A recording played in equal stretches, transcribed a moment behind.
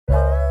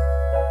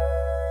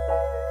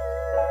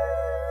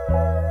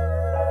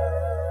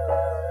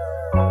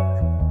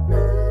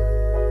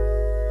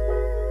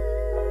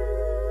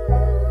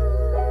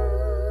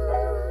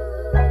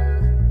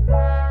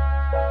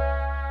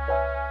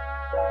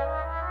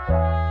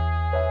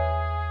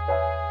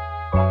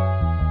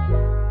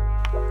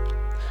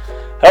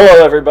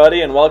Hello,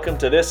 everybody, and welcome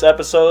to this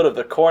episode of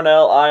the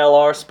Cornell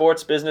ILR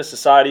Sports Business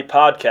Society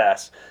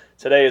podcast.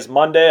 Today is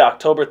Monday,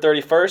 October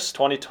 31st,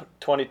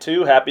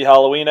 2022. Happy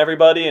Halloween,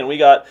 everybody, and we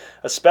got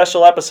a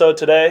special episode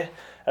today.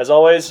 As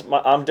always,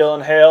 I'm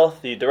Dylan Hale,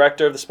 the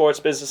director of the Sports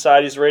Business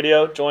Society's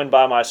radio, joined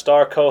by my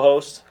star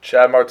co-host,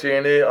 Chad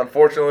Martini.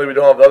 Unfortunately, we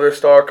don't have the other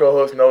star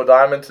co-host, Noah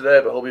Diamond, today,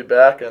 but he'll be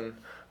back and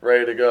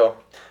ready to go.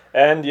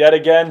 And yet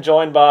again,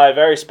 joined by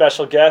very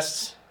special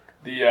guests,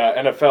 the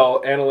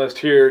NFL analyst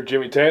here,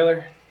 Jimmy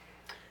Taylor.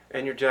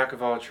 And your jack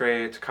of all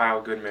trades,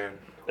 Kyle Goodman.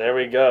 There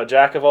we go.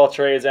 Jack of all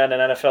trades and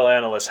an NFL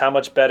analyst. How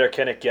much better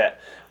can it get?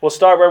 We'll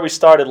start where we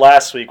started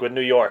last week with New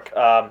York.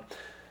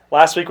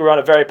 Last week we were on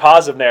a very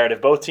positive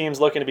narrative. Both teams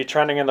looking to be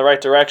trending in the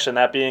right direction,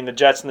 that being the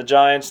Jets and the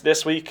Giants.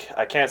 This week,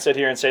 I can't sit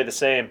here and say the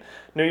same.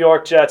 New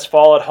York Jets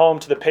fall at home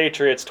to the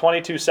Patriots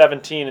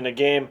 22-17 in a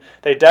game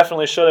they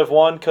definitely should have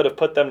won, could have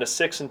put them to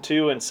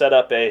 6-2 and set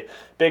up a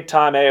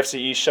big-time AFC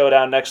East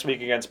showdown next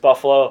week against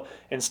Buffalo.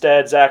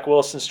 Instead, Zach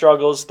Wilson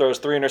struggles, throws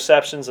 3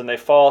 interceptions, and they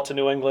fall to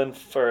New England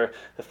for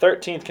the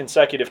 13th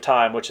consecutive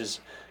time, which is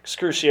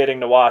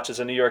excruciating to watch as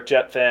a New York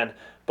Jet fan.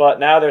 But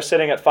now they're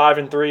sitting at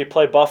 5-3,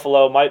 play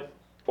Buffalo,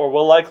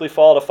 will likely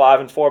fall to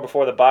 5-4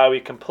 before the bye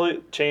week.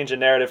 Complete change in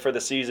narrative for the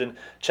season.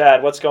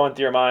 Chad, what's going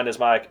through your mind as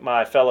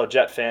my fellow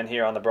Jet fan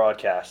here on the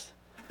broadcast?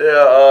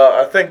 Yeah,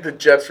 I think the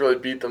Jets really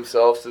beat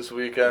themselves this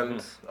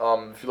weekend.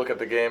 If you look at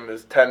the game,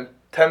 it's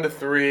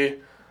 10-3,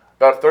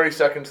 about 30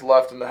 seconds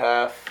left in the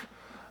half.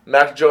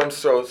 Mac Jones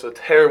throws a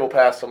terrible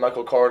pass to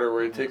Michael Carter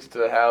where he takes it to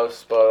the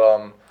house,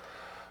 but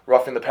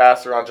roughing the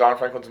passer on John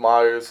Franklin's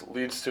Myers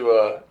leads to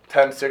a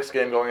 10-6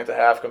 game going into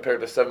half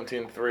compared to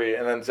 17-3.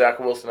 And then Zach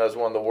Wilson has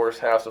one of the worst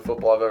halves of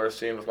football I've ever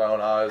seen with my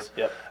own eyes,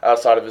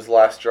 outside of his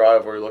last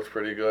drive where he looked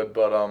pretty good.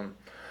 But,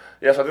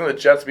 yes, I think the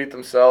Jets beat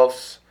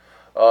themselves.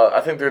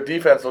 I think their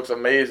defense looks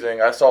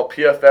amazing. I saw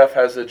PFF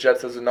has the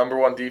Jets as the number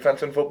 1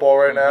 defense in football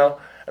right now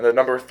and the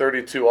number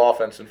 32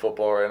 offense in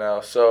football right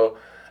now. So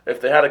if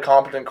they had a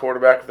competent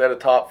quarterback, if they had a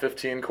top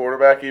 15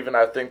 quarterback even,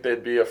 I think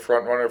they'd be a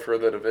front runner for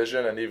the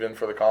division and even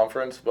for the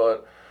conference.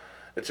 But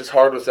it's just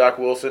hard with Zach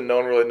Wilson. No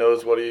one really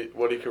knows what he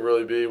could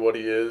really be, what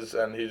he is,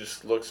 and he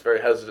just looks very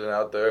hesitant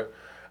out there.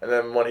 And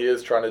then when he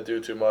is trying to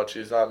do too much,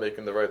 he's not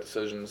making the right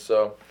decisions.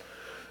 So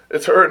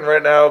it's hurting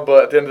right now,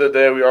 but at the end of the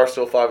day, we are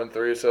still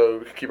 5-3, so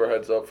we can keep our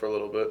heads up for a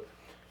little bit.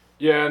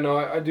 Yeah, no,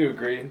 I do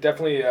agree.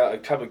 Definitely a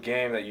type of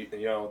game that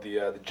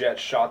the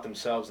Jets shot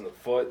themselves in the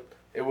foot.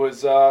 It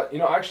was,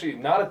 actually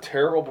not a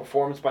terrible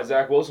performance by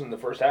Zach Wilson in the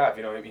first half.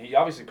 He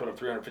obviously put up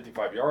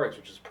 355 yards,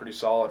 which is pretty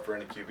solid for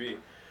any QB.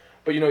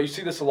 But, you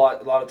see this a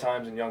lot of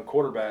times in young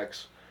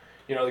quarterbacks.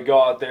 They go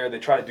out there, they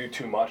try to do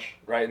too much,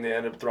 right? And they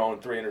end up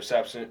throwing 3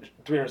 interceptions.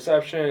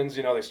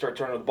 They start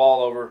turning the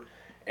ball over.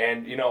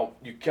 And, you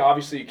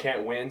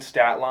can't win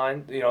stat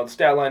line. The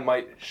stat line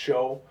might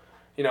show,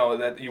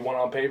 that you won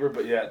on paper,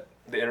 but yet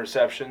the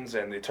interceptions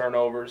and the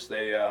turnovers,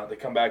 they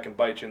come back and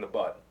bite you in the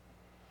butt.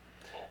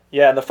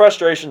 Yeah, and the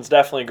frustration's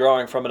definitely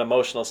growing from an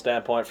emotional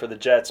standpoint for the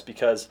Jets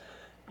because,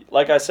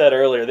 like I said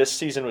earlier, this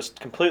season was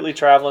completely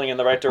traveling in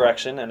the right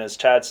direction, and as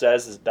Chad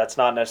says, that's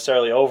not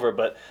necessarily over,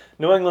 but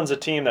New England's a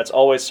team that's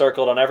always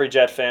circled on every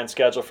Jet fan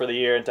schedule for the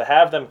year, and to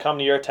have them come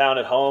to your town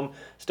at home,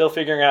 still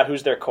figuring out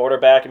who's their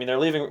quarterback. I mean, their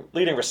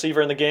leading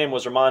receiver in the game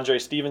was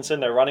Ramondre Stevenson,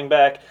 their running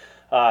back,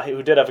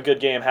 who did have a good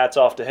game. Hats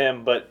off to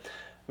him, but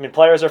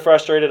players are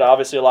frustrated.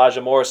 Obviously, Elijah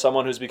Moore is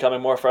someone who's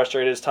becoming more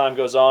frustrated as time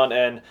goes on.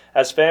 And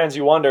as fans,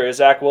 you wonder, is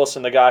Zach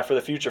Wilson the guy for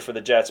the future for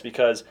the Jets?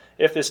 Because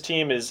if this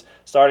team is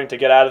starting to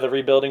get out of the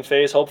rebuilding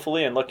phase,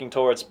 hopefully, and looking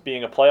towards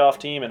being a playoff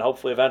team and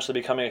hopefully eventually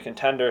becoming a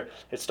contender,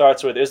 it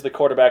starts with, is the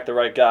quarterback the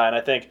right guy? And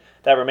I think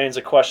that remains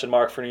a question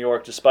mark for New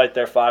York despite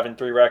their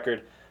 5-3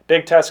 record.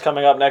 Big test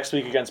coming up next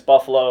week against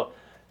Buffalo.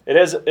 It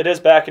is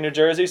back in New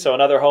Jersey, so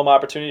another home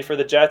opportunity for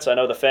the Jets. I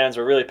know the fans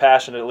were really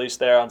passionate, at least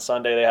there on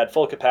Sunday. They had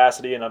full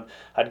capacity, and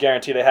I'd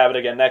guarantee they have it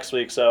again next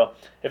week. So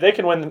if they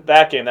can win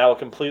that game, that will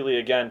completely,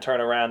 again,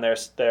 turn around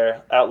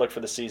their outlook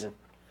for the season.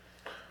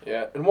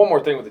 Yeah, and one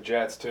more thing with the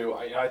Jets, too.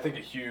 I think a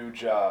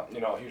huge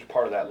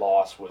part of that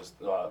loss was,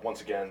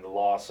 once again, the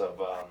loss of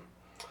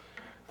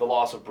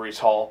Breece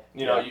Hall.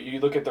 You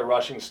look at their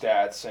rushing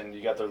stats, and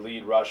you got their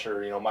lead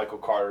rusher, Michael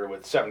Carter,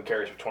 with 7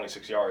 carries for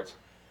 26 yards.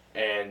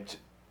 And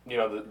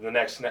the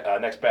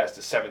next best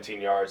is 17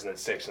 yards and then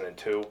 6 and then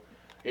 2.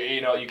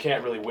 You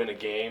can't really win a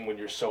game when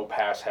you're so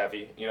pass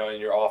heavy,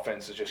 and your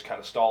offense is just kind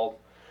of stalled.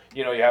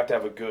 You have to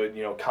have a good,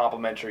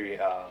 complementary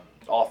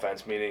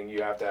offense, meaning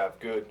you have to have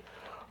good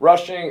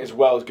rushing as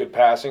well as good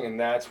passing, and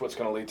that's what's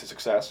going to lead to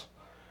success.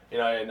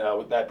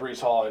 With that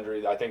Breece Hall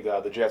injury, I think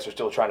the Jets are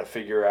still trying to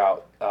figure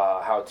out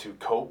how to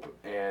cope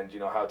and,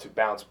 how to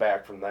bounce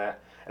back from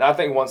that. And I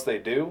think once they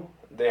do,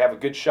 they have a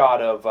good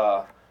shot of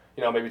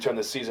maybe turn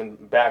the season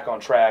back on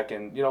track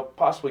and,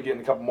 possibly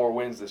getting a couple more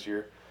wins this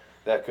year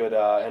that could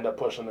end up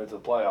pushing them into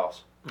the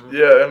playoffs.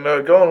 Yeah, and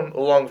going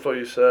along with what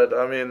you said,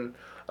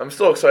 I'm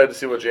still excited to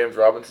see what James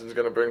Robinson's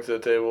going to bring to the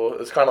table.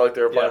 It's kind of like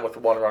they were playing with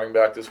one running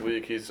back this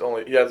week. He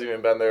hasn't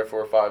even been there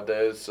for 5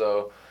 days,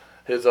 so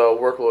his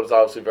workload is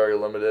obviously very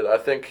limited. I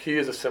think he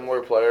is a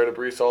similar player to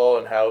Breece Hall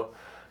and how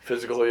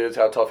physical he is,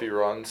 how tough he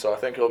runs. So I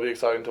think he'll be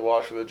exciting to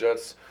watch for the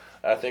Jets.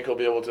 I think he'll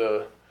be able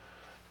to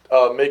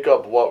make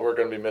up what we're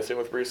going to be missing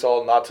with Breece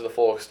Hall, not to the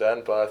full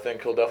extent, but I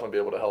think he'll definitely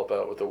be able to help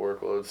out with the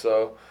workload.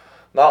 So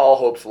not all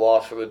hope's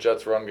lost for the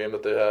Jets' run game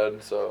that they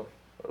had. So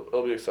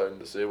it'll be exciting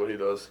to see what he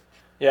does.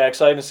 Yeah,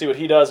 exciting to see what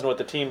he does and what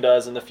the team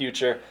does in the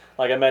future.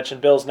 Like I mentioned,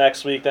 Bills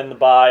next week, then the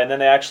bye, and then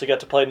they actually get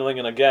to play New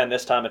England again,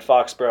 this time at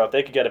Foxborough. If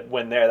they could get a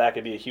win there, that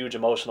could be a huge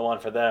emotional one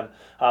for them.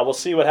 We'll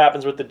see what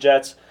happens with the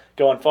Jets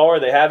going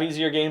forward. They have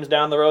easier games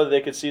down the road that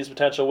they could see as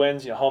potential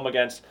wins. Home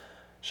against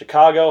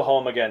Chicago,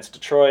 home against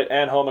Detroit,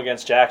 and home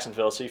against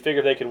Jacksonville. So you figure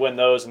if they could win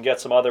those and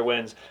get some other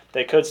wins,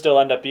 they could still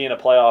end up being a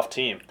playoff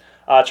team.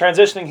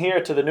 Transitioning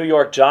here to the New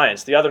York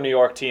Giants, the other New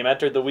York team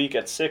entered the week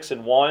at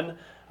 6-1.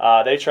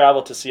 They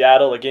traveled to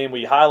Seattle, a game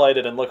we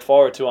highlighted and looked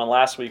forward to on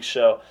last week's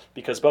show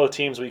because both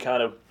teams we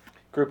kind of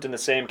grouped in the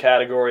same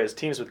category as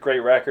teams with great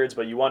records,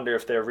 but you wonder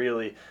if they're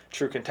really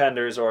true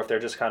contenders or if they're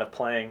just kind of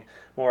playing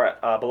more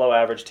below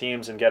average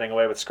teams and getting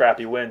away with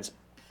scrappy wins.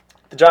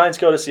 The Giants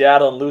go to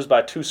Seattle and lose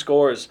by 2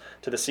 scores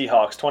to the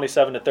Seahawks.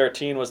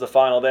 27-13 was the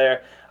final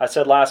there. I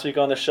said last week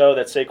on the show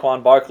that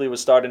Saquon Barkley was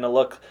starting to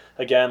look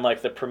again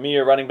like the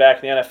premier running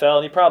back in the NFL,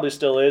 and he probably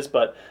still is,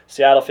 but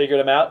Seattle figured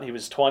him out. He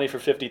was 20 for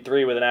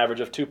 53 with an average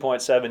of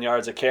 2.7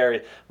 yards a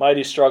carry.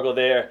 Mighty struggle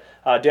there.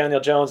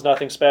 Daniel Jones,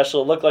 nothing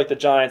special. It looked like the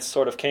Giants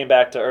sort of came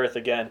back to earth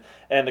again.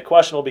 And the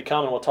question will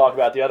become, and we'll talk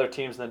about the other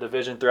teams in the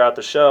division throughout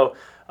the show,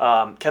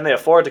 can they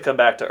afford to come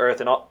back to earth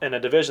in a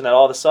division that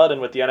all of a sudden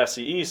with the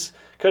NFC East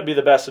could be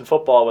the best in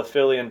football with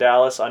Philly and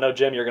Dallas? I know,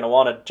 Jim, you're going to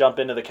want to jump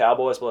into the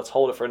Cowboys, but let's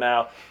hold it for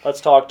now. Let's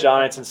talk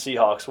Giants and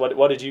Seahawks.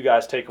 What did you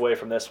guys take away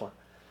from this one?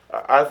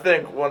 I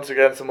think, once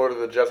again, similar to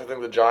the Jets, I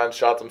think the Giants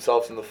shot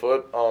themselves in the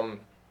foot.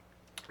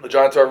 The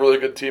Giants are a really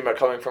good team at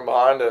coming from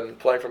behind and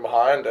playing from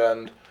behind,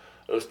 and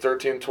it was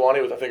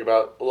 13-20 with, I think,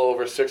 about a little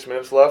over 6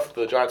 minutes left.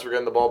 The Giants were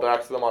getting the ball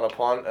back to them on a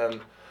punt,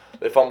 and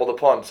they fumbled a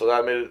punt, so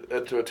that made it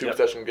into a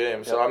two-possession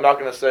game. So I'm not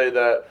going to say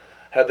that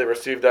had they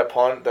received that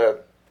punt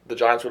that the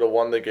Giants would have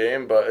won the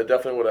game, but it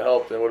definitely would have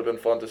helped, and it would have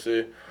been fun to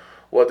see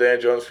what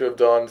Daniel Jones could have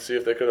done, see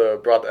if they could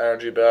have brought the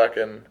energy back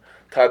and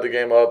tied the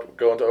game up,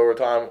 go into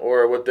overtime,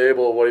 or with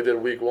Dable, what he did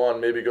week 1,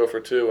 maybe go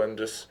for 2 and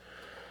just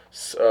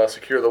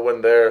secure the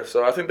win there.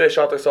 So I think they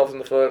shot themselves in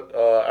the foot.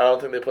 I don't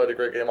think they played a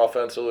great game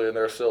offensively, and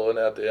they're still in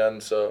it at the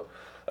end, so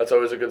that's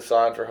always a good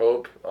sign for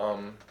hope.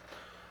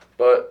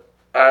 But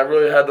I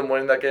really had them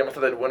winning that game. I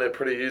thought they'd win it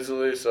pretty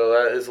easily, so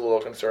that is a little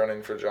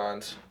concerning for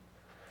Giants.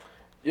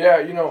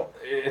 Yeah,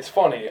 it's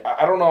funny.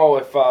 I don't know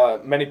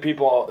if many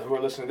people who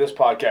are listening to this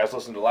podcast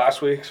listened to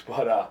last week's,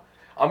 but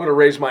I'm going to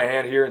raise my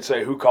hand here and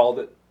say who called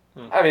it.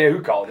 I mean,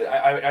 who called it?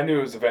 I knew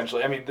it was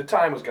eventually. I mean, the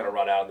time was going to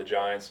run out of the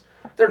Giants.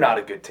 They're not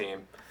a good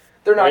team.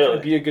 They're not going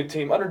to be a good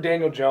team. Under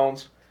Daniel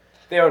Jones,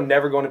 they are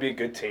never going to be a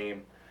good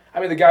team. I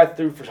mean, the guy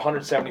threw for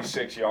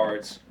 176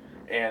 yards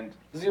and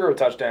 0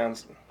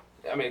 touchdowns.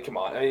 I mean, come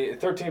on. I mean,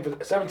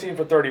 17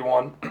 for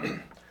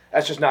 31.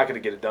 That's just not going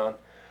to get it done.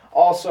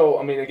 Also,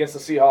 I mean, against the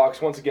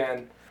Seahawks, once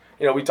again,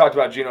 we talked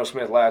about Geno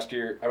Smith last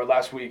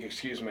week,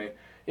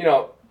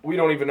 we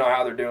don't even know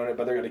how they're doing it,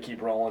 but they're going to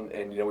keep rolling,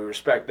 and, we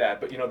respect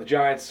that. But, the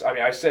Giants, I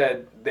mean, I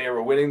said they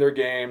were winning their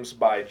games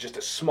by just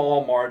a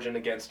small margin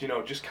against,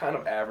 just kind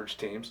of average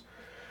teams.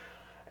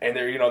 And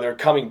they're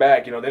coming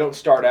back. They don't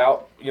start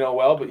out,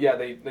 well, but, yeah,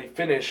 they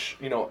finish,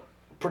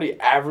 pretty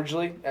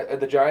averagely,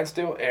 the Giants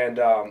do. And,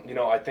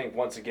 I think,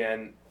 once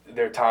again,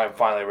 their time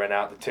finally ran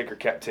out. The ticker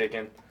kept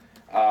ticking.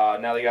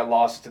 Now they got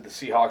losses to the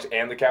Seahawks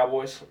and the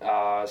Cowboys.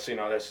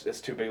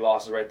 That's 2 big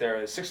losses right there.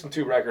 And a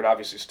 6-2 record,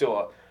 obviously,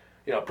 still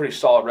a pretty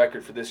solid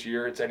record for this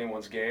year. It's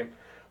anyone's game.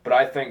 But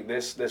I think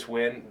this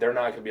win, they're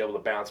not going to be able to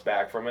bounce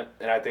back from it.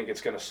 And I think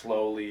it's going to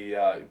slowly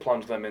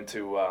plunge them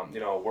into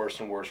a worse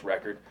and worse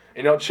record.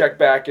 Check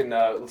back and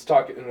let's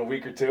talk in a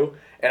week or two.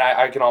 And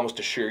I can almost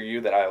assure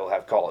you that I will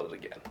have called it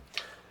again.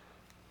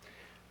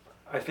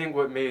 I think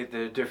what made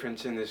the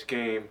difference in this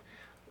game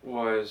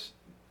was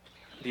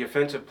the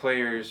offensive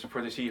players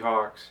for the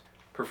Seahawks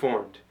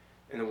performed,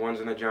 and the ones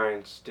in the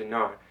Giants did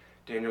not.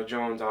 Daniel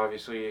Jones,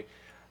 obviously,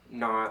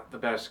 not the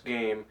best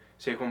game.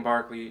 Saquon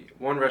Barkley,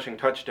 1 rushing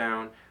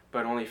touchdown,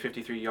 but only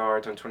 53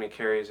 yards on 20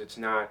 carries. It's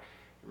not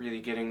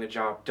really getting the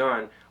job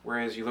done.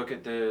 Whereas you look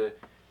at the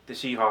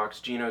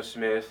Seahawks, Geno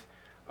Smith,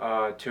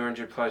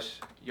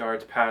 200-plus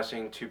yards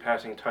passing, 2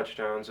 passing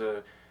touchdowns,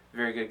 a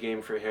very good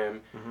game for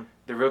him. Mm-hmm.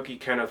 The rookie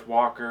Kenneth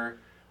Walker,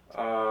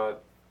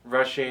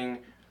 rushing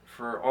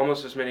for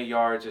almost as many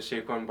yards as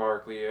Saquon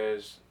Barkley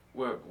is,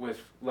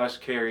 with less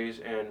carries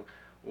and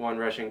 1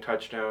 rushing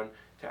touchdown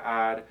to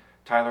add.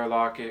 Tyler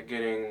Lockett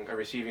getting a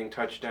receiving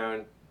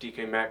touchdown.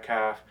 DK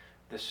Metcalf,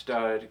 the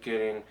stud,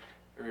 getting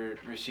a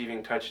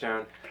receiving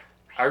touchdown.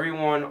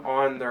 Everyone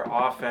on their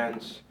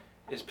offense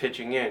is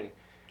pitching in,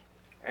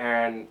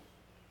 and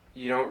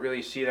you don't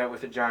really see that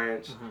with the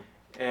Giants.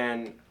 Mm-hmm.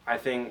 And I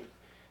think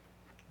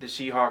the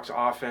Seahawks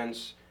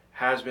offense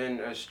has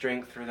been a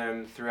strength for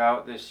them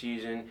throughout this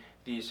season.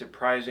 These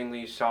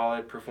surprisingly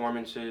solid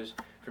performances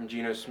from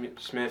Geno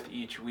Smith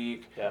each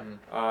week.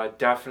 Yeah.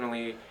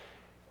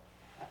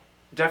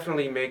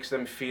 Definitely makes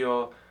them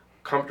feel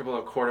comfortable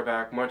at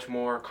quarterback, much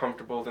more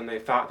comfortable than they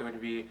thought they would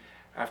be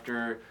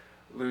after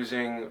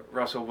losing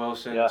Russell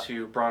Wilson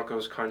to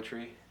Broncos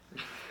country.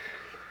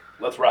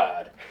 Let's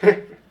ride.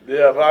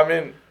 Yeah, but I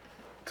mean,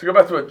 to go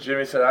back to what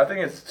Jimmy said, I think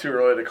it's too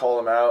early to call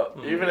them out.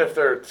 Mm-hmm. Even if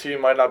their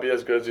team might not be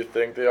as good as you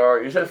think they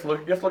are, you have to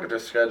look at their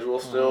schedule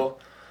still.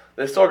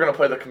 They still are going to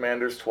play the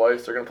Commanders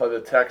twice. They're going to play the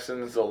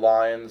Texans, the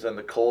Lions, and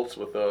the Colts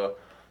with a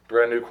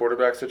brand new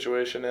quarterback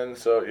situation in.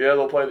 So, yeah,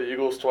 they'll play the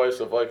Eagles twice,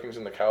 the Vikings,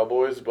 and the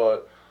Cowboys.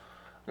 But,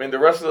 I mean, the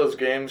rest of those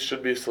games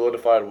should be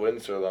solidified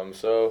wins for them.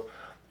 So,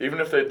 even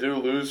if they do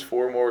lose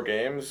 4 more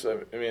games, I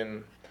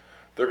mean,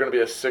 they're going to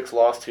be a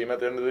 6-loss team at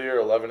the end of the year,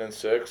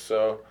 11-6.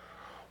 So,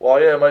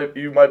 while, yeah,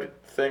 you might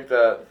think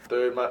that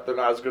they're not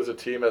as good as a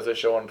team as they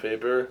show on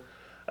paper,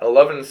 an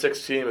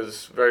 11-6 team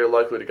is very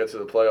likely to get to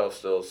the playoffs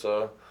still.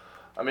 So,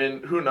 I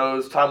mean, who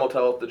knows? Time will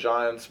tell with the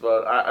Giants,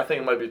 but I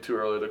think it might be too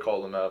early to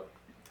call them out.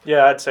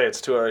 Yeah, I'd say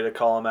it's too early to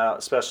call them out,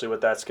 especially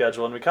with that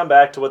schedule. And we come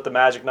back to what the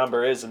magic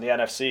number is in the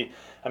NFC.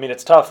 I mean,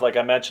 it's tough, like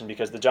I mentioned,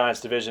 because the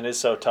Giants' division is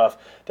so tough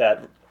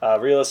that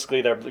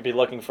realistically they'll be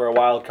looking for a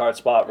wild card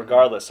spot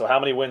regardless. So how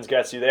many wins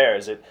gets you there?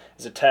 Is it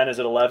 10? Is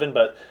it 11?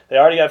 But they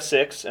already have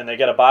 6, and they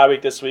get a bye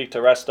week this week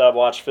to rest up,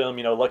 watch film,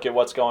 look at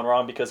what's going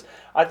wrong. Because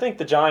I think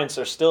the Giants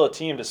are still a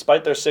team,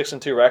 despite their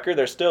 6-2 record,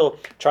 they're still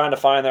trying to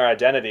find their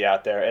identity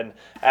out there. And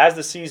as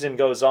the season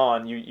goes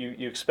on,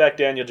 you expect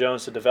Daniel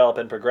Jones to develop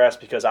and progress,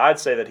 because I'd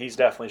say that he's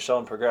definitely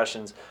shown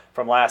progressions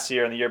from last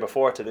year and the year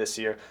before to this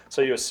year.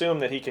 So you assume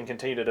that he can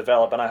continue to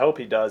develop, and I hope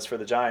he does for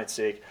the Giants'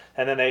 sake.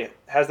 And then they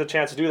has the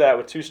chance to do that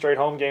with 2 straight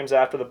home games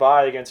after the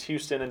bye against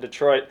Houston and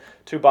Detroit,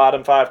 2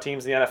 bottom 5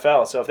 teams in the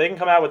NFL. So if they can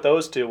come out with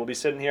those 2, we'll be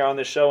sitting here on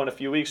this show in a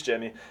few weeks,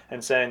 Jimmy,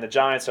 and saying the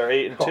Giants are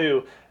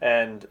 8-2.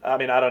 And I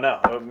mean, I don't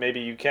know. Maybe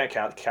you can't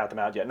count them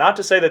out yet. Not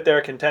to say that they're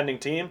a contending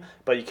team,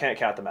 but you can't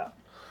count them out.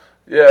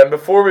 Yeah, and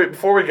before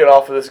we get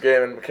off of this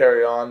game and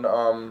carry on,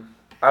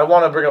 I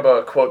want to bring up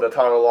a quote that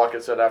Tyler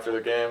Lockett said after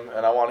the game,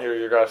 and I want to hear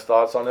your guys'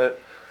 thoughts on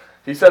it.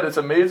 He said, "It's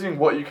amazing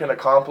what you can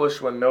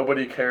accomplish when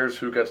nobody cares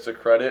who gets the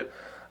credit."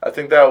 I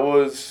think that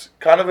was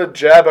kind of a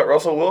jab at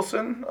Russell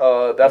Wilson.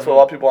 That's what a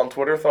lot of people on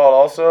Twitter thought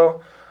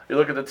also. You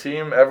look at the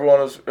team, it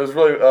was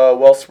really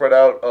well spread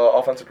out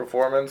offensive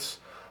performance.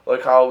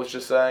 Like Kyle was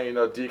just saying,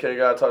 DK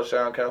got a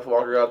touchdown, Kenneth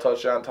Walker got a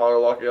touchdown, Tyler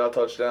Lockett got a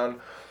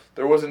touchdown.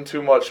 There wasn't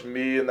too much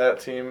me in that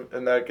team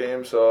in that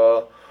game.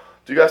 So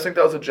do you guys think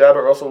that was a jab at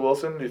Russell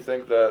Wilson? Do you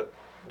think that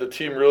the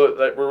team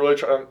we're really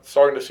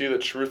starting to see the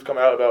truth come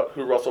out about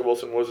who Russell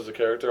Wilson was as a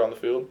character on the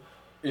field?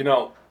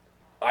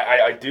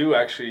 I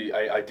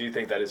do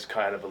think that is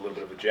kind of a little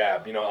bit of a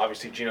jab.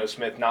 Obviously Geno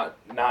Smith not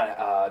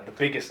the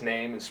biggest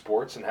name in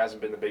sports and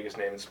hasn't been the biggest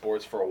name in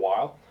sports for a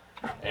while.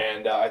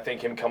 And I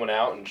think him coming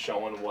out and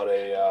showing what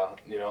a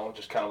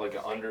just kind of like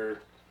an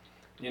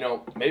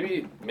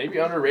maybe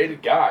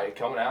underrated guy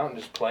coming out and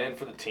just playing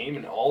for the team,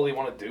 and all they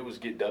want to do is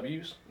get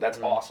W's. That's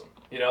awesome.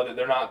 That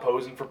they're not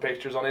posing for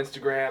pictures on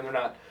Instagram. They're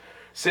not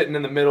sitting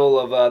in the middle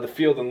of the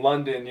field in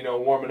London,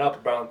 warming up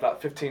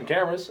about 15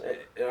 cameras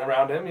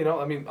around him.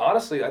 I mean,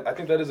 honestly, I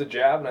think that is a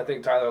jab, and I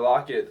think Tyler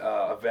Lockett,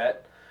 a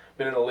vet,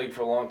 been in the league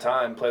for a long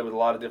time, played with a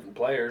lot of different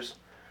players.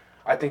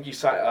 I think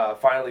he's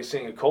finally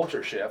seeing a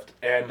culture shift,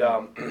 and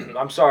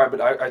I'm sorry,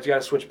 but I got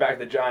to switch back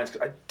to the Giants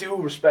because I do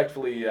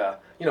respectfully,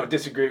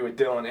 disagree with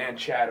Dylan and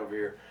Chad over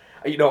here.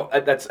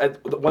 That's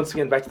once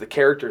again back to the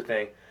character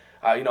thing.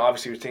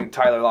 Obviously we're seeing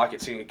Tyler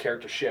Lockett seeing a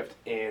character shift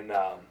in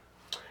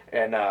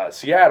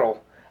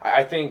Seattle.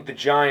 I think the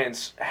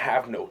Giants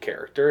have no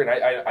character, and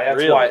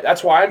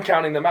that's why I'm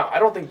counting them out. I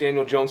don't think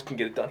Daniel Jones can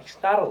get it done. He's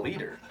not a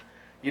leader.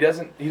 He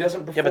doesn't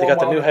perform. Yeah, but they got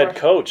the new head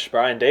coach,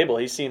 Brian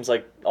Dable. He seems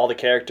like all the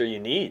character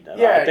you need.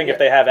 I think if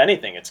they have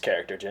anything, it's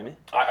character, Jimmy.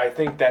 I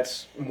think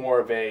that's more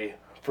of a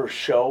for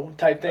show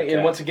type thing. Okay.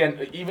 And once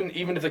again,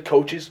 even if the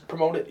coaches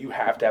promote it, you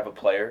have to have a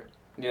player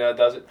that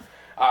does it.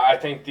 I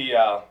think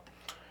the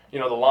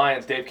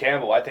Lions, Dave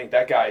Campbell. I think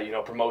that guy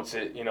promotes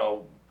it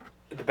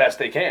the best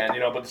they can.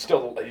 But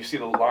still, you see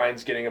the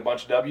Lions getting a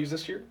bunch of W's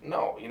this year.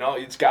 No,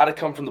 it's got to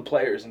come from the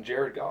players and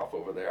Jared Goff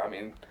over there. I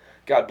mean,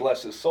 God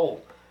bless his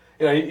soul.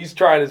 He's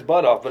trying his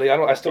butt off, but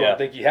I still don't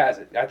think he has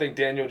it. I think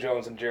Daniel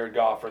Jones and Jared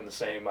Goff are in the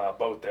same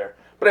boat there.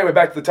 But anyway,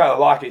 back to the Tyler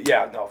Lockett.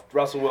 Yeah, no,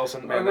 Russell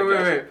Wilson. Man,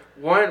 wait.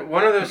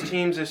 One of those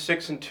teams is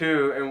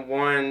 6-2, and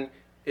one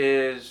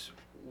is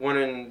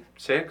 1-6,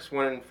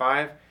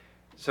 1-5.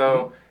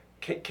 So,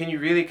 can you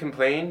really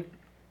complain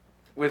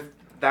with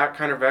that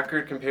kind of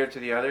record compared to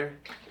the other?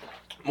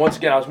 Once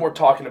again, I was more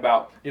talking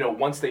about,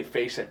 once they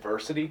face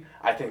adversity,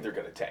 I think they're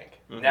going to tank.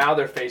 Mm-hmm. Now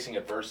they're facing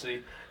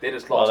adversity. They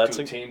just lost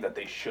to a team that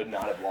they should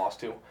not have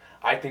lost to.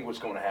 I think what's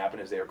going to happen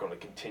is they are going to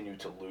continue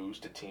to lose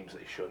to teams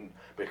they shouldn't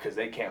because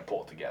they can't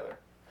pull it together.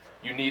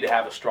 You need to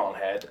have a strong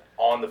head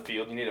on the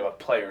field. You need to have a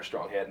player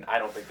strong head, and I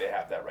don't think they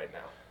have that right now.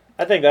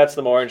 I think that's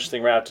the more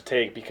interesting route to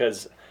take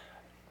because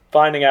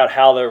finding out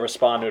how they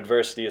respond to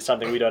adversity is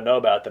something we don't know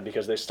about them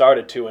because they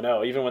started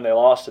 2-0. Even when they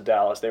lost to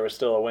Dallas, they were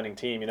still a winning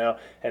team,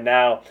 And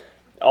now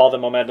all the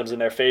momentum's in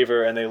their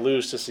favor and they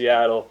lose to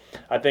Seattle,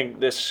 I think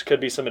this could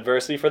be some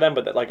adversity for them.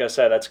 But like I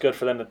said, that's good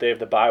for them that they have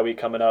the bye week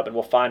coming up, and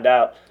we'll find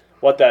out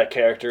what that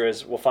character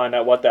is. We'll find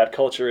out what that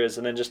culture is.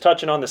 And then just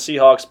touching on the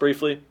Seahawks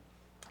briefly,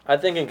 I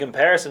think in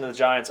comparison to the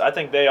Giants, I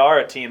think they are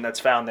a team that's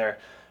found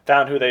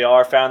who they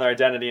are, found their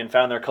identity, and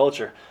found their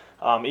culture.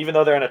 Even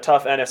though they're in a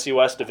tough NFC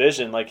West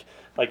division, like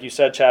you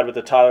said, Chad, with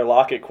the Tyler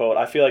Lockett quote,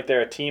 I feel like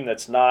they're a team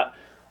that's not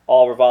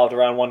all revolved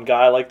around one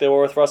guy like they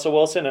were with Russell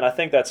Wilson, and I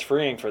think that's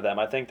freeing for them.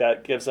 I think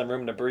that gives them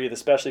room to breathe,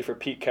 especially for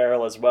Pete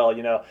Carroll as well.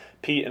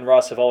 Pete and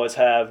Russ have always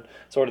had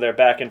sort of their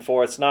back and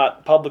forth,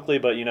 not publicly,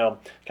 but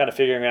kind of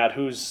figuring out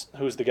who's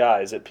the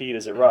guy. Is it Pete?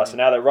 Is it Russ? And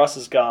now that Russ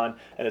is gone,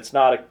 and it's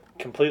not a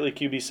completely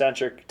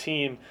QB-centric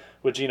team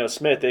with Geno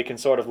Smith, they can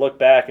sort of look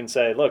back and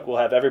say, look, we'll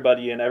have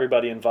everybody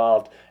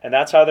involved, and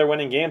that's how they're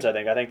winning games. I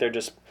think they're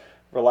just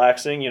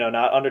relaxing,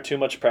 not under too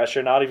much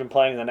pressure, not even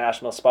playing in the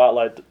national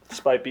spotlight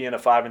despite being a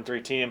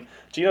 5-3 team.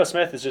 Geno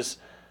Smith is just,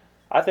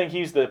 I think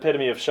he's the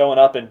epitome of showing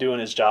up and doing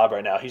his job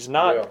right now. He's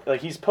not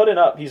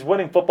he's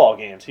winning football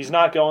games. He's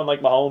not going like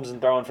Mahomes and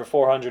throwing for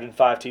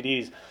 405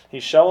 TDs.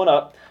 He's showing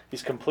up,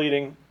 he's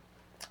completing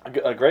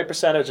a great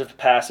percentage of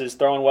passes,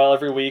 throwing well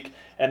every week,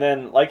 and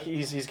then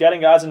he's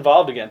getting guys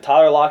involved again.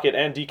 Tyler Lockett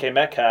and DK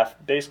Metcalf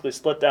basically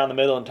split down the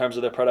middle in terms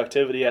of their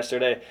productivity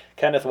yesterday.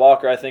 Kenneth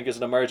Walker, I think, is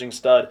an emerging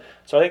stud.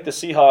 So I think the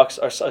Seahawks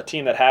are a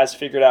team that has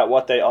figured out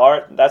what they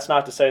are. That's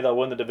not to say they'll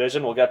win the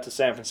division. We'll get to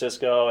San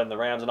Francisco and the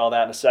Rams and all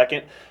that in a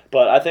second,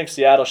 but I think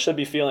Seattle should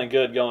be feeling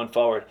good going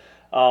forward.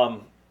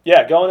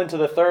 Going into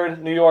the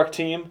third New York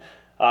team,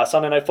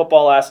 Sunday Night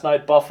Football last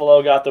night,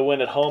 Buffalo got the win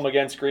at home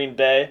against Green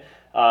Bay.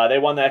 They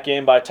won that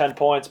game by 10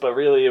 points, but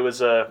really it was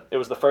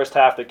the first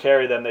half that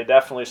carried them. They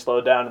definitely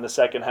slowed down in the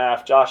second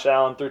half. Josh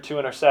Allen threw 2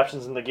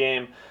 interceptions in the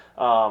game.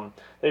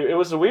 It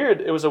was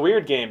a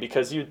weird game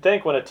because you'd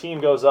think when a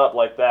team goes up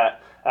like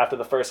that after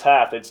the first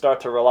half, they'd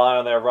start to rely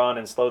on their run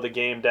and slow the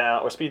game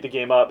down or speed the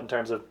game up in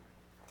terms of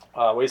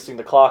wasting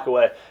the clock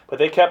away. But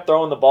they kept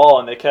throwing the ball,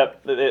 and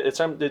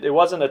it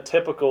wasn't a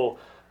typical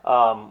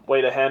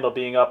way to handle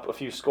being up a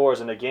few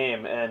scores in a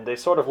game, and they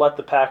sort of let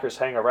the Packers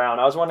hang around.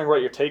 I was wondering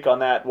what your take on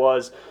that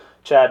was,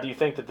 Chad. Do you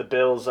think that the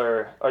Bills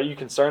are you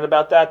concerned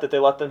about that they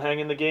let them hang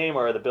in the game,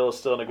 or are the Bills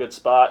still in a good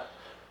spot?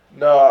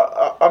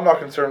 No, I'm not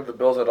concerned with the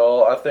Bills at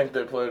all. I think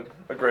they played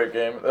a great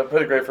game. They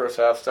played a great first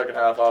half. Second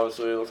half,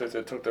 obviously, it looks like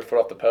they took their foot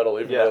off the pedal,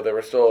 even though they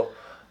were still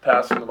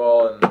passing the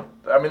ball. And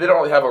I mean, they don't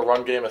really have a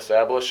run game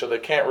established, so they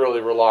can't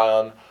really rely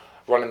on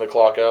running the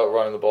clock out,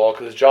 running the ball,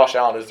 because Josh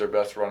Allen is their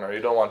best runner. You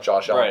don't want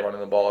Josh Allen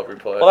running the ball every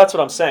play. Well, that's what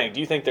I'm saying. Do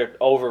you think they're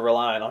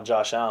over-reliant on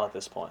Josh Allen at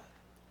this point?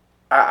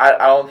 I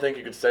don't think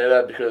you could say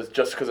that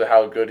because of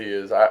how good he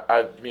is.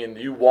 I mean,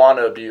 you want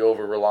to be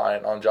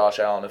over-reliant on Josh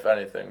Allen, if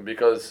anything,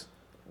 because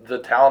the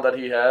talent that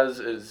he has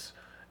is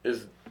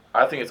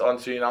I think it's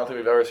unseen. I don't think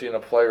we've ever seen a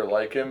player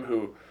like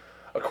him,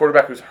 a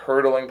quarterback who's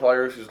hurdling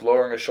players, who's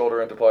lowering his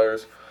shoulder into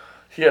players.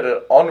 He had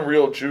an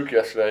unreal juke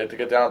yesterday to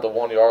get down at the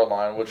 1-yard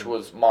line, which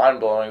was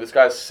mind-blowing. This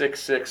guy's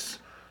 6'6",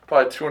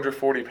 probably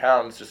 240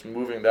 pounds, just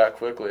moving that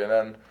quickly. And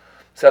then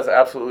this has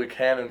absolutely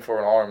cannon for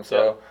an arm.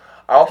 So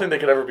I don't think they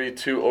could ever be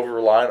too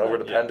over-reliant,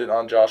 over-dependent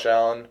on Josh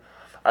Allen.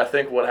 I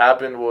think what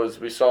happened was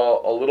we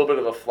saw a little bit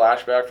of a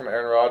flashback from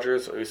Aaron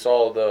Rodgers. We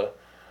saw the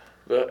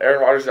Aaron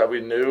Rodgers that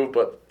we knew,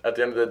 but at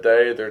the end of the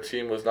day, their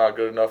team was not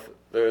good enough.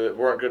 They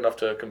weren't good enough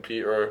to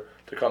compete or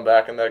to come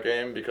back in that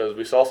game, because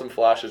we saw some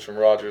flashes from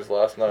Rodgers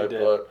last night.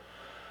 But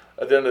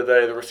at the end of the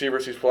day, the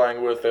receivers he's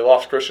playing with, they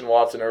lost Christian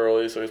Watson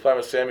early, so he's playing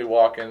with Sammy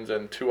Watkins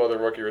and 2 other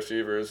rookie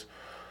receivers.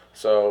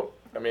 So,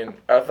 I mean,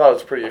 I thought it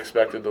was pretty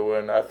expected to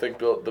win. I think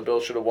the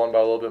Bills should have won by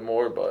a little bit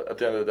more, but at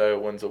the end of the day, a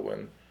win's a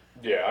win.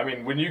 Yeah, I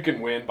mean, when you can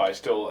win by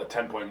still a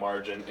 10-point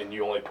margin and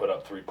you only put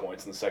up 3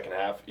 points in the second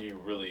half, you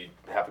really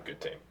have a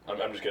good team. I'm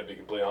just going to be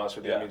completely honest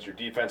with you. That means your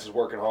defense is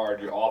working hard,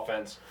 your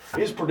offense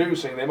is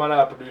producing. They might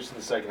not produce in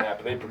the second half,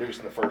 but they produce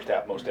in the first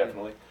half most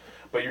definitely.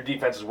 But your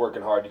defense is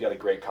working hard. You got a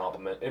great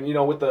complement. And,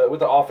 with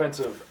the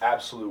offensive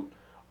absolute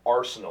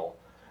arsenal,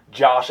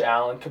 Josh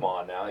Allen, come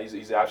on now. He's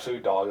an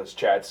absolute dog, as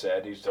Chad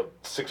said. He's a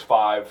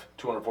 6'5",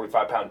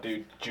 245-pound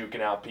dude, juking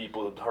out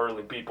people,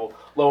 hurling people,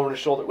 lowering his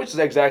shoulder, which is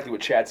exactly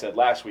what Chad said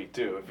last week,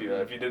 too, if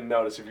you didn't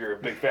notice, if you're a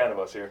big fan of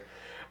us here.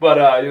 But,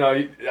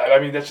 I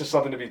mean, that's just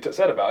something to be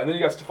said about. And then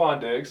you got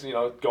Stephon Diggs,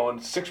 going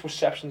 6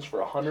 receptions for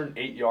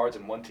 108 yards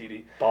and 1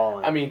 TD.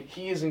 Balling. I mean,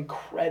 he is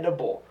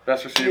incredible.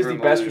 Best receiver He is the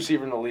best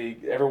receiver in the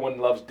league. Everyone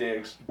loves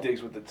Diggs.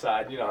 Diggs with the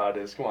side. You know how it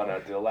is. Come on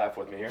out, Dill. Laugh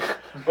with me here.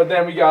 But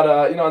then we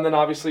got, and then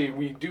obviously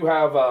we do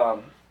have,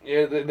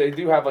 they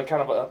do have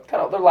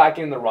they're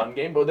lacking in the run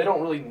game, but they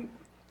don't really,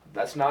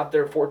 that's not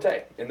their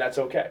forte, and that's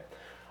okay.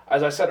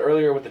 As I said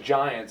earlier with the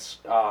Giants,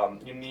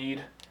 you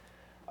need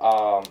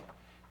a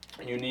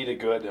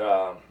good,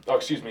 the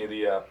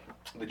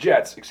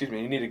Jets, you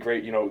need a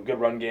great, good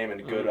run game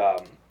and a good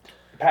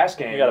pass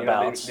game. You got to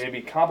balance.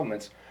 Maybe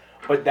compliments.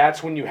 But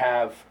that's when you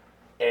have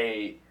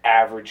a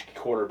average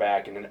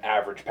quarterback and an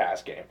average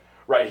pass game.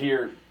 Right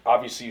here,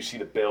 obviously you see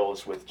the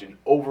Bills with an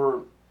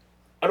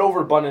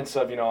overabundance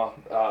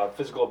of,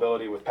 physical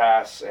ability with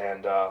pass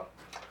and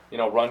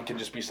run can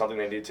just be something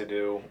they need to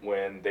do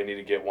when they need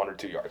to get 1 or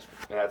 2 yards.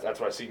 And that's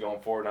what I see going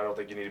forward, and I don't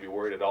think you need to be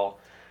worried at all.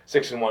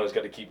 6-1 is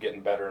going to keep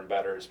getting better and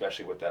better,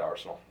 especially with that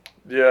arsenal.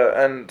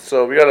 Yeah, and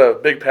so we got a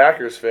big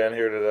Packers fan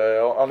here today.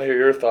 I want to hear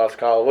your thoughts,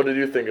 Kyle. What did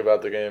you think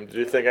about the game? Did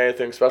you think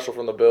anything special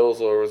from the Bills,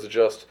 or was it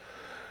just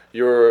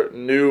your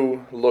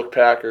new look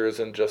Packers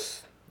and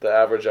just the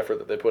average effort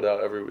that they put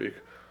out every week?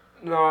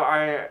 No,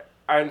 I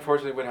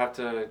unfortunately would have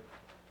to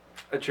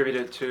attribute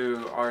it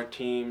to our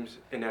team's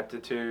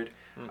ineptitude.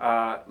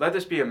 Let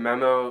this be a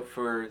memo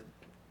for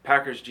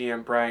Packers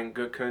GM Brian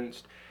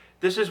Gutekunst.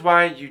 This is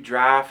why you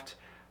draft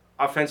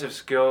offensive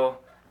skill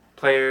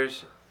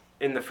players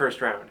in the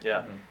first round.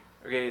 Yeah.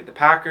 Okay, the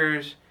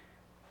Packers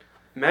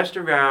messed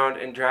around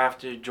and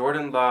drafted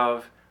Jordan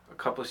Love a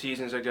couple of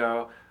seasons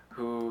ago,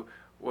 who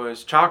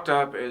was chalked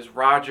up as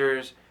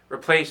Rodgers'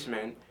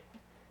 replacement,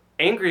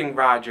 angering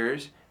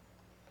Rodgers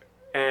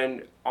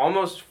and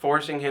almost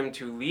forcing him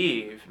to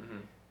leave,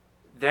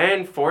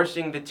 then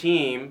forcing the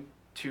team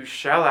to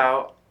shell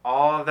out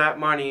all of that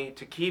money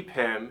to keep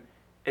him,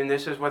 and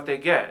this is what they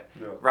get.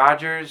 Yeah.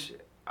 Rodgers,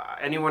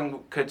 anyone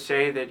could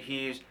say that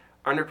he's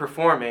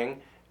underperforming,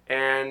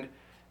 and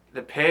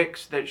the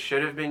picks that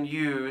should have been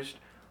used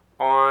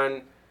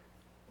on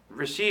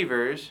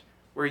receivers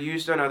were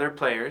used on other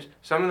players.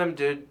 Some of them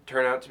did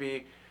turn out to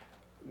be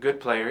good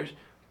players,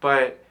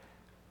 but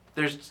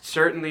there's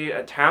certainly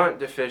a talent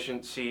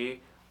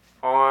deficiency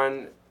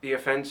on the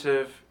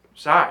offensive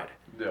side.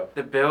 Yeah.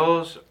 The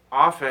Bills'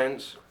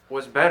 offense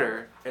was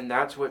better, and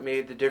that's what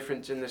made the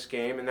difference in this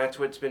game, and that's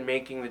what's been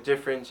making the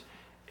difference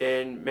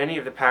in many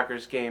of the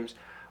Packers' games.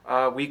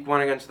 Week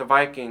 1 against the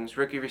Vikings,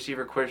 rookie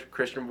receiver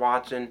Christian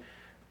Watson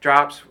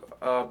drops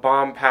a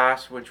bomb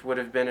pass, which would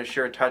have been a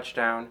sure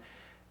touchdown,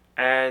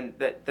 and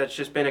that's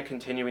just been a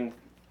continuing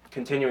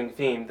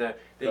theme. The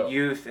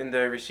youth in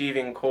the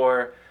receiving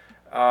core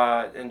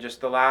and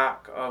just the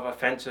lack of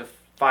offensive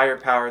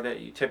firepower that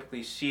you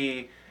typically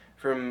see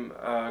from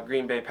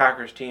Green Bay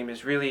Packers team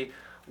is really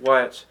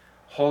what's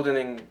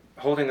holding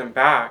them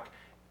back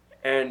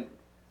and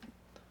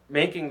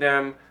making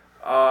them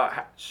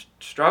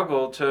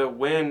struggle to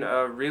win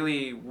a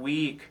really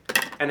weak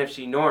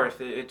NFC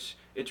North.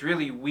 It's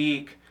really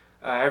weak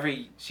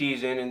every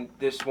season, and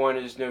this one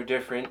is no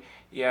different.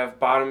 You have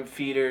bottom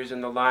feeders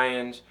in the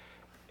Lions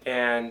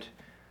and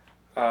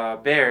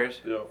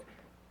Bears,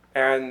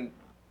 and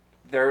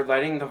they're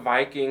letting the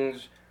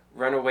Vikings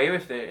run away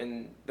with it.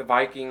 And the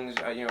Vikings,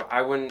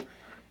 I wouldn't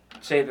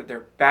say that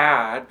they're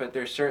bad, but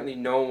they're certainly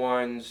no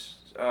one's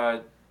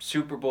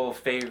Super Bowl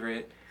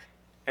favorite,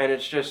 and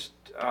it's just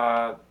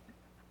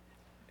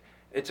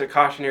it's a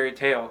cautionary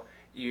tale.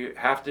 You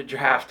have to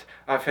draft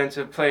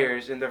offensive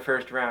players in the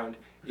first round.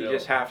 You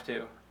just have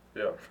to.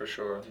 Yeah, for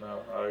sure.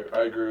 No,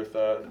 I agree with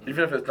that.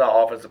 Even if it's not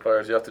offensive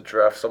players, you have to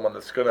draft someone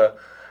that's going to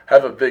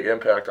have a big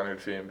impact on your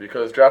team.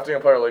 Because drafting a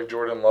player like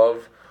Jordan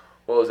Love,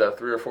 what was that,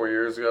 3 or 4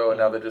 years ago, and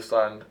now they just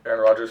signed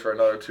Aaron Rodgers for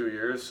another 2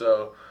 years.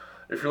 So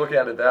if you're looking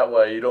at it that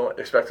way, you don't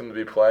expect him to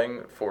be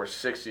playing for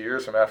 6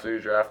 years from after you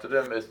drafted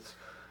him.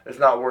 It's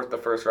not worth the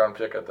first-round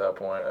pick at that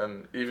point.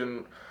 And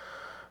even,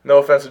 no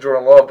offense to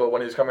Jordan Love, but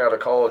when he was coming out of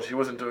college, he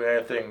wasn't doing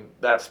anything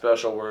that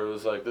special where it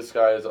was like, this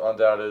guy is an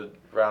undoubted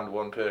round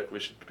 1 pick. We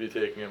should be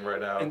taking him right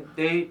now. And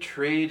they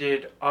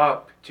traded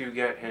up to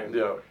get him.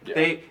 Yeah.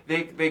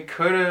 They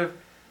could have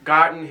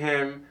gotten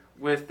him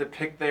with the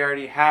pick they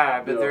already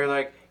had, but they're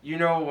like, you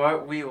know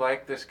what? We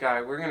like this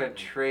guy. We're going to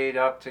trade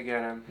up to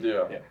get him.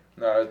 Yeah.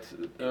 No, it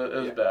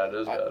was bad. It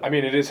was bad. I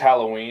mean, it is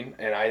Halloween,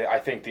 and I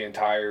think the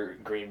entire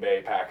Green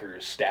Bay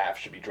Packers staff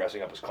should be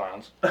dressing up as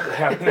clowns.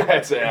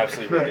 That's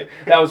absolutely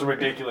ridiculous. That was a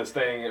ridiculous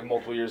thing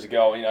multiple years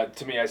ago.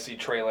 To me, I see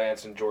Trey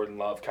Lance and Jordan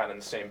Love kind of in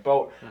the same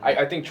boat. Mm-hmm.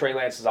 I think Trey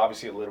Lance is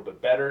obviously a little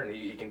bit better, and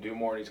he can do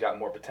more, and he's got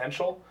more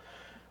potential.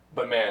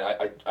 But, man,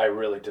 I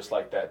really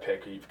dislike that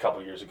pick a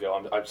couple years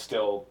ago. I'm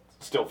still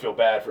feel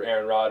bad for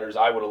Aaron Rodgers.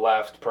 I would have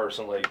left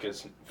personally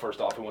because, first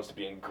off, who wants to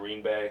be in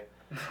Green Bay?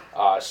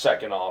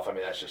 Second off, I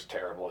mean, that's just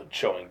terrible,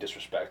 showing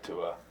disrespect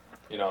to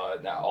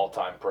an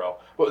all-time pro.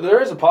 But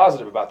there is a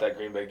positive about that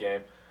Green Bay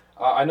game.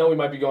 I know we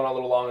might be going a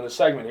little long in this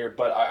segment here,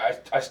 but I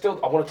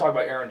want to talk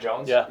about Aaron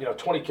Jones. Yeah.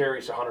 20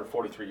 carries,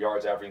 143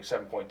 yards, averaging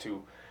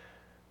 7.2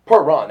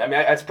 per run. I mean,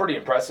 that's pretty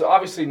impressive.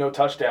 Obviously, no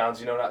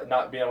touchdowns,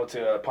 not being able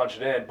to punch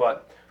it in,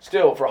 but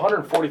still, for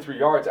 143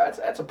 yards,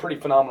 that's a pretty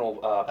phenomenal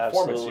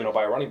performance,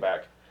 by a running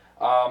back.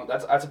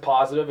 That's a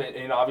positive,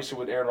 and obviously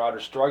with Aaron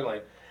Rodgers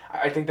struggling,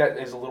 I think that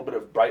is a little bit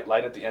of bright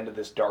light at the end of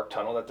this dark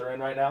tunnel that they're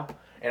in right now.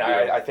 And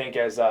I think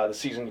as the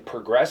season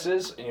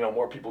progresses,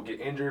 more people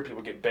get injured,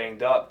 people get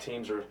banged up,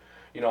 teams are,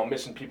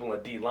 missing people in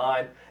the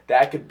D-line.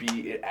 That could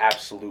be an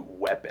absolute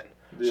weapon.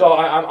 Yeah. So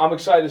I'm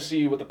excited to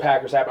see what the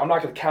Packers have. I'm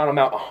not going to count them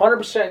out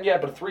 100%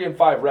 yet, but a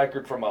 3-5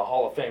 record from a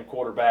Hall of Fame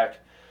quarterback,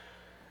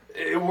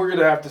 we're going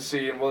to have to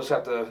see, and we'll just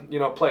have to,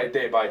 play it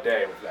day by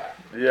day with that.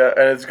 Yeah,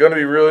 and it's going to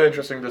be really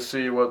interesting to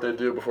see what they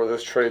do before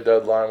this trade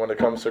deadline when it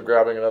comes to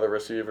grabbing another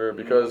receiver,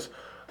 because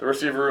the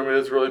receiver room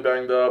is really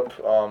banged up.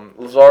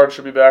 Lazard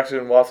should be back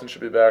soon. Watson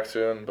should be back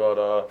soon,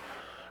 but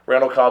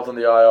Randall Cobb's on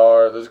the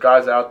IR. There's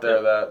guys out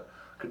there that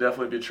could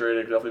definitely be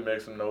traded, could definitely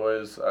make some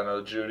noise. I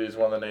know Judy's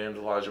one of the names,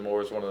 Elijah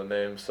Moore is one of the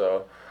names.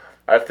 So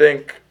I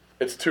think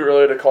it's too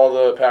early to call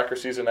the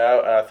Packers season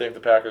out, and I think the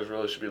Packers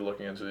really should be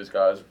looking into these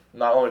guys,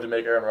 not only to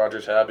make Aaron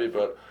Rodgers happy,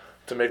 but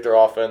to make their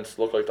offense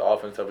look like the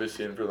offense that we've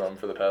seen for them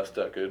for the past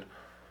decade.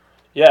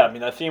 Yeah, I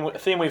mean, the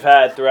theme we've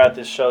had throughout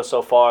this show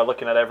so far,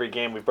 looking at every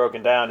game we've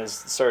broken down,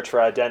 is the search for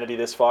identity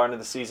this far into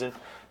the season.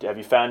 Have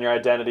you found your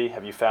identity?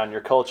 Have you found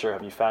your culture?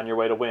 Have you found your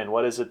way to win?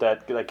 What is it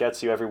that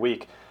gets you every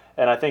week?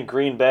 And I think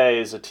Green Bay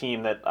is a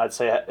team that I'd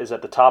say is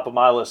at the top of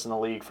my list in the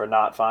league for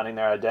not finding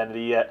their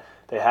identity yet.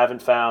 They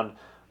haven't found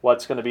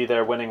what's going to be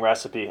their winning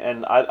recipe.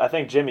 And I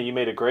think, Jimmy, you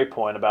made a great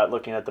point about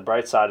looking at the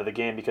bright side of the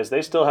game because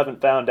they still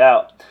haven't found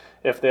out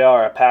if they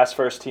are a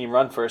pass-first team,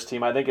 run-first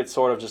team. I think it's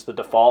sort of just the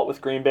default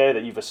with Green Bay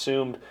that you've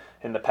assumed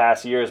in the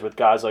past years with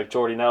guys like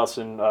Jordy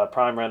Nelson,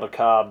 Prime Randall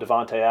Cobb,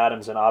 Devontae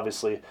Adams, and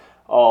obviously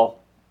all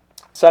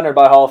centered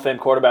by Hall of Fame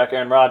quarterback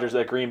Aaron Rodgers,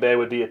 that Green Bay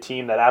would be a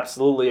team that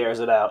absolutely airs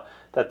it out,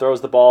 that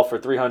throws the ball for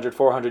 300,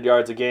 400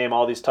 yards a game,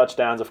 all these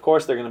touchdowns. Of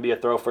course they're going to be a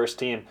throw-first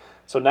team.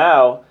 So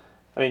now,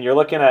 I mean, you're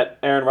looking at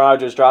Aaron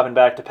Rodgers dropping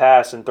back to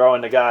pass and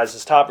throwing to guys.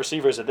 His top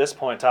receivers at this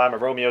point in time are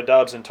Romeo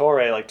Doubs and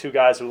Torrey, like two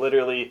guys who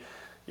literally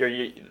your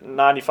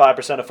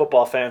 95% of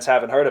football fans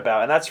haven't heard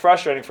about. And that's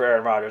frustrating for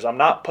Aaron Rodgers. I'm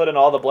not putting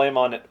all the blame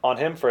on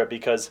him for it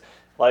because,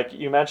 like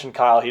you mentioned,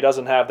 Kyle, he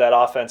doesn't have that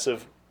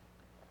offensive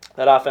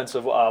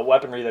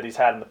weaponry that he's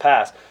had in the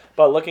past.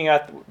 But looking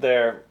at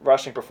their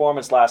rushing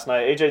performance last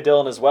night, A.J.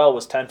 Dillon as well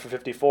was 10 for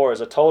 54.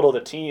 As a total, the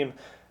team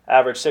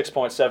averaged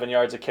 6.7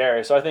 yards a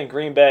carry. So I think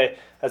Green Bay,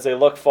 as they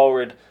look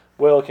forward,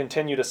 will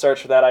continue to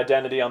search for that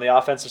identity on the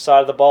offensive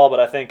side of the ball. But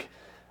I think,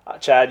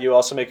 Chad, you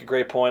also make a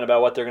great point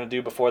about what they're going to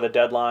do before the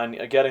deadline.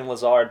 Getting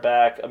Lazard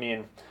back, I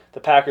mean,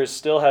 the Packers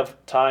still have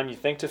time, you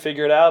think, to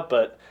figure it out,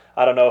 but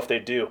I don't know if they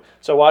do.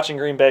 So watching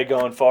Green Bay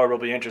going forward will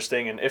be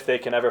interesting, and if they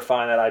can ever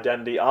find that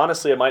identity,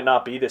 honestly, it might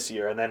not be this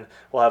year, and then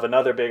we'll have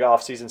another big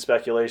offseason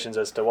speculations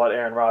as to what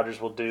Aaron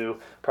Rodgers will do,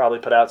 probably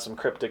put out some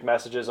cryptic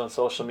messages on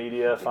social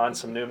media, find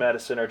some new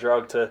medicine or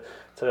drug to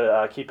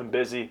keep him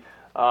busy.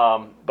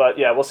 But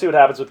yeah, we'll see what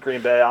happens with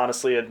Green Bay.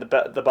 Honestly, at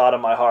the bottom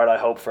of my heart, I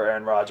hope for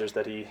Aaron Rodgers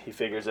that he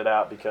figures it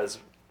out because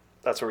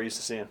that's what we're used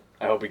to seeing.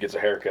 I hope he gets a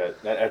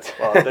haircut. That's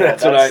what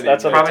I need.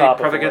 That's on the top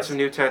probably of the get some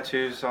new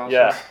tattoos also.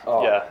 Yeah,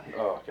 Oh, yeah.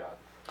 Oh,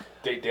 God.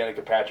 Date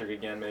Danica Patrick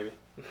again, maybe.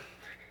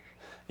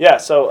 Yeah,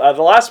 so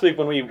the last week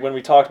when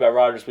we talked about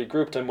Rodgers, we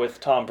grouped him with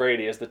Tom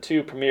Brady as the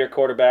two premier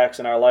quarterbacks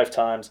in our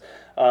lifetimes.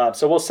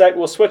 So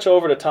we'll switch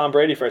over to Tom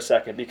Brady for a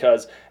second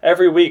because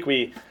every week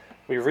we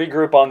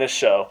regroup on this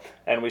show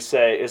and we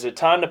say, is it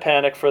time to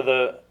panic for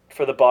the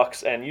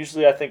Bucs? And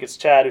usually I think it's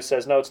Chad who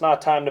says, no, it's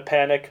not time to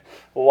panic.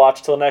 We'll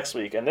watch till next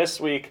week. And this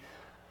week,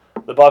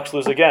 the Bucs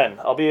lose again,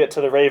 albeit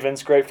to the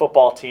Ravens, great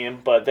football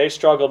team, but they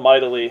struggled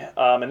mightily.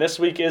 And this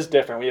week is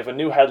different. We have a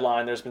new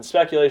headline. There's been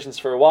speculations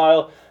for a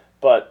while,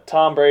 but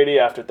Tom Brady,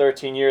 after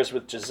 13 years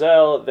with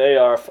Giselle, they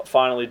are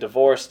finally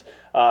divorced.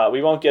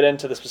 We won't get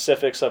into the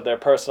specifics of their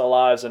personal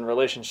lives and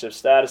relationship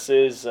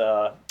statuses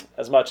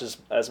as much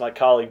as my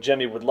colleague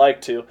Jimmy would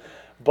like to,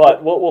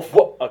 but we'll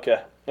focus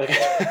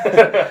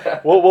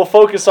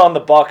on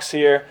the Bucs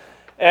here.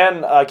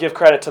 And give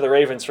credit to the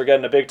Ravens for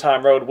getting a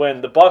big-time road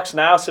win. The Bucs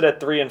now sit at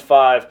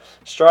 3-5,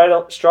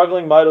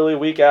 struggling mightily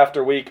week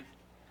after week,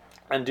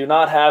 and do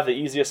not have the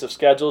easiest of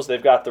schedules.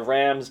 They've got the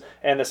Rams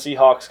and the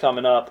Seahawks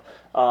coming up.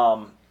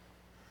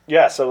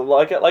 So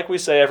like we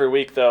say every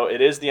week, though,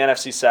 it is the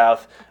NFC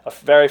South, a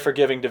very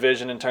forgiving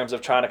division in terms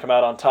of trying to come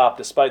out on top,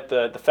 despite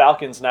the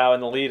Falcons now in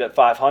the lead at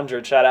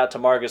 500. Shout out to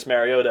Marcus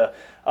Mariota.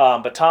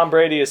 But Tom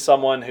Brady is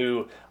someone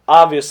who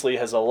obviously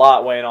has a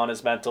lot weighing on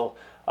his mental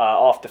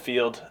off the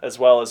field as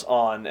well as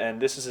on. And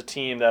this is a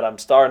team that I'm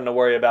starting to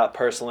worry about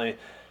personally.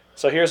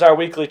 So here's our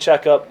weekly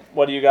checkup.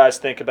 What do you guys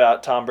think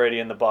about Tom Brady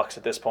and the Bucs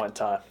at this point in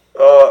time?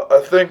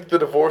 I think the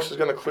divorce is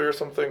going to clear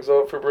some things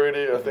up for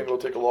Brady. I think it'll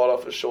take a lot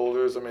off his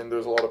shoulders. I mean,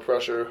 there's a lot of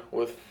pressure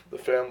with the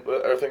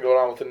everything going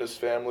on within his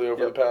family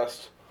over the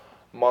past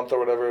month or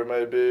whatever it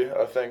may be.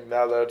 I think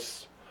now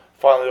that's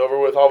finally over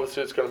with.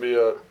 Obviously, it's going to be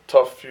a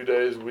tough few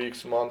days,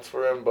 weeks, months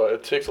for him, but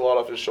it takes a lot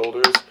off his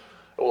shoulders.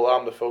 It will allow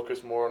him to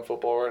focus more on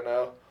football right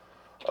now.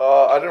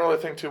 I didn't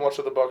really think too much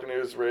of the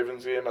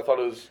Buccaneers-Ravens game. I thought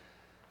it was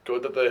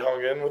good that they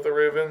hung in with the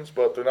Ravens,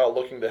 but they're not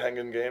looking to hang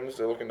in games.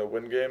 They're looking to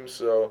win games.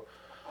 So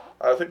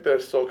I think they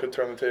still could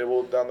turn the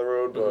table down the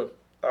road, but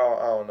I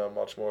don't know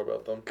much more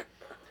about them.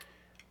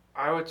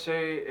 I would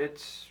say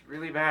it's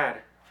really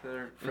bad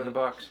for the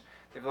Bucs.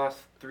 They've lost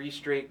 3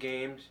 straight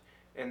games,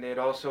 and they had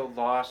also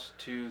lost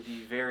to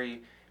the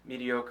very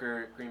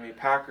mediocre Green Bay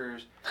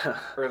Packers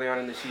early on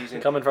in the season.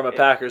 Coming from a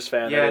Packers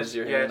fan, yes, that is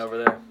you're hearing over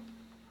there.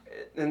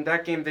 In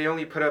that game, they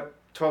only put up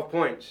 12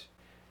 points.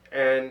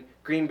 And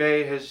Green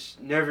Bay has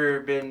never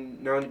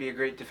been known to be a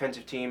great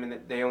defensive team, and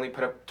they only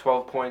put up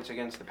 12 points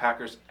against the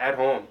Packers at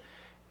home.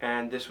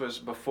 And this was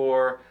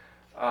before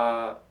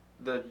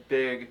the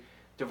big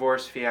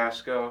divorce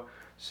fiasco.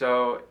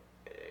 So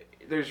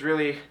there's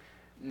really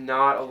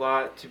not a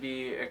lot to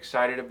be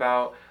excited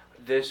about.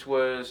 This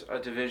was a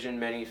division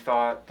many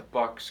thought the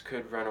Bucs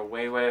could run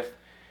away with.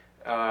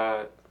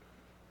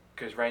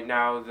 Because right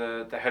now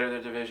the head of the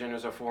division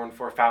is a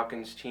 4-4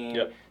 Falcons team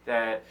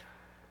that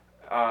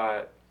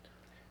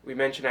we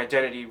mentioned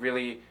identity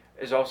really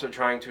is also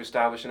trying to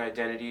establish an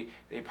identity.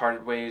 They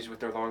parted ways with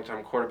their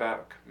longtime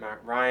quarterback, Matt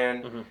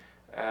Ryan,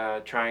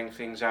 trying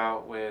things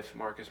out with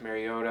Marcus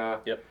Mariota.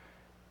 Yep.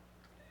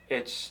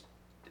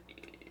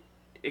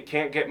 It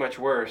can't get much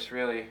worse,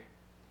 really.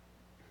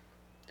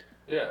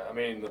 Yeah, I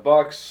mean the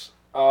Bucks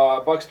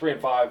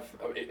 3-5.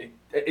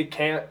 It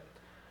can't.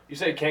 You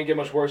say it can't get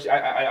much worse.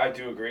 I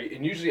do agree,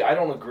 and usually I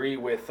don't agree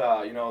with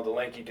the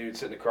lanky dude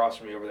sitting across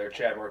from me over there,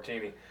 Chad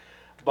Martini.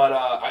 But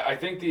I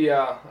think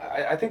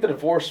the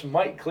divorce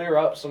might clear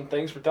up some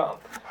things for Tom.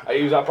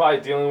 He was probably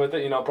dealing with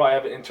it, probably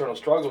having internal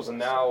struggles, and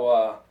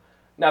now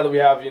that we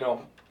have,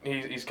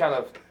 he's kind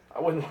of, I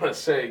wouldn't want to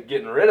say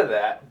getting rid of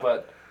that,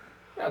 but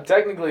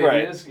technically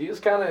he is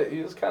kind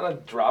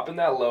of dropping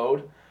that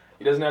load.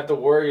 He doesn't have to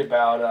worry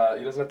about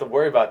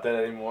that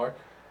anymore.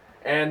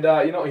 And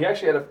he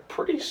actually had a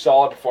pretty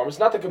solid performance.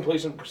 Not the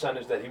completion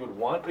percentage that he would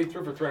want, but he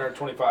threw for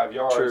 325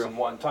 yards and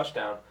 1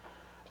 touchdown.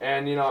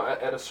 And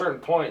at a certain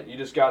point, you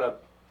just gotta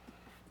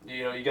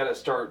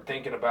start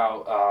thinking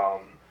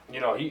about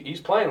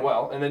he's playing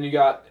well, and then you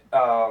got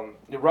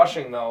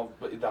rushing though.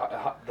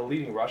 The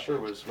leading rusher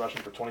was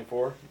rushing for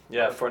 24.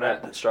 Yeah,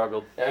 Fournette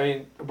struggled. I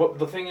mean, but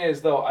the thing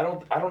is though, I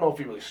don't know if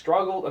he really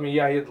struggled. I mean,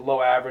 yeah, he had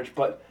low average,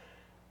 but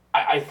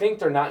I think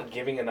they're not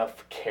giving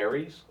enough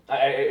carries.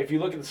 If you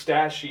look at the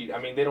stat sheet,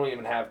 I mean, they don't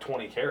even have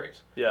 20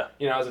 carries. Yeah.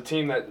 As a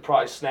team that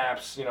probably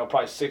snaps,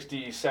 probably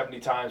 60, 70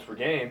 times per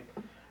game.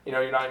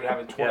 You're not even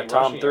having 20 Yeah,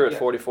 Tom rushing. threw it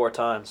 44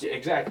 times. Yeah,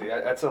 exactly.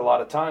 That's a lot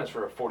of times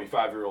for a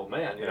 45-year-old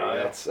man.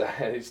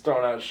 He's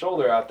throwing out his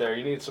shoulder out there.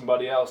 You need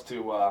somebody else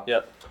to,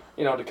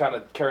 to kind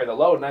of carry the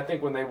load. And I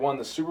think when they won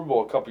the Super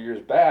Bowl a couple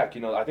years back,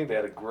 I think they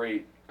had a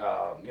great,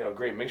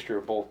 great mixture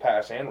of both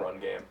pass and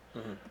run game,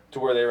 to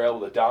where they were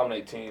able to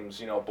dominate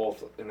teams,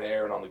 both in the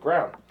air and on the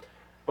ground.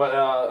 But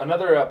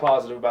another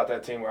positive about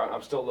that team, where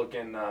I'm still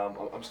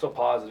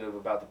positive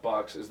about the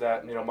Bucks, is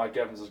that Mike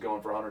Evans is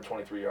going for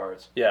 123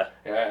 yards. Yeah,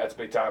 that's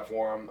big time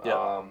for him.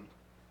 Yeah.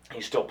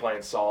 He's still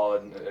playing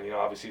solid.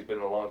 Obviously he's been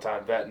a long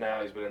time vet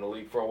now. He's been in the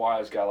league for a while.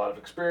 He's got a lot of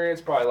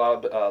experience, probably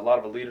a lot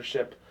of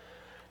leadership,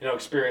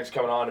 experience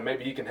coming on, and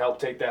maybe he can help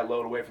take that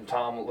load away from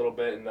Tom a little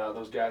bit, and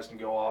those guys can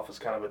go off as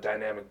kind of a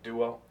dynamic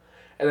duo.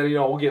 And then,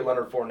 we'll get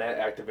Leonard Fournette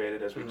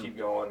activated as we keep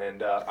going.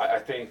 And I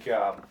think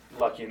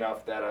lucky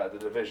enough that the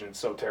division's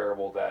so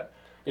terrible that,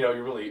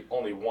 you're really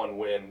only 1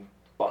 win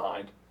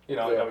behind. I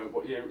mean,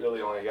 you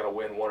really only got to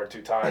win 1 or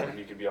 2 times and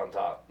you could be on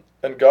top.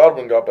 And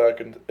Godwin got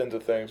back into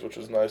things, which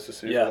was nice to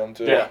see for them,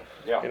 too.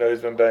 Yeah. He's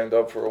been banged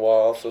up for a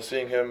while. So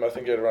seeing him, I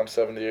think he had around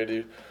 70,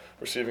 80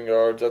 receiving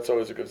yards. That's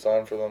always a good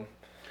sign for them.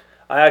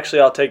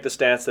 I'll take the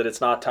stance that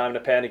it's not time to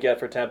panic yet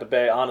for Tampa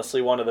Bay. Honestly,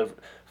 one of the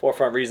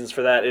forefront reasons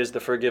for that is the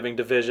forgiving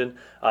division.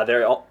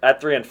 They're at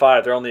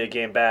 3-5. They're only a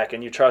game back,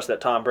 and you trust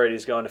that Tom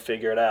Brady's going to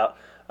figure it out.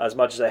 As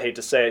much as I hate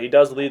to say it, he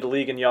does lead the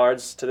league in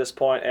yards to this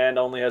point and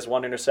only has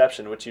 1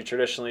 interception, which you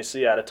traditionally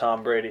see out of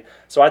Tom Brady.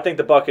 So I think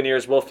the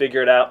Buccaneers will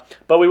figure it out.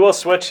 But we will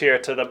switch here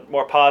to the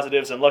more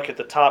positives and look at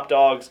the top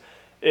dogs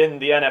in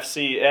the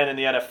NFC and in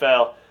the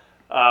NFL.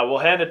 We'll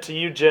hand it to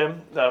you,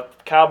 Jim. The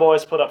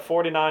Cowboys put up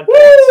 49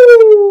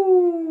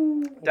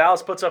 points.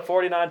 Dallas puts up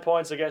 49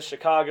 points against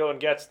Chicago and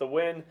gets the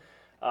win.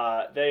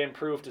 They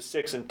improved to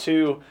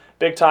 6-2.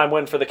 Big time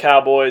win for the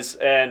Cowboys.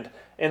 And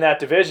in that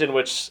division,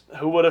 which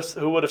who would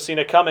have seen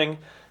it coming,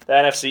 the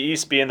NFC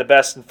East being the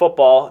best in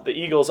football, the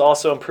Eagles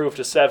also improved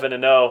to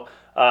 7-0.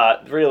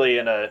 Really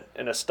in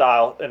a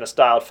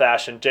styled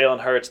fashion. Jalen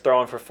Hurts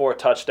throwing for 4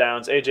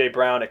 touchdowns. A.J.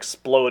 Brown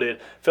exploded.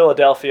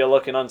 Philadelphia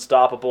looking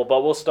unstoppable.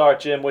 But we'll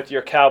start, Jim, with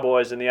your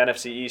Cowboys in the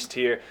NFC East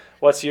here.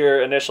 What's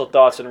your initial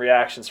thoughts and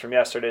reactions from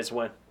yesterday's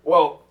win?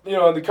 Well, in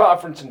the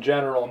conference in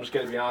general, I'm just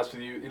going to be honest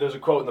with you. There's a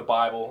quote in the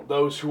Bible: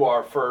 "Those who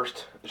are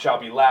first shall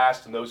be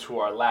last, and those who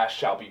are last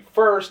shall be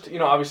first."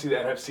 Obviously the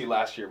NFC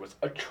last year was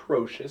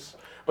atrocious.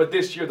 But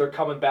this year they're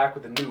coming back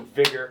with a new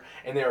vigor,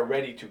 and they are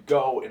ready to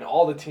go. And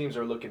all the teams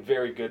are looking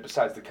very good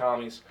besides the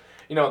Commies.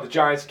 The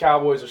Giants,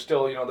 Cowboys are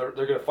still, they're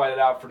going to fight it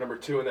out for number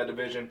 2 in that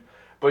division.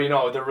 But,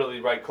 they're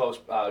really right close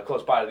by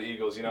to the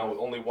Eagles,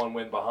 only 1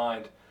 win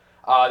behind.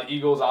 The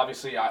Eagles,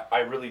 obviously, I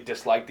really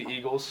dislike the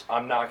Eagles.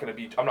 I'm not going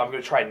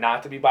to try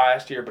not to be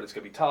biased here, but it's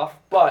going to be tough.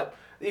 But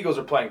the Eagles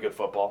are playing good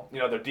football.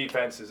 Their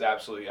defense is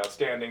absolutely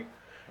outstanding.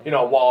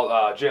 While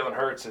Jalen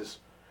Hurts is,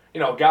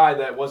 a guy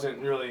that wasn't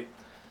really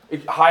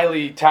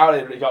highly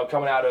touted,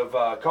 coming out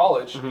of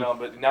college,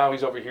 but now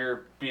he's over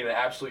here being an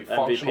absolutely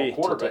functional MVP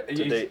quarterback.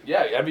 to date.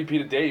 Yeah, MVP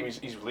to date.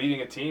 He's leading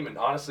a team, and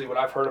honestly, what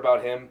I've heard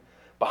about him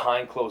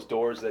behind closed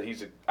doors, that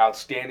he's an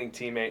outstanding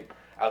teammate,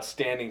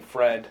 outstanding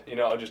friend,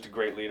 just a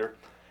great leader.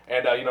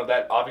 And,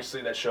 that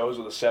obviously that shows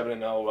with a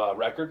 7-0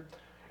 record.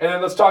 And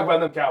then let's talk about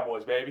them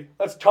Cowboys, baby.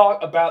 Let's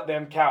talk about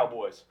them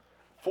Cowboys.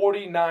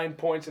 49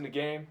 points in the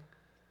game.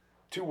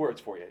 2 words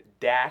for you: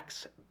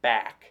 Dak's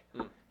back.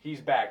 He's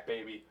back,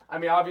 baby. I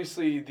mean,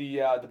 obviously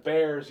the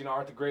Bears,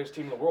 aren't the greatest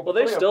team in the world. Well,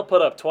 but they still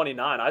put up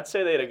 29. I'd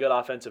say they had a good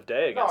offensive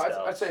day No, against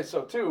I'd Dallas. say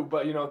so too.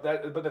 But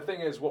but the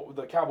thing is, what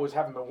the Cowboys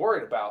haven't been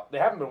worried about. They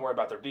haven't been worried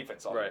about their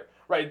defense all year.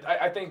 Right.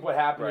 I think what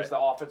happened is the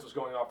offense was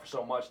going off for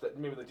so much that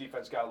maybe the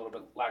defense got a little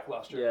bit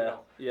lackluster.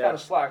 Kind of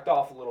slacked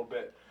off a little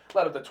bit,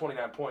 led up to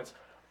 29 points.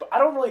 But I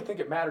don't really think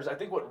it matters. I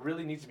think what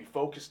really needs to be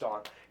focused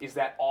on is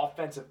that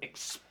offensive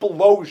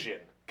explosion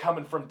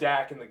coming from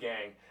Dak and the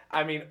gang.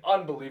 I mean,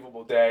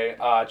 unbelievable day.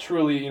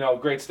 Truly,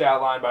 great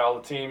stat line by all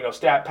the team.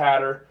 Stat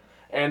patter,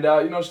 and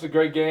just a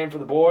great game for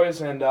the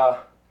boys. And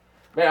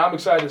man, I'm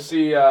excited to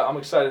see.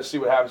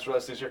 What happens for the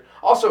rest of this year.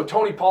 Also,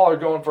 Tony Pollard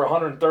going for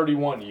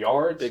 131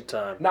 yards, Big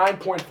time.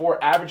 9.4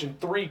 average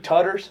and 3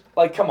 tutters.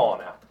 Like, come on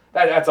now,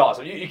 that's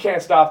awesome. You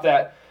can't stop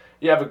that.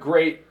 You have a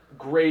great,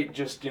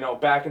 just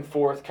back and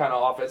forth kind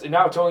of offense. And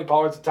now Tony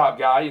Pollard's the top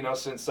guy.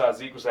 Since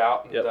Zeke was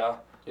out. And,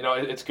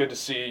 it's good to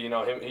see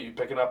him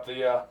picking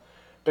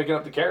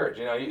up the carriage.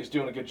 He's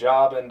doing a good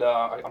job, and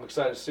I'm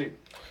excited to see.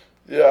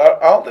 Yeah,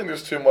 I don't think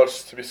there's too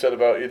much to be said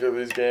about either of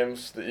these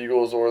games, the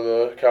Eagles or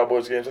the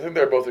Cowboys games. I think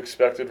they're both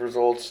expected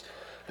results.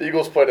 The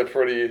Eagles played a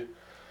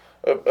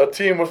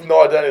team with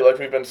no identity, like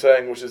we've been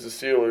saying, which is the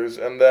Steelers,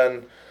 and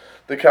then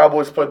the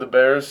Cowboys played the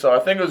Bears. So I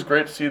think it was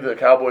great to see the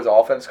Cowboys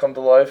offense come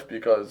to life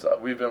because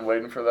we've been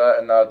waiting for that,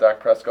 and now Dak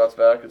Prescott's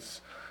back.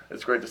 It's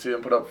great to see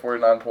him put up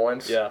 49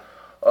 points. Yeah.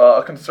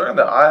 A concern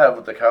that I have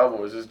with the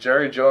Cowboys is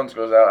Jerry Jones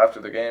goes out after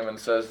the game and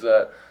says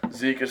that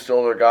Zeke is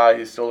still their guy.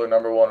 He's still their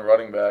number one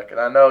running back. And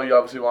I know you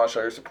obviously want to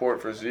show your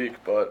support for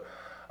Zeke, but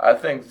I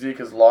think Zeke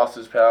has lost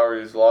his power.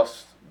 He's not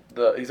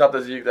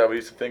the Zeke that we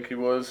used to think he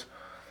was.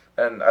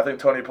 And I think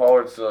Tony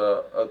Pollard's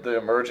the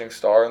emerging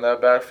star in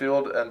that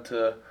backfield. And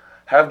to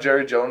have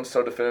Jerry Jones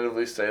so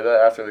definitively say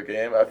that after the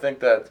game, I think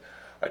that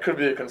could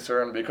be a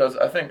concern because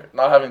I think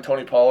not having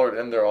Tony Pollard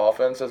in their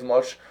offense as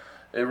much,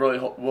 it really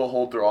will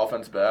hold their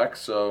offense back.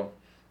 So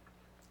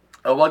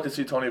I would like to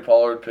see Tony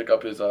Pollard pick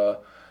up his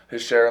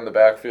share in the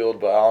backfield,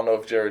 but I don't know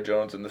if Jerry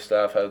Jones and the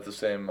staff has the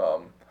same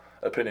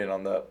opinion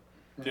on that.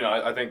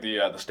 I think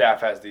the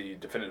staff has the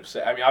definitive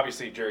say. I mean,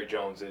 obviously Jerry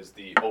Jones is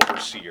the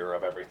overseer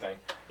of everything.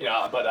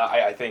 But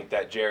I think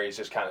that Jerry's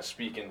just kind of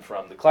speaking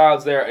from the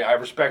clouds there. I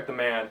respect the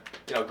man.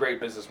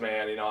 Great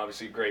businessman.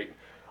 Obviously great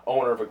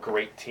owner of a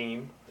great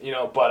team.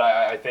 But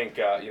I think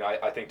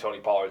I think Tony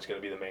Pollard's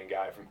going to be the main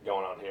guy from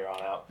going on here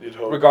on out. You'd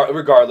hope.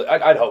 Regardless,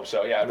 I'd hope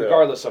so. Yeah.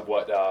 Regardless of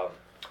what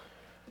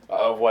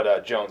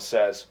Jones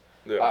says.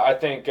 Yeah. I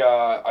think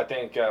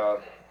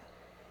the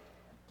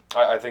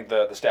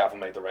staff will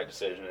make the right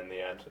decision in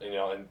the end.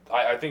 And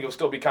I think it'll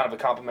still be kind of a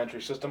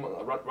complementary system,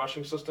 a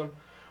rushing system,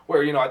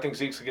 where I think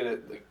Zeke's gonna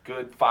get a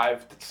good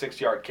 5 to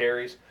 6 yard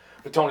carries,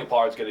 but Tony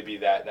Pollard's going to be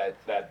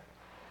that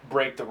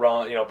break the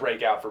run,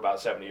 break out for about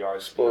 70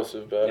 yards.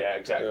 Explosive back. Yeah,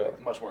 exactly. Yeah.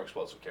 Much more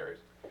explosive carries.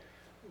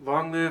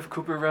 Long live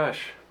Cooper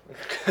Rush.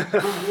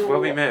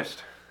 Will be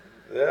missed.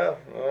 Yeah,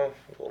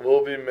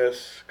 will be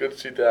missed. Good to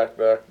see Dak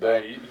back,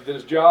 though. He did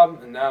his job,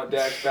 and now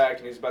Dak's back,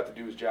 and he's about to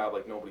do his job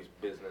like nobody's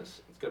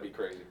business. It's going to be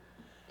crazy.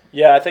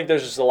 Yeah, I think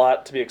there's just a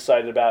lot to be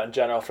excited about in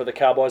general for the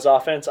Cowboys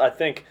offense. I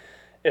think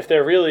if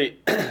they're really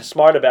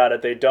smart about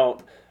it, they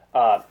don't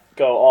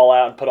go all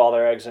out and put all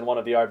their eggs in one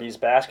of the RB's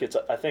baskets.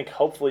 I think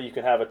hopefully you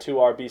can have a 2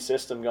 RB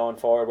system going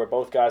forward where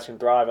both guys can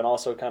thrive and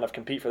also kind of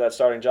compete for that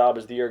starting job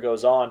as the year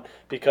goes on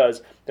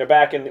because they're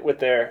back in with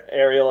their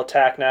aerial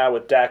attack now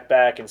with Dak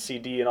back and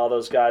CD and all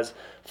those guys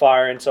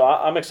firing. So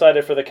I'm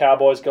excited for the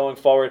Cowboys going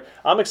forward.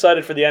 I'm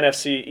excited for the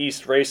NFC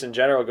East race in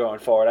general going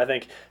forward. I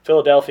think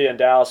Philadelphia and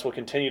Dallas will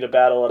continue to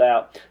battle it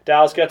out.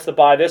 Dallas gets the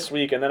bye this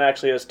week and then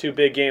actually has 2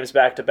 big games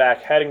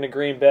back-to-back, heading to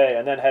Green Bay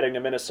and then heading to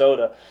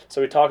Minnesota.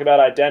 So we talk about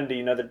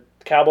identity. The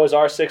Cowboys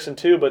are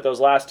 6-2, but those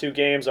last 2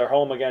 games are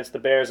home against the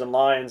Bears and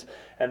Lions,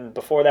 and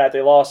before that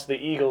they lost to the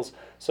Eagles.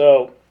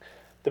 So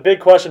the big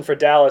question for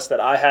Dallas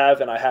that I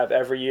have, and I have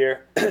every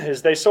year,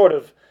 is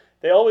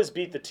they always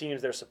beat the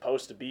teams they're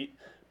supposed to beat.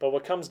 But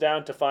what comes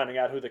down to finding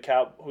out who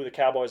the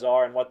Cowboys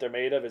are and what they're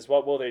made of is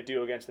what will they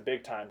do against the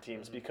big-time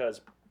teams. Because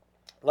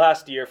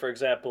last year, for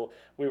example,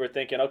 we were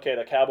thinking, okay,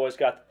 the Cowboys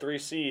got the 3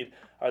 seed.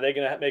 Are they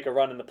going to make a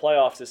run in the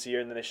playoffs this year?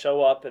 And then they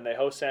show up and they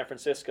host San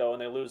Francisco and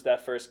they lose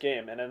that first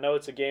game. And I know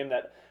it's a game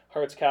that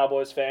hurts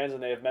Cowboys fans,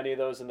 and they have many of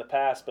those in the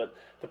past. But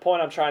the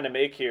point I'm trying to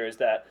make here is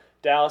that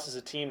Dallas is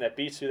a team that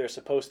beats who they're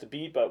supposed to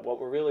beat, but what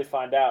we'll really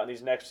find out in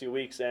these next few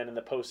weeks and in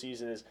the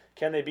postseason is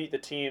can they beat the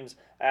teams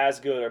as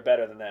good or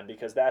better than them,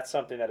 because that's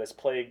something that has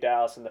plagued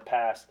Dallas in the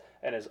past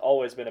and has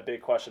always been a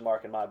big question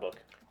mark in my book.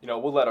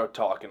 We'll let our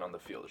talking on the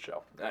field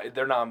show.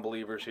 They're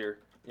non-believers here,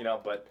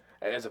 but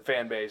as a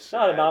fan base.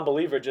 Not a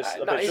non-believer, just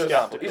a bit he's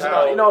skeptical. He's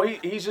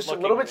just a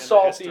Looking little bit into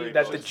salty history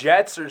that the books.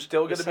 Jets are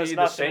still going This to has be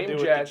the nothing to same do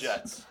with the Jets.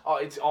 Jets. Oh,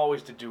 it's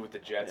always to do with the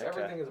Jets. Yeah,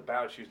 okay. Everything is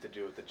about you to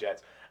do with the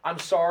Jets. I'm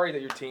sorry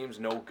that your team's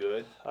no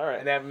good. All right.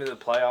 And they haven't been in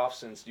the playoffs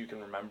since you can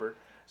remember.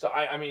 So,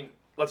 I mean,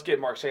 let's get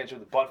Mark Sanchez with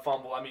the butt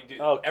fumble. I mean,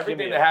 dude, Oh, give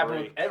everything me that a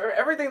happens, break.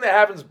 everything that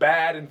happens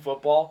bad in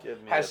football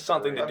Give me has a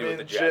something break. to do I with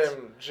mean, the Jets.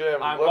 Jim.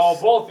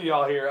 Both of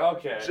y'all here.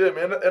 Okay. Jim,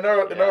 in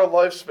our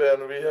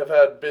lifespan, we have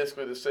had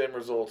basically the same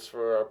results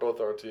for both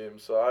our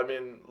teams. So I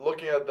mean,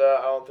 looking at that,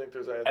 I don't think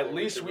there's anything. At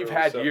least can we've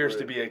really had years to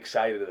separate. be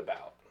excited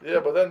about. Yeah,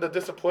 but then the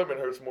disappointment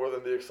hurts more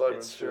than the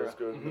excitement It's true. feels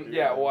good. Mhm.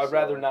 Yeah, well, I'd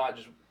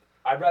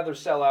rather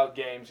sell out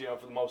games,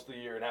 for the most of the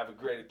year and have a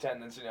great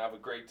attendance and have a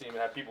great team and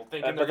have people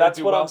thinking they're But going that's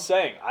to do what well. I'm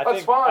saying.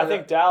 That's fine. I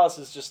think Dallas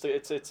is just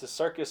it's a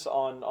circus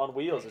on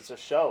wheels. It's a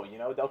show.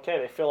 Okay,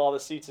 they fill all the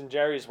seats in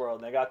Jerry's World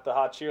and they got the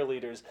hot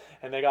cheerleaders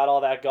and they got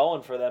all that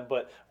going for them.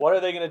 But what are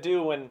they going to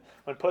do when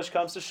push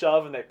comes to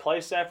shove and they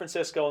play San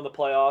Francisco in the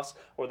playoffs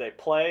or they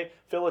play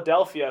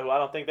Philadelphia, who I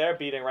don't think they're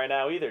beating right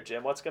now either,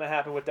 Jim? What's going to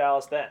happen with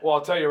Dallas then? Well,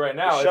 I'll tell you right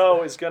now. The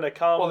show is going to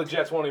come. Well, the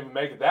Jets won't even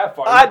make it that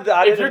far. I if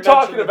didn't you're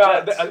talking mention the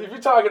about Jets. if you're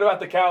talking about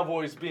the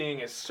Cowboys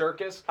being a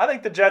circus, I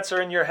think the Jets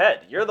are in your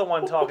head. You're the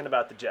one talking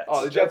about the Jets.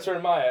 oh, the Jets are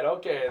in my head.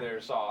 Okay, there,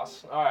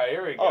 Sauce. All right,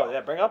 here we go. Oh, yeah,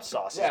 bring up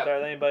Sauce. It's Yeah. better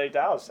than anybody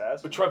Dallas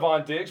has. But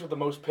Trevon Diggs with the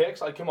most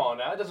picks. Like, come on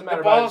now. It doesn't matter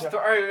The ball's. about The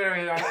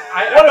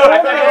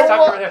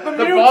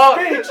ball.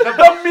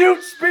 The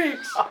mute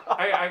speaks.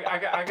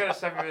 I gotta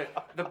separate it.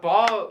 The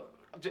ball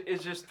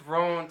is just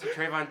thrown to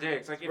Trayvon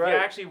Diggs. Like if Right. you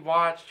actually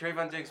watch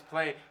Trayvon Diggs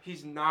play,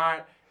 he's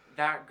not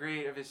that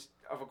great of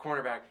a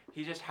cornerback.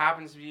 He just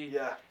happens to be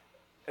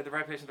at the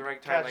right place at the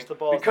right time. Catch the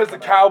ball. Because the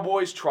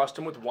Cowboys trust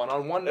him with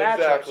one-on-one matchups.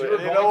 Exactly. You're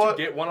And you going know to what?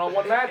 get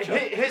one-on-one matchups.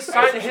 His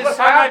That's son what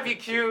might be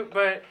cute,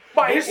 but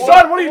His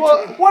son?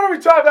 What are we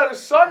talking about his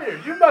son here?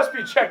 You must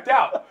be checked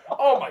out.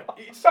 Oh my!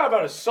 He's talking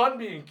about his son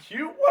being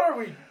cute. What are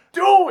we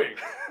doing?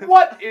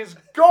 What is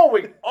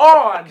going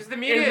on because the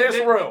media in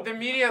this room? the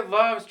media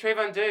loves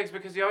Trayvon Diggs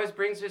because he always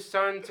brings his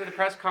son to the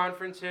press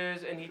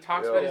conferences and he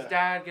talks about his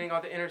dad getting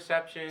all the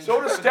interceptions. So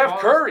does The Steph ball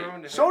is Curry.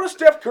 thrown to So him. does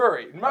Steph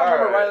Curry. Remember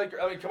right. Riley?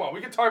 I mean, come on. We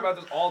can talk about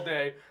this all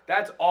day.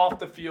 That's off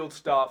the field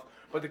stuff.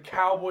 But the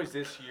Cowboys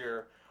this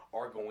year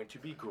are going to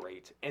be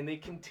great, and they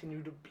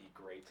continue to be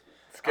great.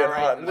 It's getting All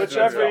right, hot in the Which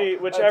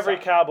studio. every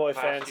Cowboy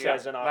fan Last year,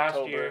 says in last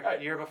October.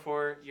 year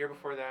before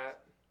that.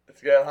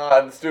 It's getting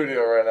hot in the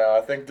studio right now.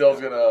 I think Dill's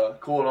gonna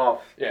cool it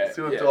off. Yeah,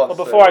 See what yeah. Dill has Well,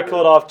 to before say. I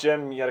cool it off,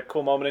 Jim, you had a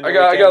cool moment in I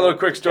your got a weekend little with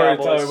quick story to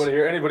tell Cowboys. everybody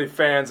here. Anybody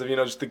fans of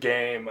just the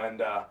game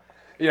and a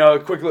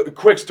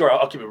quick story.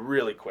 I'll keep it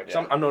really quick.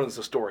 So I'm known as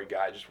the story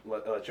guy. Just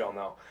let y'all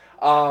know.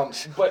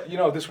 But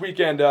this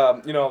weekend,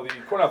 the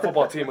Cornell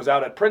football team was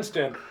out at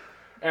Princeton,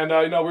 and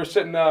we were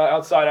sitting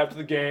outside after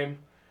the game,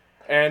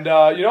 and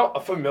a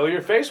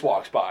familiar face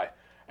walks by,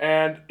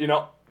 and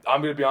I'm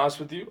gonna be honest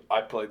with you.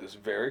 I played this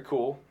very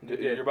cool.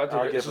 You're about to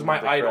I'll hear. give This is him my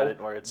the idol. credit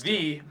where it's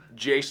The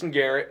Jason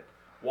Garrett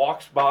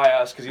walks by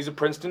us because he's a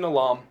Princeton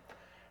alum,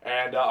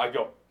 and I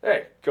go,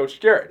 "Hey,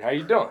 Coach Garrett, how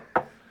you doing?"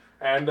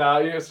 And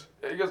he goes,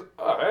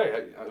 "Oh,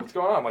 hey, what's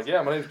going on?" I'm like,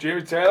 "Yeah, my name's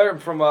Jamie Taylor. I'm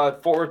from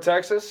Fort Worth,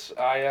 Texas.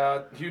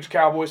 Huge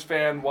Cowboys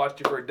fan. Watched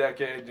you for a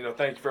decade.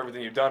 Thank you for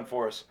everything you've done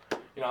for us.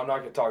 I'm not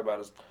gonna talk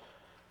about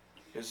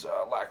his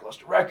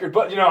lackluster record,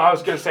 but I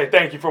was gonna say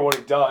thank you for what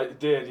he did.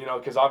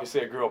 Because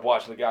obviously I grew up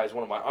watching the guy. He's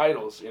one of my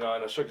idols. And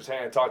I shook his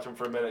hand, talked to him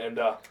for a minute, and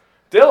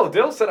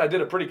Dill said I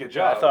did a pretty good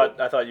Yeah, job.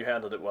 I thought you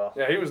handled it well.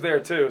 Yeah, he was there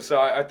too,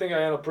 so I think I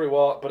handled pretty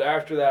well. But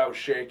after that, I was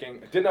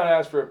shaking. I did not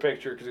ask for a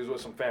picture because he was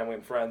with some family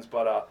and friends.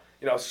 But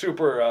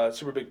super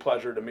big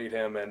pleasure to meet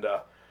him, and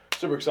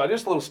super excited.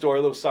 Just a little story,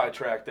 a little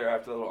sidetrack there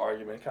after the little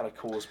argument. Kind of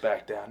cools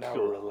back down. Now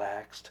we're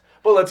relaxed.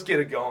 But let's get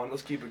it going.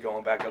 Let's keep it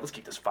going back up. Let's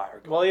keep this fire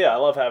going. Well, yeah, I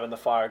love having the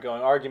fire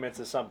going. Arguments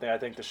is something I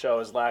think the show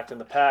has lacked in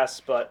the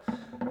past, but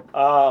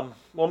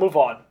we'll move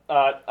on.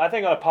 I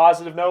think on a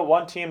positive note,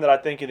 one team that I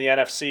think in the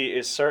NFC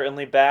is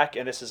certainly back,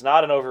 and this is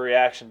not an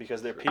overreaction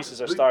because their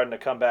pieces are starting to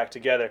come back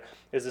together,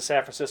 is the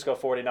San Francisco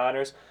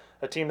 49ers,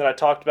 a team that I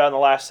talked about in the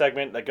last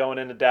segment, that going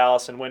into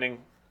Dallas and winning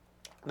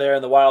there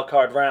in the wild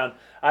card round.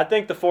 I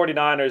think the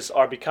 49ers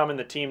are becoming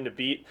the team to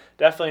beat,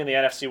 definitely in the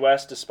NFC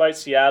West, despite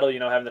Seattle,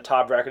 having the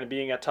top record and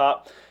being at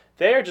top.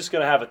 They are just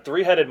going to have a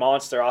three-headed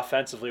monster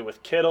offensively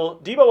with Kittle.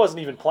 Debo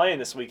wasn't even playing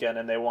this weekend,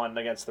 and they won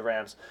against the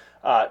Rams.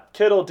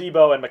 Kittle,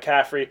 Debo, and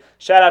McCaffrey.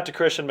 Shout out to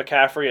Christian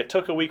McCaffrey. It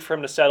took a week for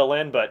him to settle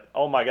in, but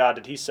oh my God,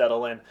 did he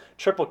settle in.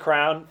 Triple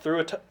crown, threw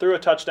a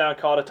touchdown,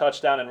 caught a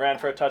touchdown, and ran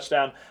for a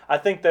touchdown. I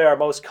think they are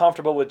most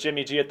comfortable with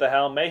Jimmy G at the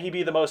helm. May he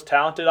be the most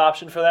talented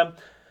option for them?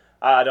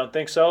 I don't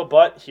think so,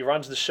 but he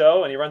runs the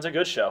show, and he runs a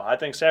good show. I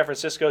think San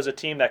Francisco is a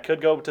team that could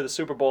go to the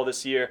Super Bowl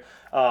this year.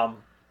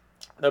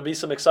 There'll be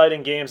some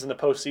exciting games in the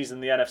postseason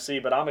in the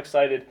NFC, but I'm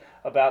excited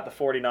about the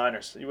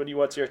 49ers.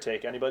 What's your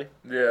take? Anybody?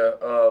 Yeah,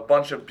 a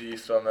bunch of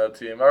beasts on that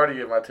team. I already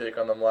gave my take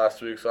on them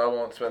last week, so I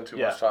won't spend too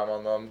much time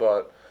on them.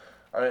 But,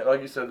 I mean,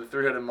 like you said, the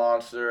three-headed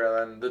monster,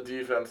 and then the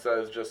defense that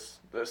is just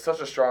 – there's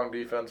such a strong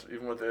defense,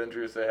 even with the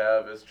injuries they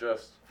have. It's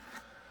just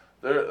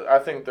 – I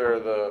think they're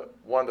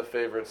one of the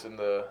favorites in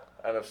the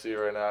NFC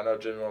right now. I know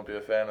Jimmy won't be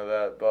a fan of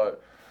that,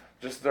 but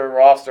just their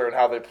roster and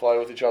how they play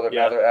with each other.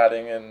 Yeah. Now they're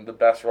adding in the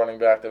best running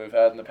back that we've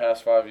had in the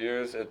past 5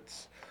 years.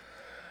 It's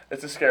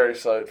a scary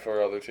sight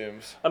for other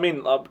teams. I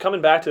mean,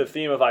 coming back to the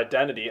theme of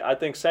identity, I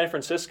think San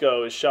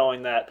Francisco is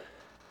showing that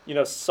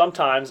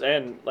sometimes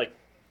and like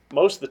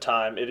most of the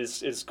time,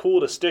 it's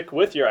cool to stick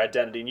with your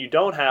identity, and you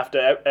don't have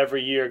to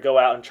every year go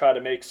out and try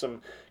to make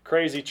some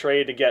crazy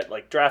trade to get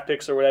like draft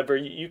picks or whatever.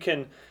 You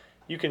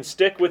can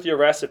stick with your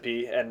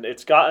recipe, and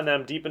it's gotten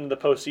them deep into the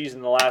postseason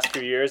in the last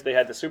few years. They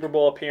had the Super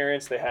Bowl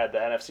appearance, they had the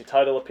NFC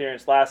title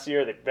appearance last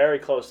year. They're very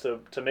close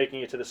to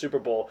making it to the Super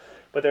Bowl,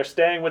 but they're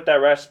staying with that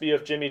recipe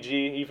of Jimmy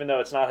G, even though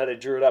it's not how they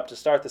drew it up to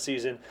start the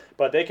season.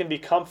 But they can be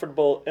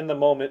comfortable in the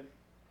moment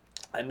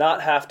and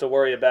not have to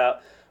worry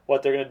about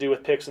what they're going to do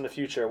with picks in the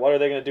future. What are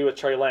they going to do with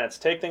Trey Lance?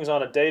 Take things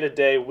on a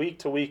day-to-day,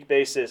 week-to-week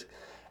basis,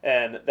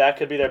 and that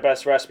could be their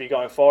best recipe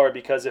going forward.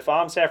 Because if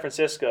I'm San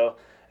Francisco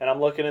and I'm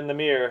looking in the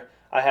mirror,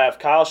 I have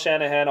Kyle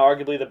Shanahan,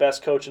 arguably the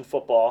best coach in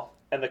football,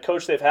 and the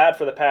coach they've had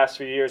for the past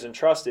few years and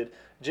trusted,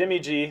 Jimmy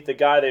G, the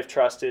guy they've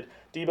trusted,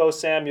 Deebo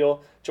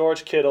Samuel,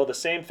 George Kittle, the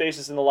same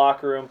faces in the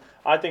locker room.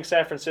 I think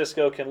San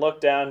Francisco can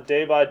look down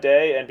day by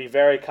day and be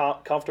very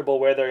comfortable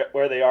where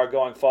they are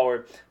going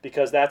forward,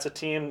 because that's a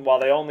team, while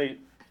they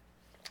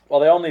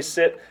only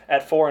sit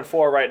at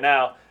 4-4 right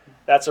now,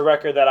 that's a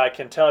record that I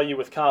can tell you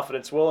with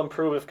confidence will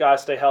improve if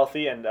guys stay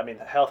healthy. And I mean,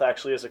 health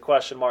actually is a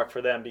question mark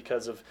for them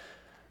because of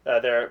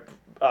their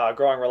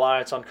growing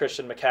reliance on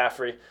Christian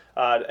McCaffrey,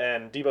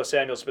 and Deebo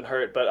Samuel's been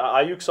hurt. But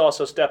Ayuk's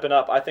also stepping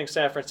up. I think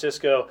San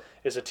Francisco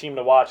is a team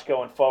to watch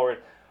going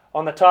forward.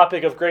 On the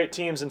topic of great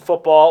teams in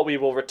football, we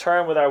will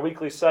return with our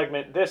weekly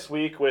segment this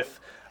week with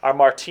our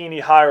Martini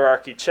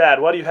hierarchy. Chad,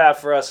 what do you have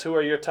for us? Who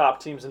are your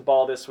top teams in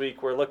ball this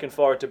week? We're looking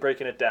forward to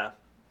breaking it down.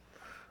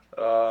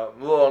 I'm a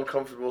little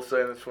uncomfortable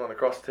saying this one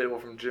across the table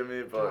from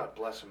Jimmy, but God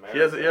bless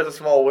America. he has a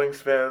small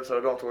wingspan, so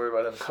I don't have to worry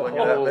about him swinging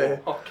at me.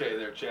 Okay,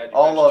 there, Chad.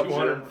 All love Jimmy.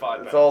 205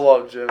 pounds. It's all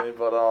love Jimmy,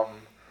 but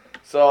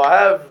so I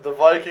have the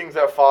Vikings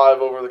at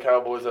 5 over the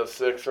Cowboys at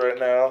 6 right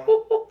now.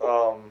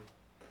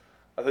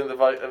 I think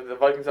the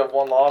Vikings have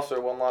one loss. They're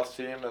one loss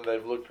team, and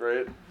they've looked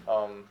great.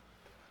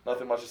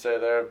 Nothing much to say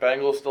there.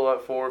 Bengals still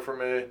at 4 for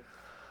me.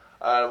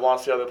 I want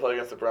to see how they play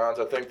against the Browns.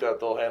 I think that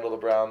they'll handle the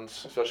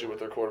Browns, especially with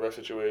their quarterback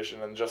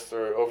situation and just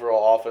their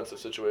overall offensive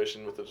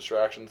situation with the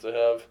distractions they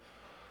have.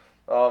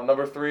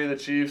 Number 3, the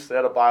Chiefs. They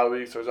had a bye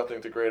week, so there's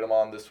nothing to grade them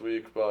on this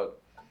week. But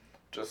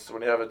just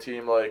when you have a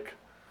team like,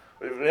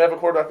 when you have a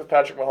quarterback with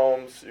Patrick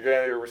Mahomes, you're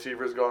getting your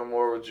receivers going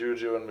more with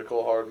Juju and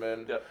Mecole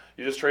Hardman. Yep.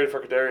 You just traded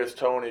for Kadarius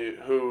Toney,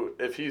 who,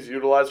 if he's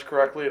utilized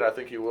correctly, and I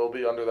think he will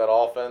be under that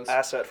offense,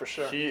 Asset for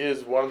sure. he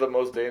is one of the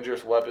most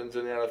dangerous weapons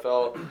in the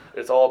NFL.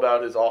 It's all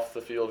about his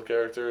off-the-field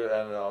character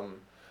and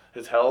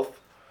his health,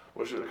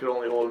 which could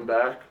only hold him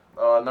back.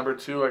 Number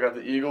 2, I got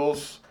the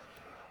Eagles.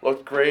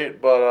 Looked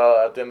great,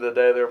 but at the end of the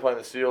day, they were playing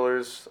the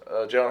Steelers.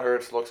 Jalen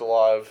Hurts looks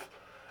alive.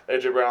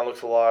 A.J. Brown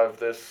looks alive.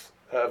 They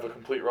have a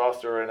complete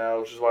roster right now,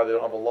 which is why they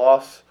don't have a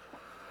loss.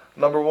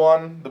 Number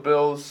 1, the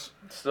Bills.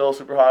 Still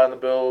super high on the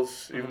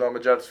Bills, even though I'm a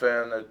Jets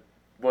fan.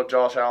 What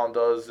Josh Allen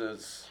does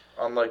is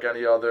unlike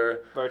any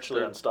other.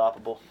 Virtually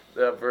unstoppable.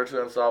 They're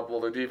virtually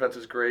unstoppable. Their defense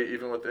is great,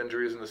 even with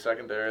injuries in the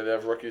secondary. They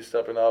have rookies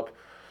stepping up,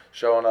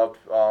 showing up.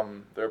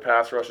 Their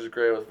pass rush is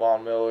great with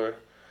Von Miller.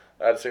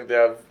 I just think they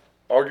have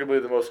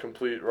arguably the most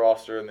complete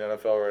roster in the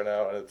NFL right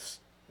now, and it's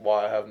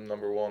why I have them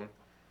number 1.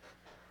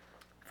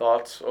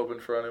 Thoughts open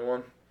for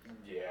anyone?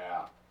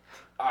 Yeah.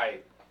 I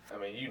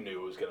mean, you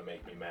knew it was going to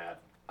make me mad.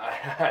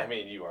 I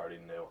mean, you already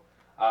knew.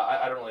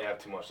 I don't really have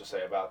too much to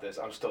say about this.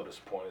 I'm still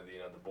disappointed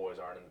that, the boys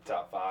aren't in the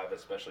top 5,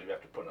 especially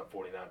after putting up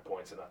 49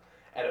 points in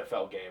an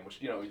NFL game, which,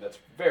 that's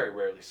very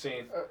rarely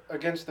seen.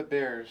 Against the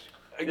Bears.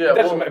 Yeah,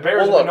 Bears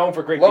have been known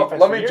for great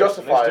defense. Let me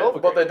justify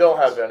it, but they don't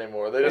have it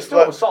anymore. They still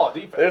have a solid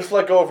defense. They just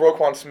let go of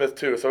Roquan Smith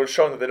too, so it's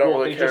showing that they don't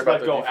really care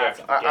about the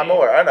defense. I'm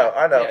aware. I know.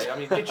 Yeah, I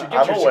mean, get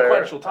your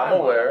sequential time. I'm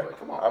aware.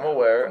 Come on. I'm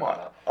aware. Come on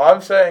now. All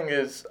I'm saying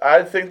is,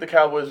 I think the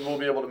Cowboys will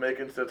be able to make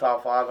it into the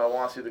top 5. I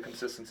want to see the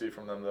consistency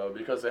from them though,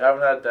 because they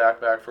haven't had Dak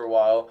back for a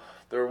while.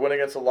 Their win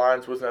against the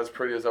Lions wasn't as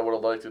pretty as I would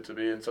have liked it to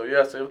be, and so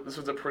yes, this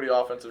was a pretty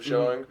offensive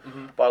showing.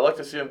 But I'd like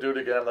to see them do it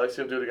again. I'd like to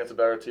see them do it against a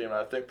better team, and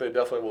I think they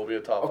definitely will be a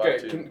top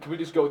 5 team. Can we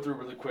just go through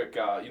really quick?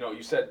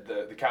 You said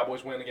the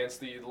Cowboys win against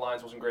the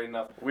Lions wasn't great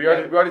enough. We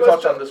already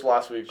touched on this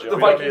last week, Jim. The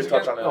We Vikings don't need to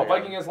touch on it again.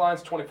 Vikings against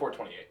Lions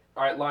 24-28.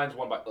 All right,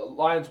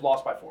 Lions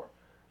lost by 4.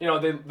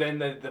 Then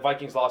the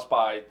Vikings lost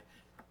by.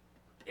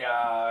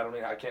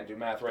 I can't do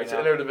math right It's now.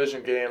 an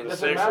interdivision game. The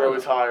stakes are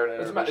always higher in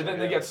interdivision Then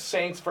they games. get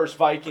Saints versus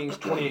Vikings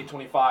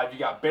 28-25. You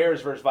got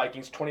Bears versus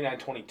Vikings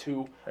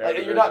 29-22. Yeah,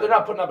 They're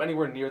not putting up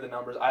anywhere near the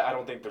numbers. I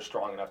don't think they're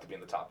strong enough to be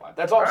in the top 5.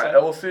 That's all I'm saying.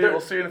 And we'll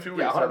see in a few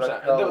weeks. Yeah, how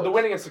 100%. that The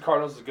win against the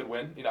Cardinals is a good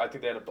win. I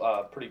think they had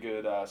a pretty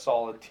good,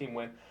 solid team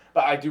win.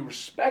 But I do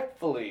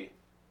respectfully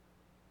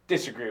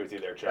disagree with you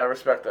there, Chad. I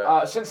respect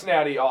that.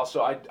 Cincinnati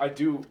also,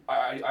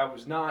 I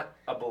was not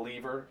a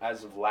believer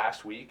as of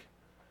last week.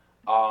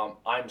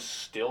 I'm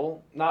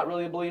still not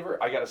really a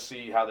believer. I got to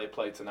see how they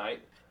play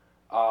tonight.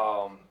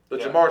 The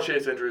Jamar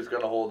Chase injury is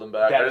going to hold them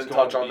back. I didn't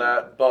touch on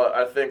that, but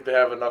I think they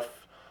have enough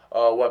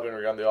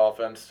weaponry on the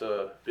offense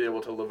to be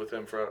able to live with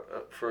him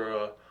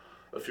for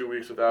a few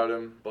weeks without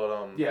him.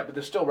 But Yeah, but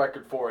they're still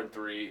record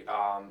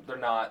 4-3. They're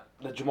not.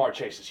 The Jamar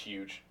Chase is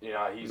huge.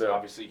 He's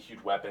obviously a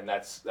huge weapon.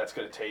 That's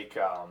going to take.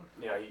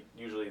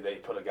 Usually they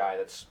put a guy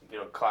that's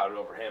clouded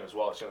over him as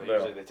well. So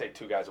usually they take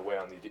two guys away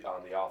on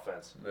the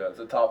offense. Yeah, it's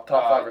a top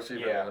 5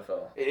 receiver in the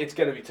NFL. It's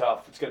going to be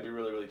tough. It's going to be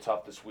really, really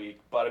tough this week.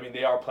 But I mean,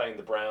 they are playing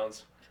the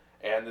Browns,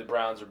 and the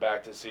Browns are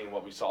back to seeing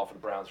what we saw from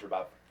the Browns for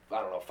about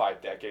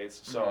 5 decades.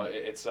 So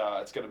it's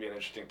going to be an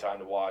interesting time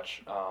to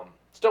watch.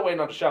 Still waiting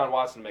on Deshaun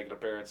Watson to make an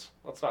appearance.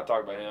 Let's not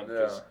talk about him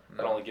because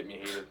that'll only get me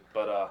heated.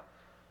 But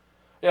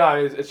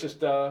it's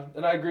just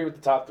and I agree with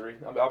the top 3.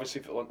 I mean,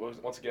 obviously,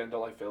 once again,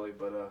 don't like Philly,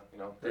 but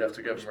you have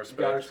to give them respect.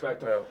 You gotta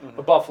respect them. Yeah.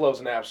 But Buffalo's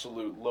an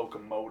absolute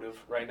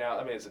locomotive right now.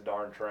 I mean, it's a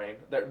darn train.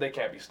 They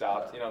can't be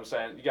stopped. You know what I'm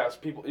saying?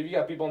 If you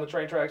got people on the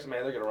train tracks,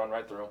 man, they're gonna run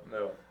right through them.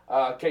 No.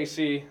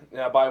 KC,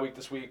 bye week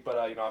this week, but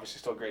obviously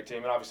still a great team,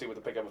 and obviously with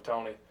the pickup of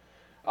Tony.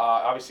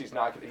 Obviously, he's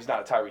not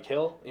a Tyreek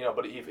Hill,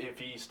 but if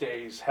he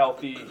stays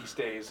healthy, he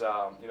stays,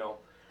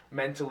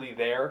 mentally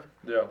there,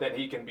 then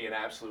he can be an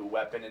absolute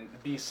weapon and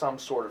be some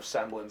sort of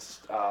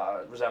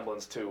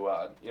resemblance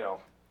to,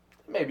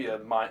 maybe a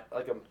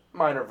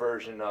minor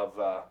version of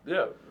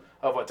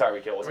what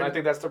Tyreek Hill was. And I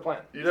think that's their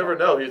plan. You never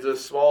know. He's a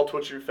small,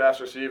 twitchy, fast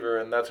receiver,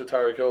 and that's who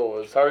Tyreek Hill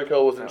was. Tyreek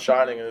Hill wasn't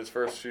shining in his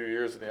first few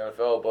years in the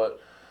NFL,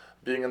 but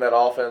being in that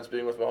offense,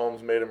 being with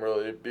Mahomes, made him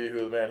really be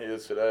who the man he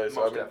is today.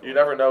 So you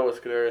never know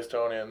with Kadarius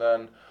Toney. And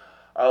then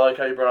I like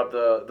how you brought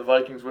up the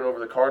Vikings win over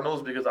the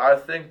Cardinals because I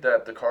think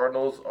that the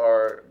Cardinals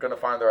are going to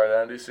find their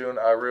identity soon.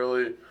 I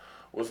really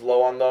was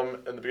low on them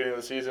in the beginning of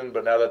the season,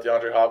 but now that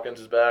DeAndre Hopkins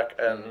is back,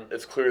 and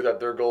it's clear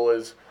that their goal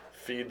is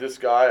feed this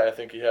guy. I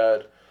think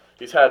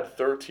he's had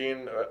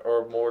 13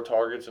 or more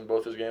targets in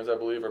both his games, I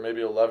believe, or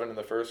maybe 11 in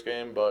the first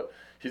game, but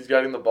he's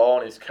getting the ball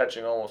and he's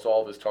catching almost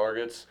all of his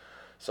targets.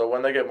 So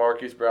when they get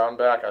Marquise Brown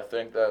back, I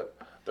think that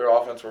their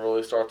offense will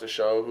really start to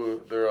show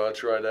who their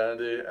true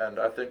identity, and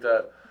I think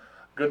that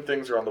good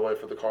things are on the way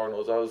for the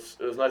Cardinals.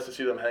 It was nice to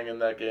see them hang in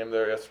that game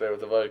there yesterday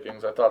with the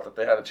Vikings. I thought that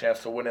they had a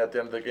chance to win at the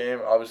end of the game.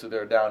 Obviously, they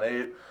were down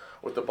 8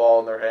 with the ball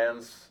in their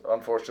hands.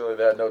 Unfortunately,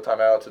 they had no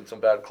timeouts and some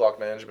bad clock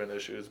management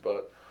issues,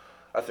 but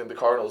I think the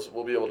Cardinals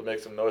will be able to make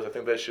some noise. I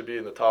think they should be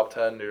in the top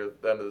 10 near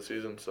the end of the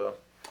season. So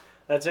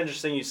that's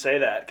interesting you say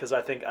that because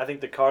I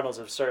think the Cardinals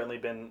have certainly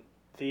been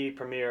the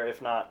premier,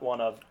 if not one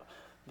of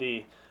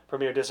the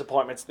premier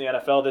disappointments in the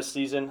NFL this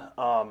season.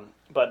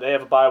 But they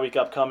have a bye week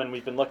upcoming.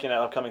 We've been looking at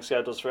upcoming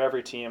schedules for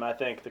every team. I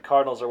think the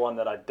Cardinals are one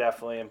that I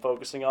definitely am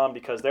focusing on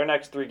because their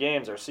next 3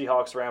 games are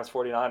Seahawks, Rams,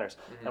 49ers.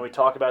 And we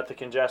talk about the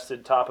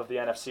congested top of the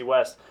NFC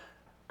West.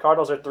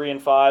 Cardinals are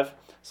 3-5,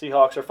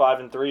 Seahawks are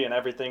 5-3, and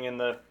everything in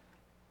the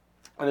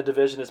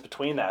division is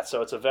between that.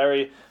 So it's a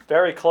very,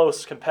 very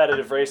close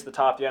competitive race at the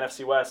top of the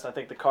NFC West. And I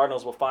think the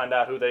Cardinals will find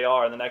out who they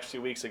are in the next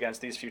few weeks against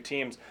these few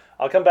teams.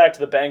 I'll come back to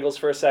the Bengals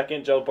for a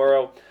second. Joe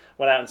Burrow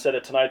went out and said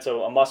it tonight,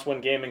 so a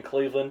must-win game in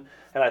Cleveland.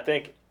 And I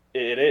think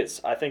it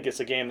is. I think it's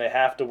a game they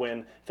have to win.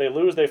 If they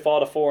lose, they fall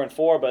to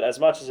 4-4. But as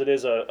much as it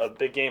is a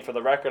big game for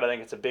the record, I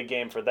think it's a big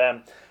game for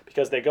them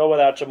because they go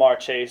without Jamar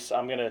Chase.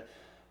 I'm going to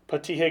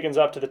put T. Higgins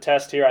up to the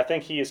test here. I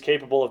think he is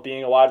capable of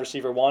being a wide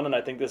receiver 1, and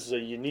I think this is a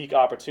unique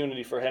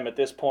opportunity for him at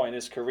this point in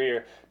his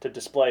career to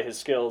display his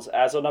skills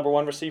as a number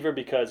 1 receiver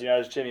because,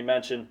 as Jimmy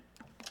mentioned,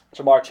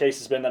 Jamar Chase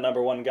has been the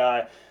number 1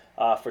 guy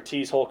for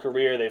T's whole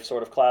career. They've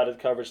sort of clouded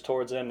coverage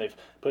towards him. They've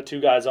put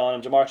 2 guys on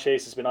him. Jamar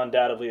Chase has been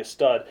undoubtedly a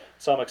stud,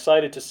 so I'm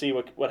excited to see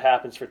what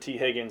happens for T.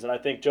 Higgins, and I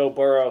think Joe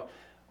Burrow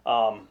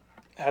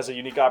has a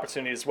unique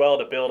opportunity as well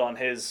to build on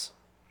his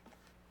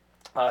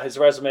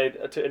resume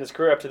in his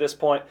career up to this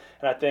point.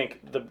 And I think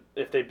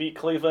if they beat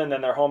Cleveland,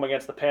 then they're home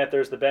against the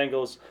Panthers. The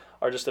Bengals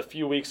are just a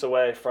few weeks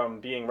away from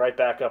being right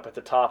back up at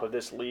the top of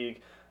this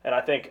league. And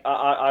I think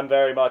I'm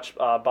very much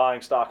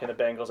buying stock in the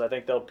Bengals. I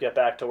think they'll get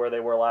back to where they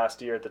were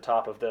last year at the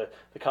top of the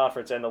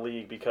conference and the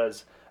league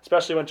because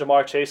especially when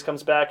Jamar Chase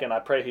comes back, and I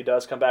pray he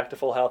does come back to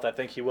full health. I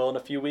think he will in a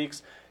few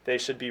weeks. They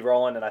should be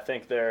rolling, and I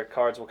think their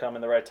cards will come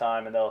in the right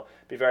time, and they'll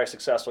be very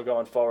successful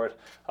going forward.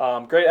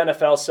 Great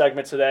NFL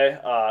segment today.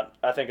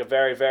 I think a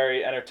very,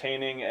 very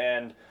entertaining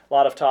and a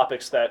lot of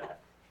topics that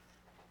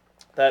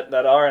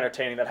are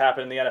entertaining that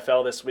happened in the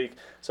NFL this week.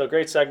 So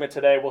great segment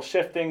today. We'll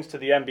shift things to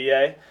the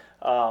NBA.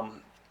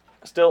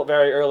 Still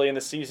very early in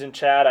the season,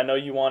 Chad. I know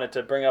you wanted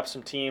to bring up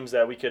some teams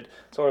that we could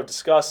sort of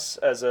discuss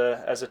as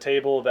a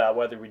table about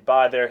whether we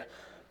buy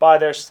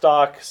their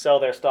stock, sell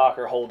their stock,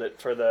 or hold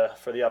it for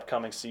the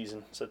upcoming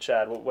season. So,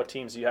 Chad, what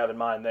teams do you have in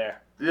mind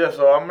there? Yeah,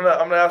 so I'm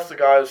gonna ask the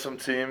guys some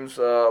teams.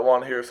 I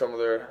want to hear some of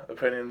their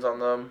opinions on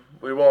them.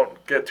 We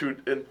won't get too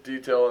in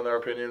detail in their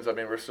opinions. I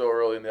mean, we're still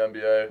early in the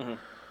NBA.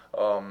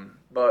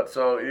 But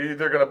so you're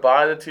either gonna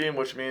buy the team,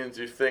 which means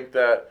you think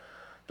that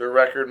their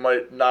record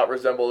might not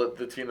resemble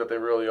the team that they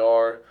really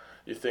are.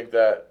 You think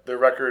that their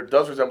record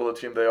does resemble the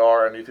team they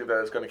are, and you think that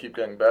it's going to keep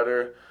getting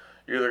better.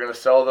 You're either going to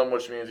sell them,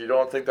 which means you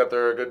don't think that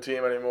they're a good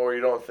team anymore.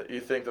 You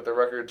think that the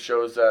record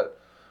shows that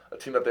a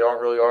team that they aren't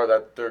really are,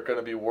 that they're going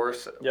to be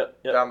worse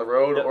down the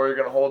road, or you're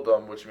going to hold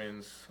them, which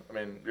means, I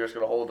mean, you're just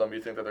going to hold them.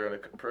 You think that they're going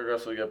to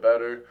progressively get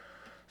better.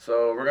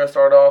 So we're gonna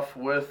start off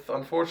with,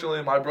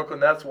 unfortunately, my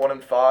Brooklyn Nets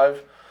 1-5.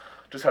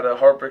 Just had a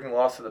heartbreaking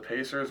loss to the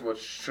Pacers, which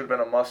should have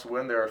been a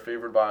must-win. They were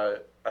favored by,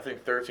 I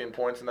think, 13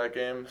 points in that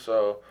game.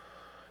 So,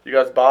 you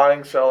guys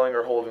buying, selling,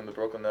 or holding the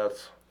Brooklyn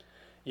Nets?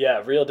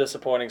 Yeah, real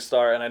disappointing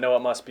start, and I know it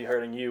must be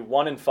hurting you.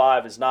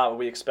 1-5 is not what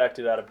we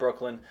expected out of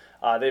Brooklyn.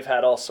 They've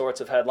had all sorts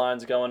of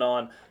headlines going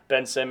on.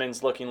 Ben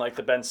Simmons looking like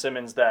the Ben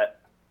Simmons that,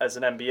 as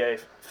an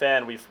NBA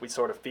fan, we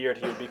sort of feared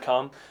he would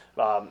become.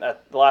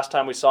 At the last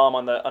time we saw him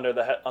under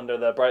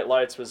the bright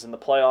lights was in the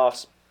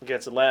playoffs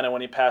against Atlanta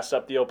when he passed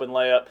up the open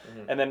layup.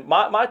 Mm-hmm. And then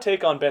my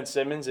take on Ben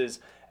Simmons is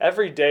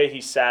every day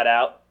he sat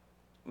out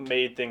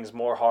made things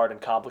more hard and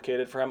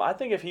complicated for him. I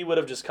think if he would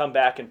have just come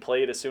back and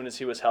played as soon as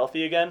he was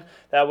healthy again,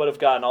 that would have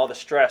gotten all the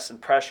stress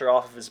and pressure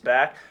off of his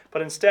back.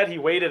 But instead he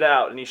waited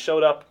out and he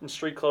showed up in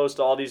street clothes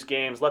to all these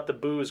games, let the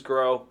boos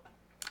grow,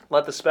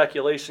 let the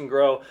speculation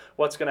grow,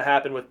 what's going to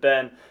happen with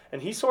Ben.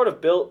 And he sort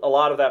of built a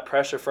lot of that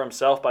pressure for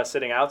himself by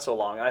sitting out so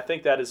long. And I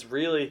think that has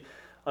really,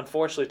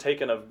 unfortunately,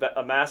 taken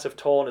a massive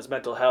toll on his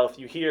mental health.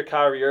 You hear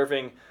Kyrie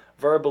Irving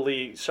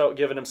verbally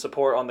giving him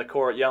support on the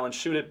court, yelling,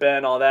 shoot it,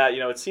 Ben, all that.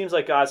 It seems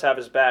like guys have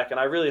his back, and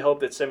I really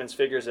hope that Simmons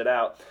figures it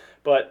out.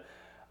 But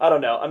I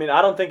don't know. I mean,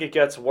 I don't think it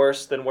gets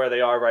worse than where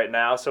they are right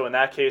now. So in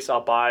that case,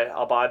 I'll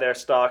buy their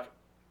stock.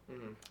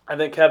 Mm-hmm. I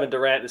think Kevin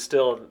Durant is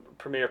still a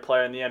premier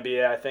player in the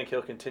NBA. I think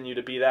he'll continue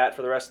to be that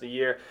for the rest of the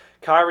year.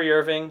 Kyrie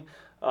Irving,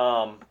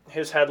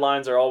 his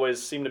headlines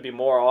always seem to be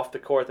more off the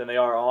court than they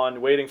are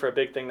on. Waiting for a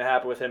big thing to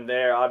happen with him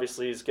there.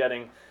 Obviously, he's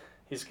getting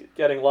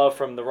love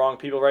from the wrong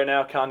people right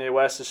now. Kanye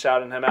West is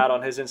shouting him out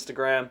on his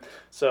Instagram.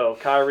 So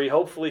Kyrie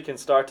hopefully can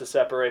start to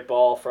separate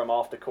ball from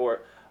off the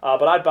court.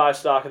 But I'd buy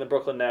stock in the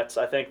Brooklyn Nets.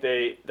 I think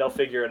they'll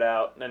figure it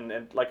out.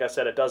 And like I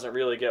said, it doesn't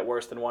really get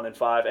worse than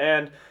 1-5.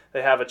 And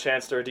they have a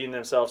chance to redeem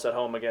themselves at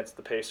home against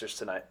the Pacers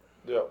tonight.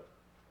 Yeah.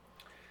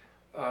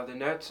 The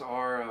Nets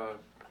are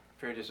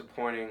very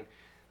disappointing,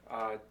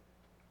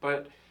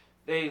 but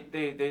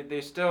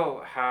they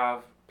still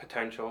have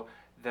potential.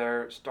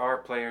 Their star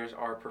players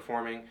are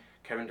performing.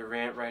 Kevin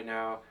Durant right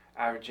now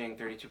averaging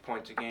 32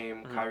 points a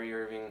game. Mm-hmm. Kyrie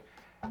Irving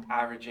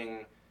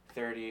averaging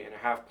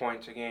 30.5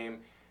 points a game.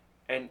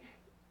 And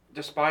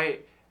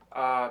despite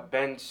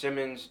Ben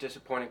Simmons'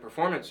 disappointing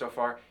performance so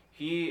far,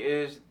 he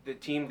is the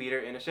team leader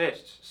in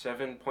assists.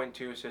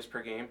 7.2 assists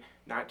per game,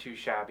 not too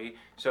shabby.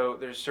 So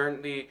there's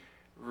certainly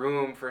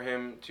room for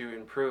him to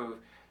improve.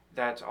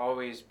 That's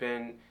always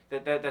been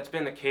that's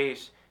been the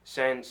case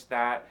since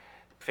that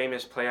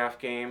famous playoff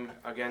game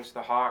against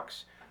the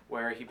Hawks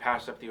where he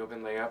passed up the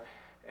open layup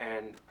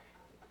and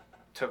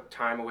took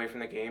time away from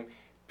the game.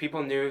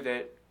 People knew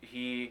that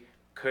he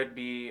could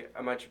be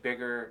a much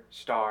bigger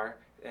star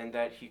and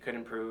that he could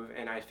improve,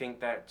 and I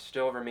think that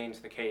still remains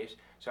the case.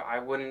 So I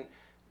wouldn't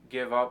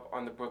give up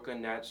on the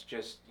Brooklyn Nets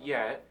just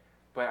yet,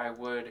 but I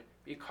would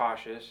be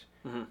cautious.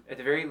 Mm-hmm. At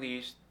the very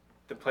least,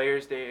 the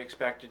players they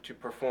expected to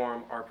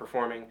perform are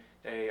performing.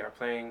 They are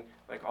playing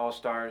like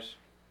all-stars.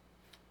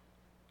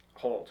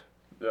 Hold.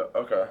 Yeah,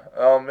 okay.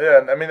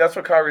 Yeah, I mean, that's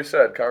what Kyrie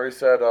said. Kyrie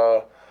said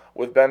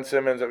with Ben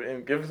Simmons, I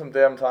mean, give him some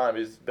damn time.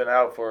 He's been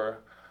out for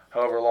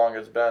however long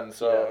it's been.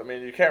 So, yeah. I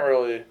mean, you can't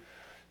really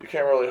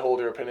hold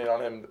your opinion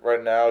on him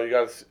right now. You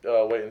got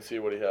to wait and see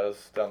what he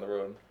has down the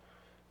road.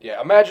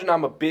 Yeah, imagine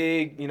I'm a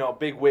big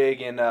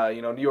wig in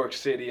New York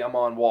City. I'm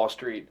on Wall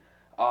Street.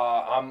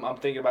 I'm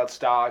thinking about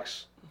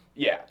stocks.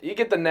 Yeah, you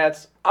get the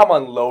Nets. I'm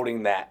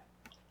unloading that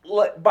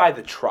by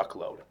the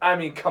truckload. I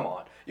mean, come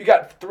on. You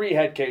got 3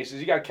 head cases.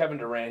 You got Kevin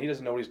Durant. He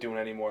doesn't know what he's doing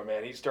anymore,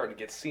 man. He's starting to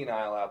get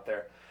senile out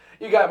there.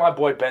 You got my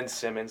boy Ben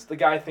Simmons. The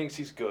guy thinks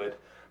he's good,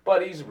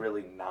 but he's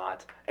really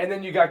not. And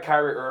then you got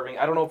Kyrie Irving.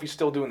 I don't know if he's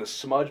still doing the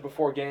smudge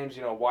before games,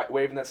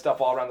 waving that stuff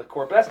all around the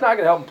court, but that's not going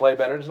to help him play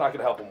better. It's not going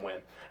to help him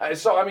win.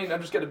 So, I mean, I'm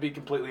just going to be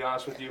completely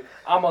honest with you.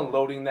 I'm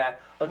unloading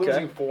that. Okay.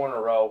 Losing 4 in a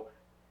row.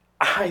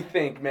 I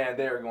think, man,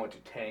 they are going to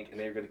tank and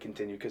they're going to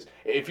continue. Because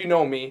if you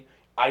know me,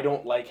 I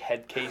don't like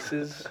head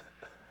cases.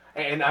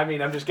 And, I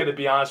mean, I'm just going to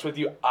be honest with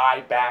you.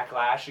 I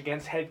backlash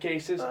against head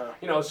cases.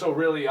 So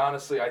really,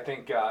 honestly, I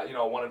think,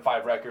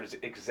 1-5 record is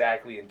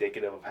exactly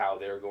indicative of how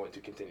they're going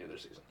to continue their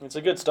season. It's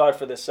a good start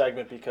for this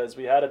segment because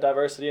we had a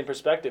diversity in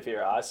perspective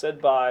here. I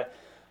said buy,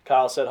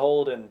 Kyle said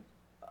hold, and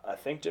I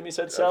think Jimmy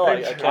said sell.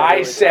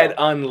 I said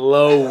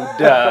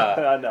unload.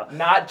 I know.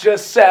 Not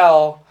just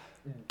sell,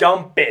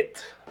 dump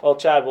it. Well,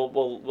 Chad,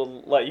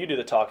 we'll let you do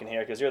the talking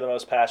here because you're the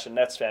most passionate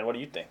Nets fan. What do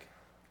you think?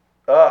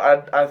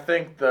 I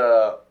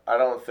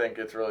don't think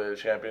it's really a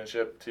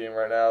championship team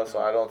right now, so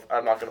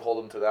I'm not going to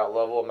hold them to that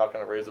level. I'm not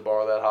going to raise the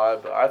bar that high,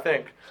 but I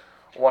think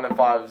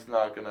 1-5 is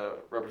not going to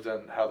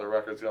represent how their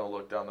record's going to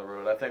look down the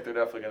road. I think they're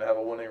definitely going to have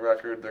a winning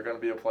record. They're going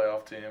to be a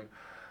playoff team,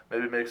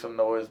 maybe make some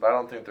noise, but I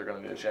don't think they're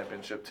going to be a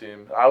championship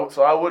team.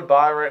 So I would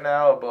buy right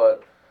now,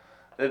 but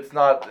it's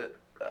not.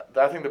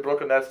 I think the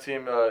Brooklyn Nets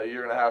team a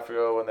year and a half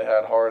ago when they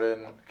had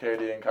Harden,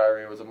 KD, and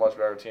Kyrie was a much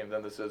better team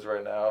than this is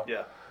right now.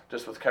 Yeah.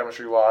 Just with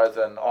chemistry wise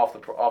and off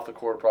the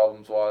court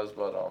problems wise,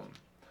 but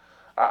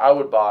I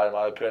would buy in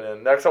my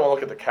opinion. Next, I want to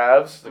look at the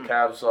Cavs. The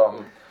Cavs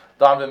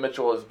Donovan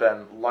Mitchell has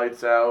been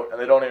lights out,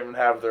 and they don't even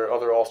have their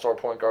other all-star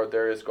point guard,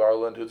 Darius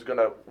Garland, who's going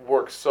to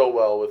work so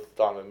well with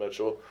Donovan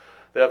Mitchell.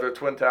 They have their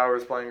Twin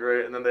Towers playing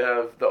great, and then they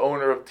have the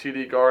owner of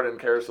TD Garden,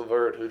 Karis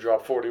LeVert, who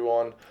dropped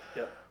 41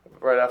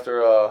 right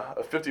after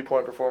a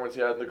 50-point performance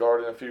he had in the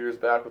Garden a few years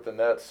back with the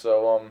Nets.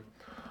 So,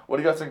 what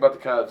do you guys think about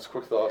the Cavs?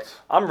 Quick thoughts.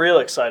 I'm real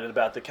excited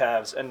about the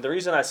Cavs, and the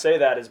reason I say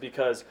that is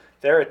because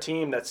they're a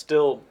team that's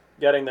still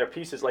getting their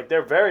pieces. Like,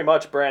 they're very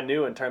much brand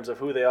new in terms of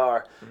who they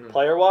are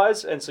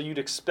player-wise, and so you'd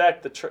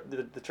expect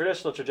the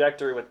traditional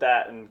trajectory with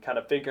that and kind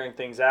of figuring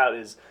things out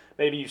is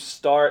maybe you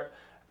start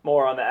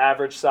more on the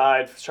average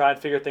side, try and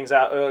figure things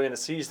out early in the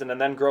season,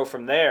 and then grow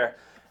from there.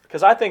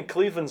 Because I think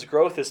Cleveland's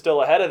growth is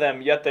still ahead of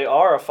them, yet they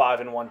are a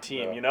 5-1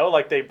 team. Yeah. You know,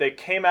 like they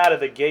came out of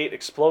the gate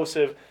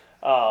explosive.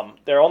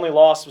 Their only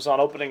loss was on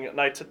opening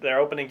night, their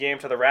opening game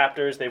to the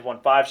Raptors. They've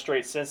won 5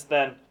 straight since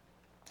then.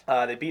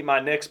 They beat my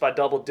Knicks by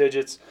double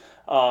digits.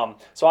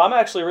 So I'm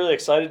actually really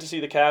excited to see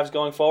the Cavs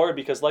going forward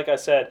because, like I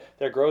said,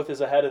 their growth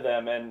is ahead of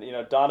them. And, you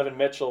know, Donovan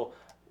Mitchell,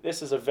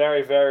 this is a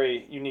very,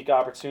 very unique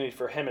opportunity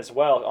for him as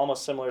well,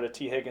 almost similar to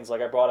T. Higgins like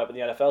I brought up in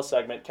the NFL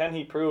segment. Can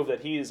he prove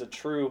that he is a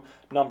true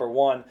number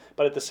one?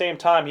 But at the same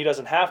time, he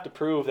doesn't have to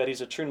prove that he's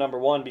a true number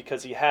one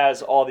because he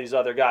has all these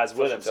other guys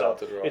with him. So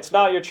it's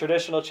not your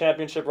traditional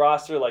championship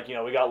roster. Like, you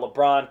know, we got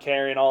LeBron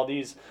carrying all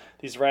these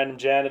random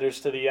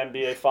janitors to the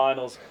NBA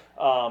Finals.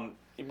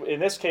 In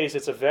this case,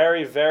 it's a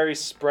very, very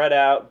spread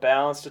out,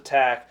 balanced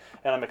attack,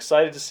 and I'm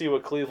excited to see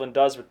what Cleveland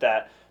does with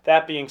that.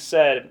 That being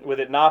said, with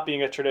it not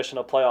being a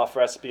traditional playoff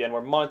recipe, and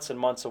we're months and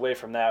months away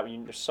from that,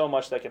 there's so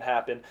much that can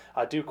happen.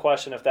 I do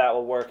question if that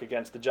will work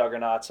against the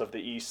juggernauts of the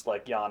East,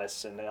 like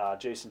Giannis and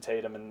Jason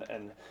Tatum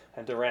and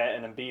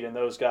Durant and Embiid and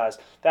those guys.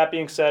 That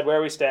being said,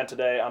 where we stand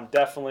today, I'm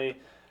definitely,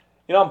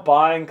 I'm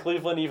buying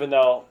Cleveland, even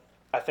though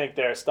I think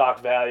their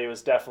stock value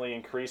is definitely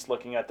increased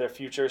looking at their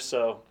future.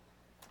 So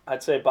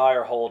I'd say buy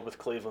or hold with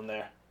Cleveland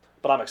there.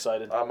 But I'm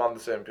excited. I'm on the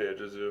same page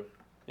as you.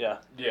 Yeah.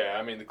 Yeah,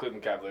 I mean, the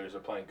Cleveland Cavaliers are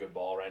playing good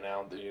ball right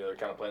now. They're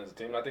kind of playing as a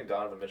team. And I think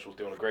Donovan Mitchell's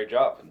doing a great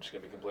job. I'm just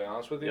going to be completely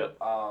honest with you. Yep.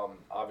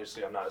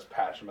 Obviously, I'm not as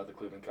passionate about the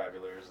Cleveland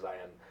Cavaliers as I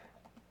am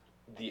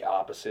the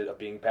opposite of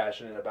being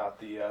passionate about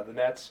the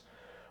Nets.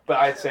 But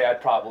I'd say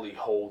I'd probably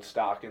hold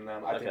stock in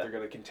them. I think they're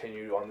going to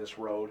continue on this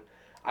road.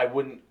 I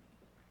wouldn't,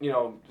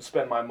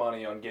 spend my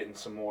money on getting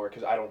some more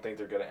because I don't think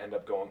they're going to end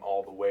up going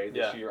all the way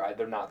this year.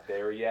 They're not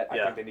there yet. I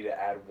think they need to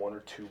add 1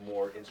 or 2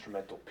 more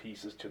instrumental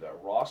pieces to their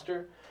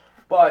roster.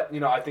 But,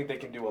 I think they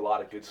can do a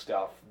lot of good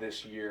stuff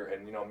this year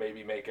and,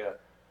 maybe make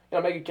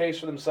a case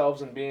for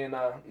themselves and being,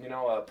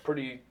 a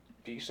pretty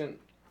decent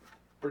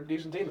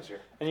team this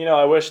year. And,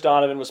 I wish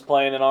Donovan was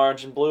playing in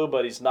orange and blue,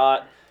 but he's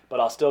not.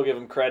 But I'll still give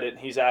him credit.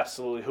 He's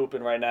absolutely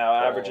hooping right now,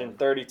 averaging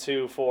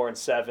 32, 4, and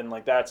 7.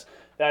 Like, that's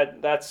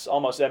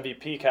almost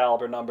MVP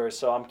caliber numbers.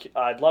 So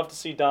I'd love to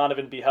see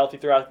Donovan be healthy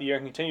throughout the year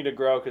and continue to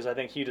grow because I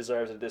think he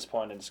deserves it at this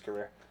point in his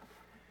career.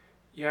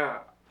 Yeah.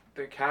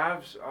 The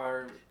Cavs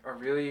are a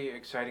really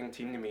exciting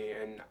team to me,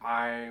 and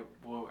I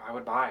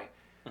would buy.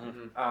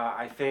 Mm-hmm.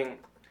 I think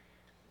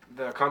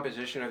the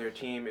composition of their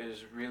team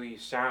is really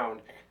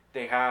sound.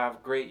 They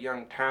have great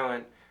young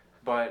talent,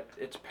 but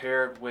it's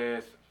paired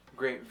with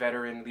great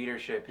veteran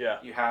leadership. Yeah.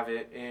 You have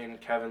it in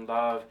Kevin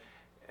Love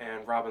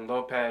and Robin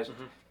Lopez,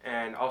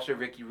 and also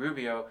Ricky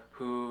Rubio,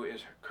 who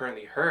is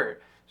currently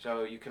hurt.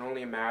 So you can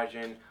only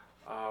imagine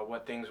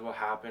what things will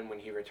happen when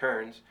he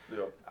returns.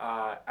 Yep.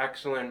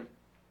 Excellent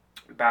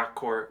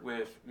backcourt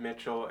with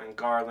Mitchell and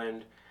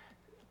Garland.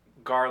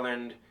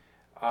 Garland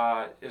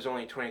is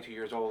only 22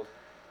 years old.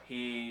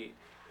 He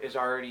is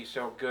already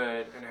so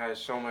good and has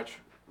so much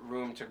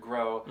room to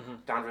grow.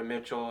 Donovan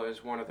Mitchell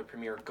is one of the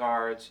premier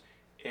guards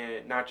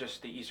in not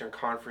just the Eastern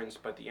Conference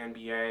but the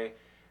NBA.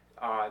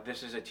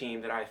 This is a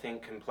team that I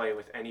think can play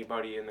with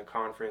anybody in the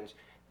conference.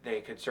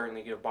 They could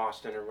certainly give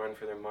Boston a run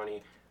for their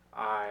money.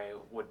 I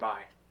would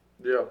buy.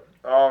 Yeah.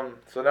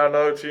 So now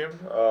another team.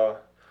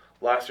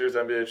 Last year's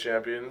NBA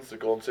champions, the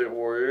Golden State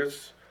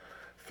Warriors,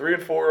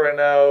 3-4 right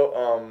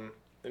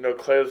now.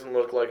 Clay doesn't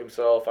look like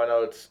himself. I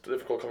know it's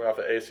difficult coming off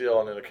an ACL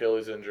and an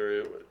Achilles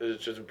injury.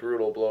 It's just a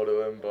brutal blow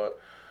to him,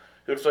 but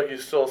it looks like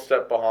he's still a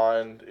step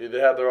behind. They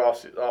had their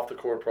off the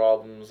court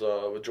problems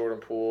with Jordan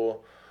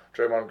Poole,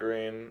 Draymond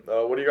Green.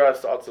 What are you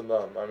guys' thoughts on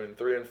them? I mean,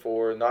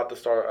 3-4, not the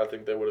start I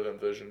think they would have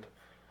envisioned.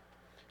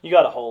 You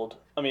got to hold.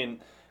 I mean,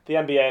 the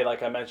NBA,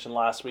 like I mentioned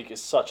last week,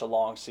 is such a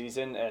long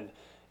season, and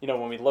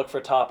when we look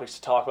for topics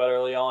to talk about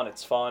early on,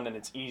 it's fun and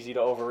it's easy to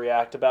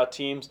overreact about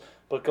teams.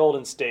 But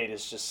Golden State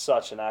is just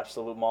such an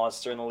absolute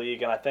monster in the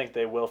league, and I think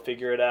they will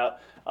figure it out.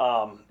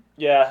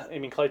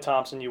 Klay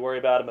Thompson, you worry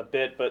about him a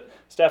bit, but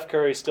Steph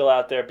Curry's still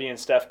out there being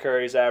Steph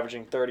Curry. He's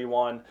averaging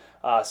 31,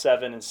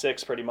 7, and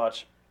 6 pretty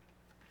much.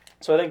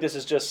 So I think this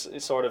is just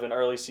sort of an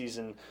early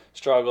season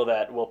struggle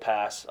that will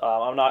pass.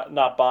 I'm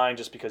not buying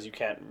just because you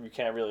can't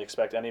really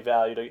expect any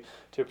value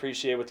to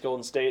appreciate with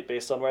Golden State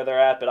based on where they're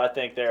at, but I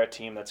think they're a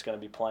team that's going to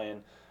be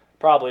playing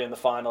probably in the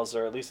finals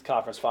or at least the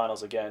conference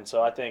finals again.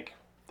 So I think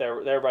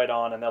they're right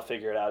on and they'll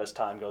figure it out as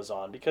time goes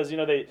on because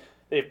they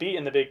they've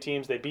beaten the big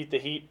teams. They beat the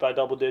Heat by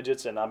double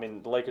digits, and I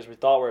mean the Lakers we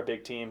thought were a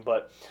big team,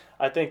 but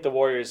I think the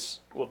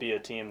Warriors will be a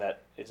team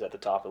that is at the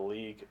top of the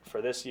league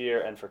for this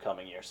year and for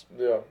coming years.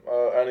 Yeah.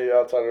 Any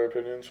outsider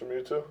opinions from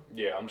you two?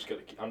 Yeah, I'm just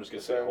gonna say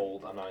Same.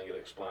 hold. I'm not even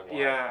gonna explain why.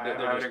 Yeah, They're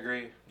I would just-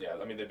 agree. Yeah,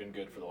 I mean they've been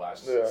good for the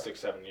last Yeah.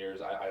 6-7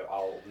 years.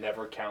 I'll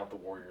never count the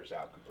Warriors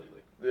out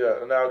completely. Yeah,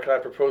 and now can I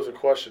propose a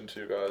question to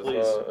you guys?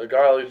 Please. A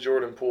guy like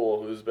Jordan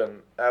Poole, who's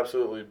been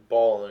absolutely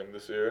balling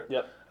this year,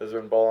 Yep. has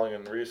been balling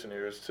in recent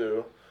years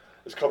too,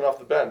 is coming off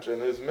the bench, and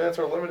his minutes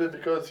are limited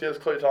because he has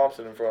Klay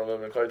Thompson in front of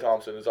him, and Klay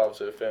Thompson is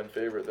obviously a fan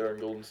favorite there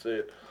in Golden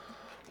State.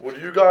 Would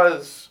you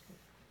guys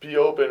be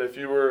open if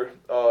you were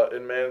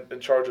in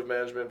charge of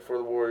management for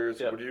the Warriors?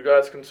 Yep. Would you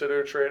guys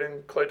consider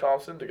trading Klay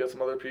Thompson to get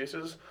some other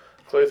pieces?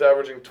 Klay's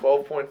averaging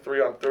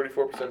 12.3 on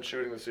 34%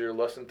 shooting this year,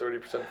 less than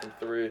 30% from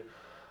three.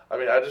 I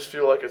mean, I just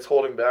feel like it's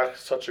holding back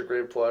such a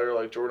great player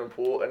like Jordan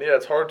Poole. And yeah,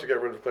 it's hard to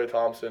get rid of Klay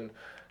Thompson.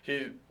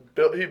 He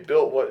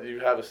built what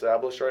you have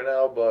established right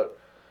now, but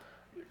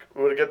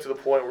would it get to the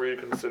point where you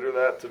consider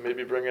that to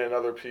maybe bring in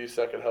another piece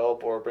that could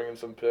help, or bring in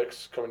some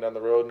picks coming down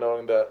the road,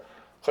 knowing that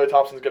Klay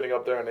Thompson's getting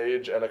up there in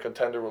age and a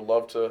contender would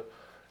love to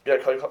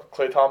get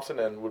Klay Thompson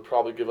and would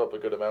probably give up a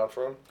good amount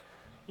for him?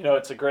 You know,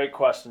 it's a great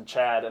question,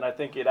 Chad, and I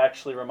think it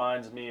actually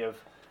reminds me of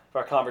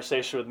our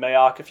conversation with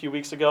Mayock a few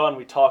weeks ago, and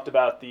we talked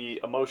about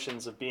the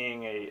emotions of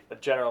being a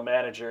general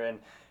manager and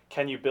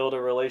can you build a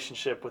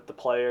relationship with the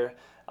player,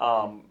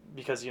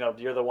 because, you know,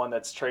 you're the one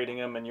that's trading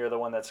him and you're the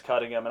one that's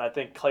cutting him, and I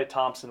think Klay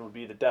Thompson would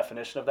be the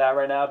definition of that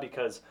right now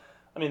because,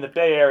 I mean, the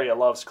Bay Area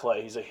loves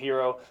Klay. He's a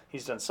hero.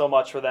 He's done so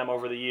much for them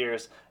over the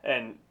years,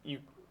 and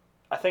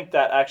I think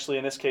that actually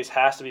in this case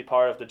has to be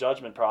part of the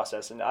judgment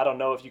process, and I don't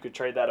know if you could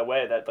trade that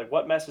away. That, like,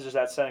 what message is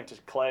that sending to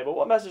Klay? But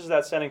what message is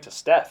that sending to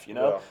Steph? You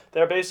know, Yeah.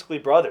 They're basically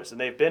brothers, and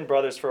they've been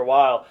brothers for a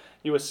while.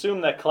 You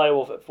assume that Klay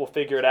will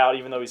figure it out,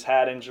 even though he's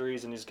had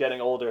injuries and he's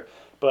getting older.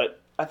 But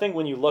I think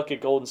when you look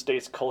at Golden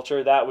State's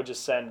culture, that would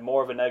just send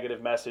more of a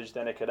negative message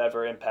than it could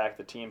ever impact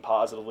the team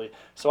positively.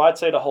 So I'd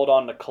say to hold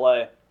on to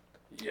Klay.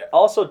 Yeah.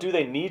 Also, do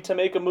they need to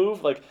make a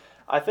move? Like,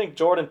 I think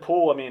Jordan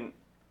Poole, I mean,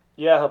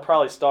 yeah, he'll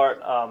probably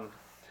start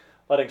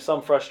letting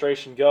some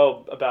frustration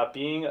go about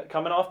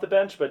coming off the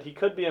bench, but he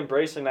could be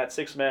embracing that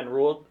six-man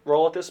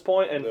role at this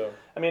point. And Yeah.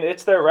 I mean,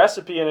 it's their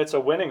recipe and it's a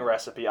winning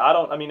recipe.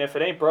 I mean, if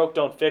it ain't broke,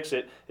 don't fix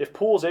it. If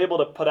Poole's able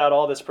to put out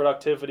all this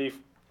productivity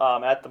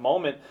at the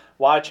moment,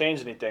 why change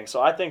anything? So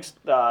I think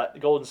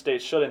Golden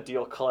State shouldn't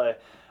deal Klay.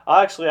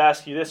 I'll actually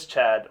ask you this,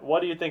 Chad.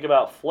 What do you think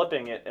about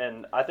flipping it?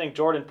 And I think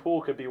Jordan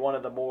Poole could be one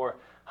of the more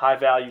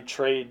high-value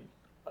trade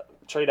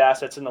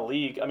assets in the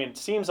league. I mean, it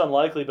seems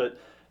unlikely, but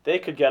they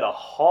could get a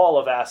haul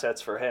of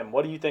assets for him.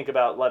 What do you think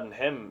about letting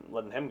him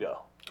go?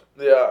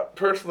 Yeah,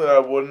 personally, I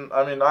wouldn't.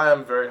 I mean, I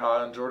am very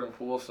high on Jordan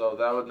Poole, so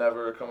that would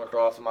never come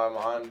across my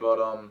mind. But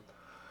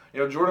you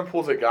know, Jordan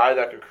Poole's a guy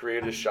that could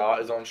create his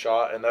own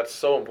shot, and that's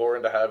so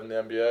important to have in the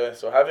NBA.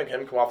 So having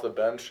him come off the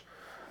bench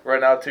right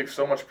now takes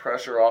so much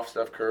pressure off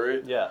Steph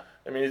Curry. Yeah.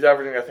 I mean, he's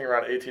averaging, I think,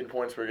 around 18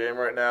 points per game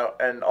right now,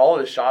 and all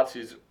his shots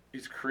he's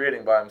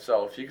creating by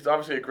himself. He's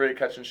obviously a great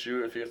catch and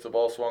shoot if he gets the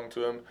ball swung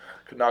to him.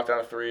 Could knock down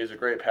a three. He's a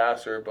great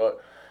passer,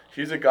 but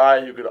he's a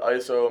guy who could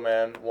ISO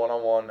man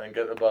one-on-one and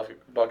get a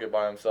bucket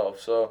by himself.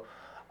 So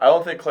I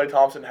don't think Klay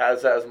Thompson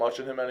has that as much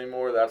in him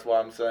anymore. That's why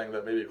I'm saying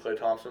that maybe Klay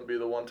Thompson would be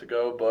the one to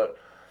go. But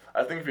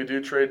I think if you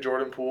do trade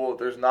Jordan Poole,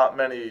 there's not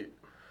many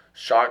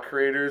shot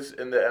creators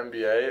in the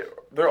NBA.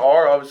 There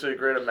are obviously a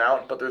great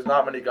amount, but there's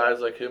not many guys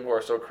like him who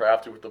are so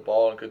crafty with the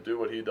ball and could do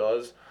what he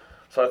does.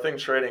 So I think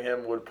trading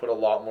him would put a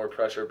lot more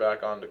pressure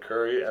back onto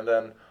Curry, and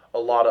then a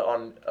lot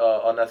of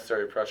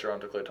unnecessary pressure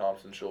onto Klay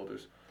Thompson's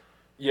shoulders.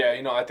 Yeah,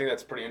 you know, I think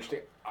that's pretty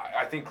interesting.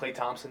 I think Klay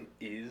Thompson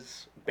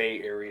is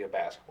Bay Area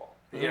basketball.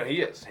 You know,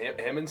 he is.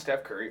 Him and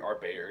Steph Curry are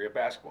Bay Area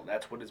basketball.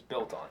 That's what it's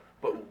built on.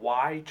 But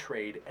why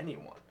trade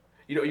anyone?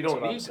 You know, you That's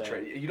don't what I'm need to saying.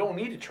 trade. You don't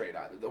need to trade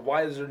either.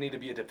 Why does there need to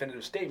be a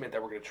definitive statement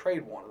that we're going to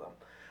trade one of them?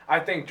 I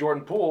think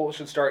Jordan Poole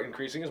should start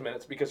increasing his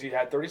minutes because he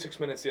had 36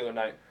 minutes the other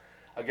night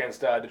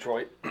against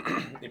Detroit.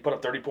 He put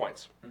up 30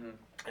 points.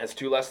 That's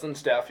two less than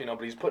Steph, you know,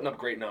 but he's putting up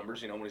great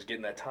numbers, you know, when he's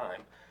getting that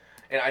time.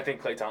 And I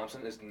think Klay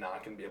Thompson is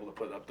not going to be able to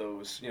put up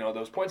those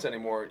points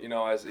anymore, you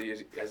know, as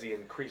he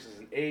increases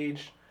in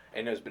age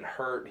and has been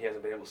hurt. He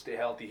hasn't been able to stay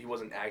healthy. He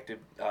wasn't active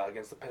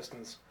against the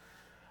Pistons.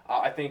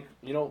 I think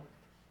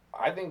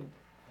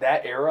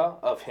that era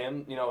of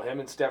him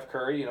and Steph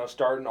Curry, you know,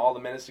 starting all the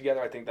minutes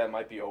together, I think that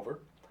might be over.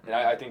 And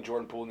I think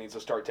Jordan Poole needs to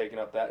start taking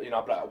up that, you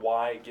know, but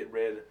why get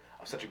rid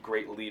of such a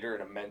great leader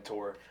and a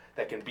mentor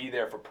that can be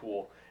there for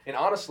Poole? And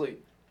honestly,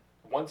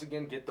 once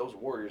again, get those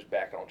Warriors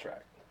back on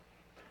track.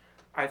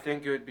 I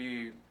think it would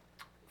be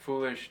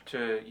foolish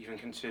to even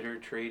consider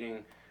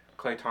trading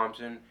Klay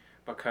Thompson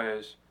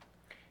because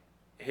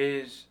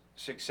his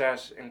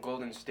success and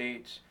Golden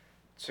State's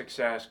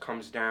success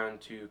comes down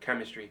to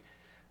chemistry.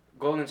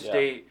 Golden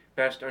State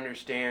best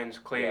understands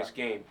Klay's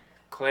game.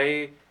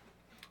 Klay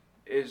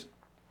is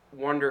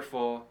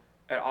wonderful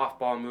at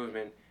off-ball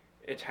movement.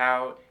 It's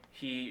how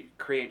he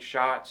creates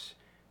shots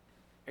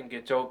and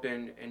gets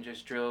open and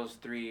just drills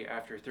three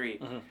after three.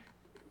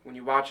 when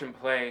you watch him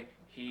play,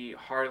 he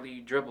hardly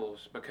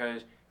dribbles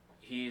because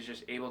he's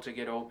just able to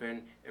get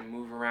open and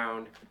move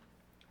around.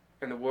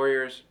 And the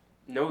Warriors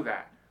know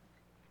that.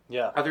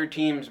 Yeah. Other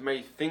teams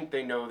may think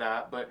they know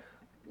that, but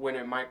when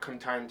it might come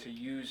time to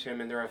use him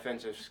in their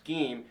offensive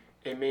scheme,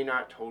 it may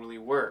not totally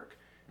work.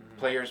 Mm-hmm.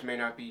 Players may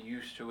not be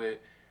used to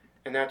it.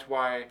 And that's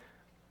why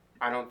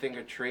I don't think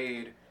a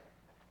trade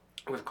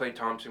with Klay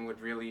Thompson would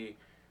really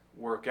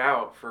work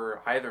out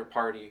for either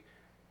party.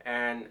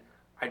 And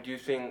I do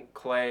think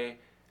Klay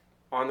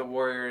on the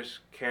Warriors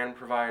can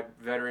provide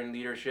veteran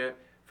leadership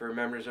for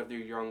members of their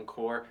young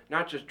core,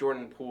 not just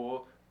Jordan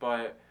Poole,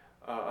 but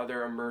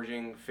other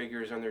emerging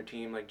figures on their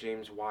team like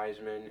James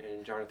Wiseman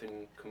and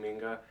Jonathan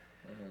Kuminga.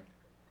 Mm-hmm.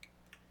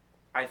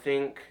 I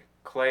think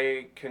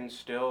Klay can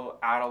still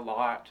add a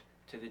lot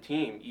to the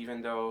team,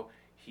 even though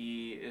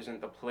he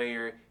isn't the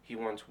player he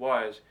once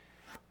was.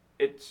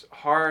 It's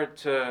hard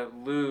to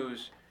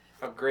lose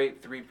a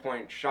great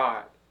three-point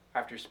shot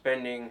after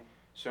spending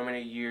so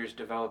many years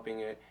developing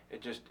it.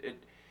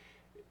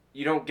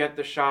 You don't get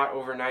the shot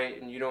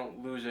overnight and you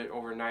don't lose it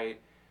overnight.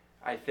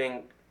 I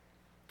think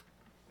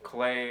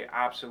Klay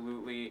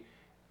absolutely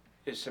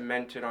is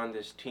cemented on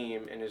this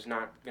team and is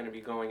not going to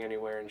be going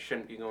anywhere and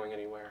shouldn't be going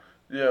anywhere.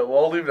 Yeah,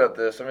 well, I'll leave it at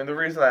this. I mean, the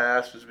reason I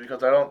asked is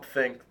because I don't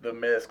think the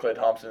minutes Klay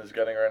Thompson is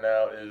getting right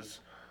now is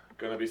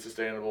going to be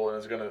sustainable and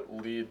is going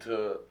to lead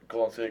to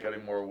Golden State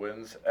getting more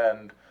wins.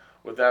 And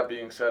with that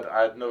being said,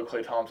 I know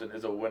Klay Thompson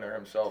is a winner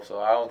himself, so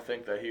I don't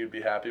think that he would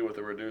be happy with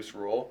a reduced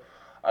role.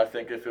 I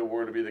think if it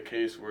were to be the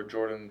case where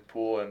Jordan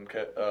Poole and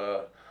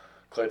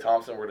Klay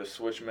Thompson were to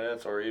switch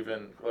minutes, or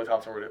even Klay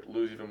Thompson were to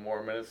lose even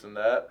more minutes than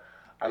that,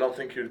 I don't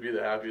think he would be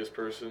the happiest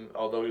person.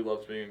 Although he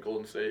loves being in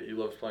Golden State, he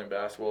loves playing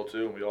basketball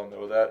too, and we all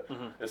know that.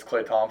 Mm-hmm. It's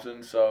Klay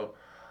Thompson, so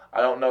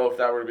I don't know if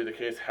that were to be the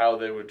case, how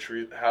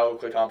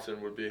Klay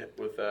Thompson would be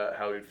with that,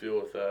 how he'd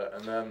feel with that.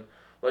 And then,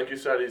 like you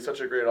said, he's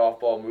such a great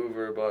off-ball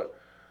mover, but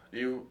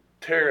you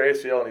tear your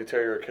ACL and you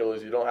tear your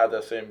Achilles, you don't have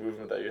that same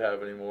movement that you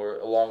have anymore,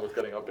 along with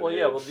getting up in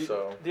age.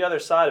 The other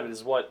side of it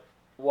is what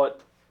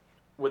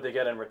would they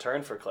get in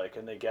return for Klay?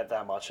 Can they get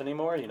that much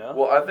anymore, you know?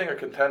 Well, I think a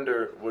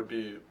contender would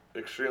be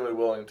extremely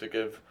willing to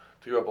give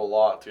up a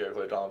lot to get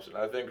Klay Thompson.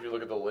 I think if you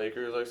look at the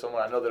Lakers, like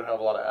someone, I know they don't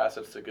have a lot of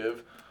assets to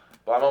give,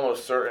 but I'm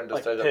almost certain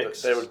to say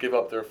that they would give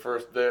up their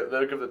they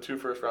would give the 2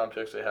 first-round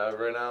picks they have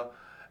right now,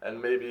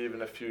 and maybe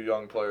even a few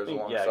young players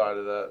alongside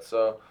of that.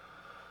 So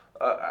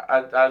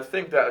I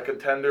think that a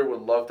contender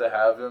would love to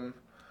have him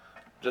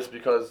just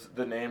because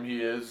the name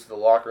he is, the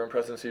locker room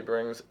presence he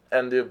brings,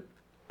 and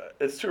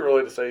it's too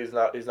early to say he's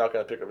not going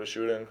to pick up his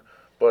shooting,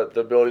 but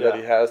the ability that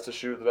he has to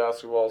shoot the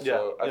basketball.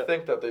 So I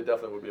think that they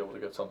definitely would be able to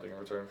get something in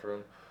return for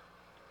him.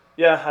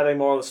 Yeah, I think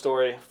moral of the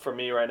story for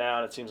me right now,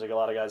 and it seems like a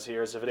lot of guys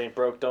here, is if it ain't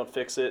broke, don't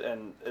fix it.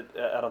 And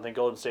I don't think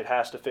Golden State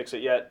has to fix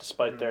it yet,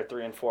 despite their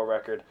 3-4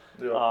 record.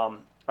 Yeah.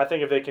 I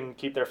think if they can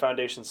keep their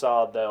foundation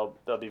solid,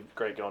 they'll be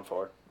great going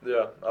forward.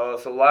 Yeah.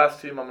 So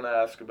last team I'm going to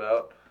ask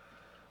about,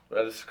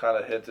 I just kind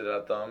of hinted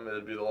at them. It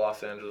would be the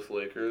Los Angeles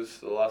Lakers.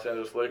 The Los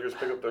Angeles Lakers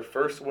picked up their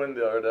first win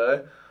the other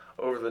day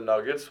over the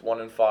Nuggets,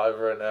 1-5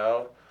 right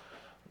now.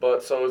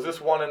 But so is this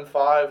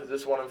 1-5? Is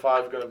this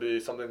 1-5 going to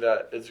be something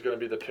that is going to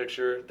be the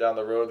picture down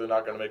the road? They're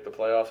not going to make the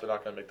playoffs. They're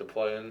not going to make the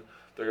play-in.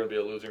 They're going to be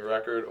a losing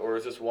record. Or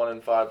is this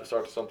 1-5 to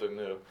start something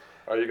new?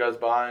 Are you guys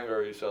buying, or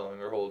are you selling,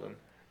 or holding?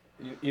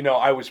 You know,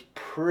 I was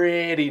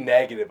pretty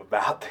negative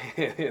about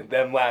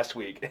them last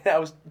week. I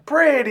was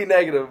pretty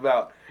negative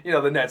about,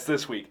 the Nets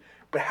this week.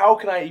 But how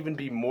can I even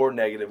be more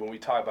negative when we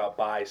talk about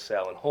buy,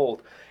 sell, and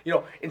hold?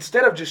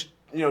 Instead of just,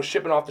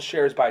 shipping off the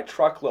shares by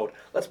truckload,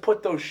 let's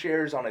put those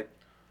shares on a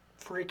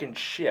freaking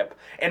ship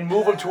and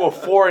move them to a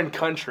foreign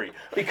country.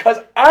 Because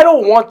I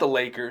don't want the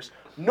Lakers.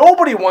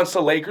 Nobody wants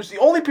the Lakers. The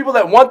only people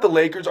that want the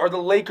Lakers are the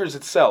Lakers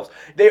itself.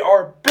 They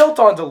are built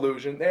on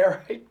delusion. They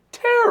are a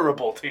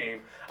terrible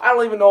team. I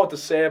don't even know what to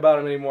say about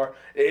them anymore.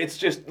 It's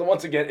just,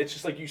 once again, it's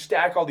just like you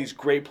stack all these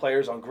great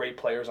players on great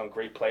players on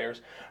great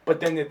players,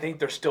 but then they think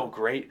they're still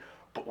great.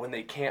 But when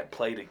they can't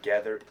play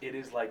together, it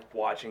is like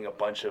watching a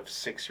bunch of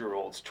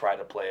 6-year-olds try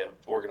to play an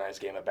organized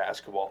game of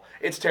basketball.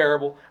 It's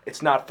terrible.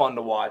 It's not fun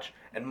to watch.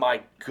 And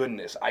my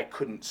goodness, I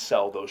couldn't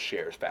sell those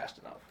shares fast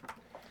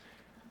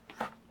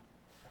enough.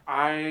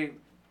 I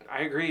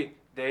agree.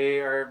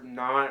 They're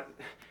not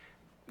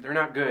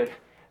good.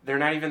 They're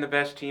not even the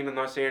best team in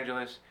Los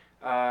Angeles.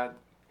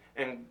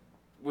 And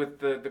with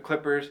the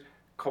Clippers,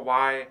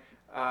 Kawhi,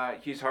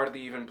 he's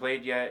hardly even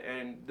played yet,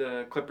 and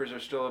the Clippers are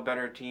still a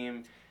better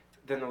team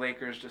than the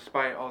Lakers,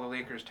 despite all the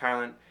Lakers'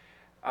 talent.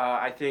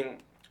 I think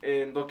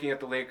in looking at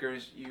the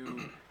Lakers,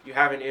 you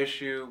have an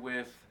issue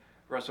with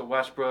Russell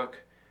Westbrook.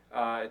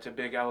 It's a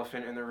big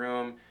elephant in the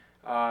room.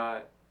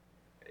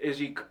 Is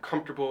he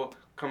comfortable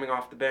coming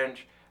off the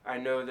bench? I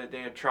know that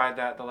they had tried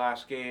that the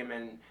last game,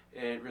 and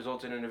it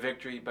resulted in a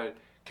victory, but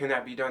can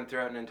that be done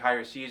throughout an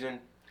entire season?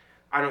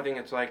 I don't think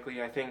it's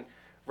likely. I think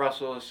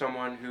Russell is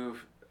someone who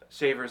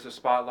savors the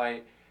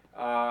spotlight.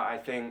 I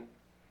think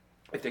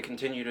if they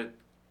continue to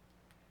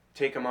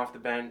take him off the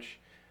bench,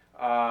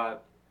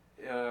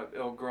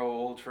 it'll grow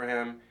old for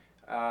him.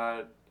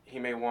 he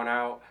may want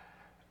out.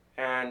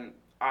 And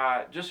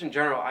just in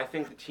general, I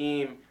think the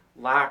team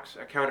lacks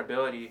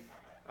accountability.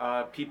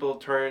 People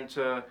turn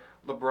to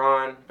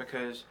LeBron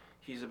because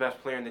he's the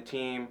best player in the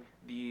team,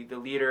 the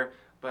leader,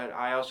 but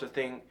I also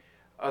think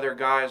other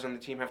guys on the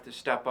team have to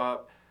step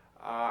up.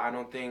 I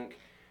don't think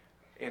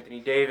Anthony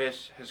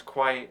Davis has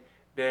quite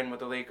been what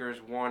the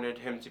Lakers wanted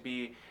him to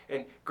be.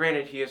 And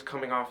granted, he is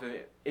coming off an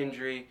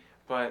injury,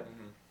 but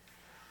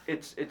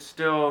it's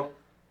still,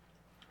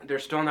 they're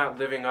still not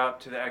living up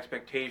to the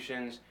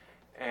expectations.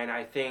 And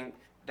I think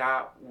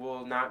that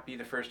will not be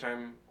the first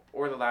time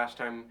or the last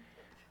time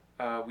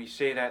we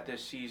say that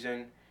this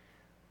season.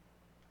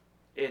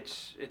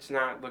 It's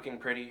not looking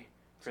pretty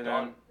for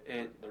them.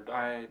 They're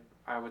done.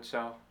 I would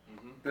sell.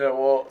 Yeah,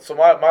 well, so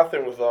my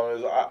thing with them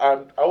is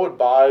I would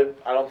buy.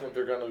 I don't think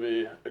they're going to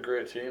be a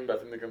great team, but I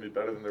think they're going to be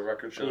better than their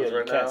record shows Yeah, you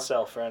right can't now.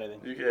 sell for anything.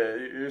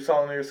 You're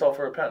selling yourself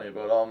for a penny,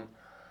 but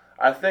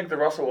I think the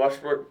Russell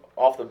Westbrook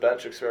off the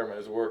bench experiment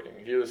is working.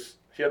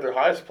 He had their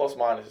highest plus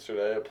minus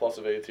yesterday, a plus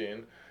of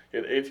 18. He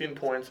had 18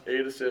 points,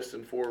 8 assists,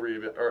 and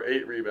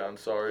 8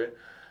 rebounds. Sorry,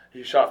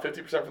 he shot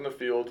 50% from the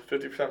field,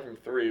 50% from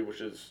 3, which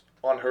is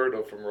unheard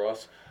of from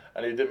Russ,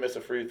 and he didn't miss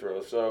a free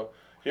throw. So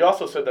he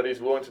also said that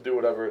he's willing to do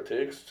whatever it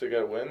takes to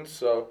get wins.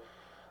 So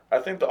I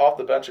think the off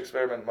the bench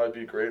experiment might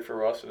be great for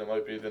Russ, and it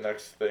might be the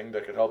next thing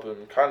that could help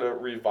him kind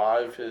of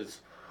revive his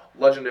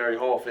legendary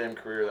Hall of Fame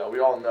career that we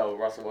all know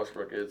Russell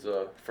Westbrook is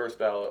a first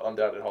ballot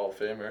undoubted Hall of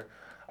Famer.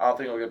 I don't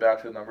think he'll get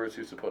back to the numbers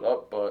he used to put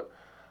up, but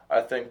I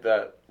think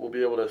that we'll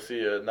be able to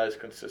see a nice,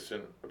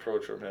 consistent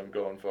approach from him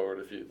going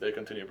forward if they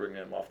continue bringing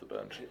him off the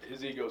bench.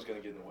 His ego's going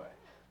to get in the way.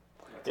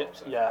 That's all I'm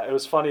saying. Yeah, it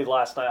was funny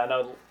last night. I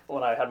know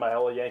when I had my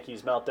whole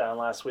Yankees meltdown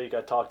last week, I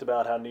talked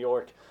about how New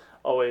York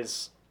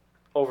always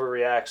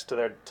overreacts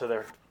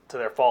to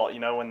their fault,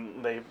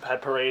 when they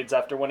had parades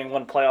after winning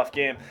one playoff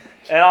game.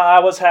 And I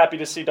was happy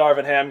to see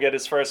Darvin Ham get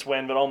his first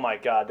win, but oh my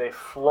God, they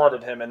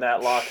flooded him in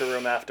that locker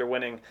room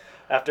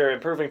after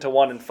improving to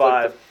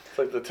 1-5. It's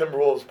like the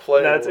Timberwolves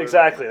play. That's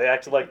exactly. They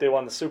acted like they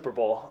won the Super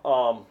Bowl.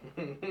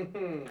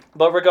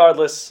 But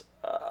regardless,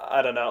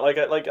 I don't know.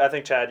 I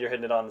think, Chad, you're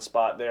hitting it on the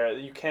spot there.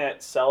 You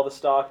can't sell the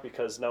stock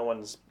because no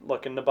one's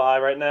looking to buy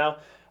right now.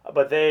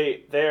 But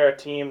they're a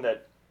team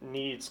that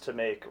needs to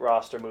make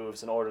roster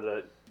moves in order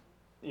to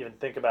even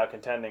think about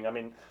contending. I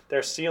mean,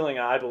 their ceiling,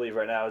 I believe,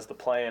 right now is the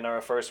play-in or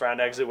a first-round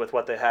exit with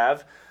what they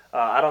have.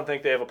 I don't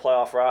think they have a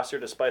playoff roster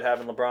despite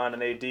having LeBron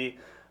and AD.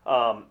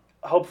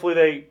 Hopefully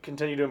they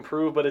continue to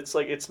improve, but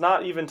it's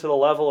not even to the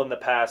level in the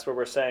past where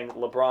we're saying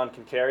LeBron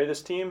can carry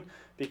this team,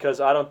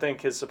 because I don't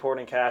think his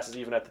supporting cast is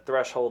even at the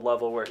threshold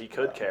level where he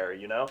could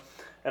carry,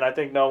 And I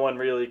think no one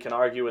really can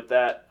argue with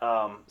that.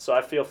 So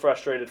I feel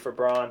frustrated for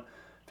Bron,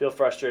 feel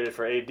frustrated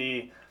for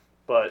AD,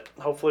 but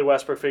hopefully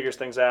Westbrook figures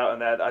things out,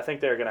 and that I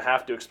think they're going to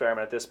have to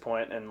experiment at this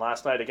point. And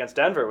last night against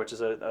Denver, which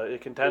is a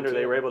contender,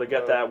 they were able to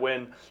get that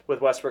win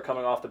with Westbrook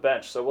coming off the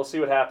bench. So we'll see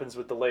what happens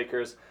with the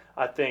Lakers.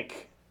 I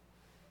think,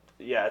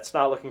 yeah, it's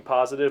not looking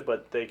positive,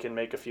 but they can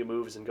make a few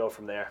moves and go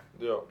from there.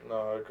 Yeah,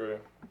 no, I agree.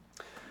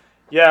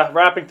 Yeah,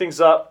 wrapping things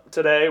up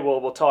today,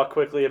 we'll talk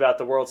quickly about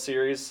the World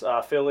Series.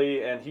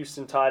 Philly and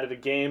Houston tied at a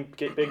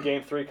big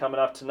Game 3 coming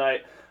up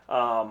tonight.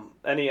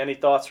 Any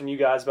thoughts from you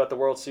guys about the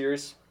World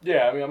Series?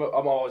 Yeah, I mean,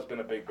 I'm always been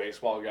a big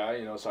baseball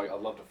guy, so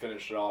I'd love to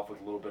finish it off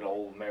with a little bit of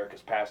old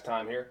America's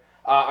pastime here.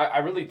 I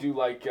really do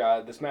like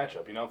this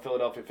matchup.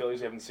 Philadelphia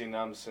Phillies, you haven't seen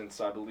them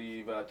since, I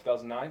believe,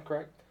 2009,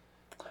 correct?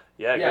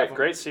 Yeah,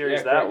 great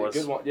series that was.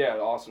 Good one. Yeah,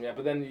 awesome. Yeah,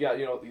 but then you got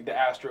the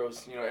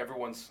Astros,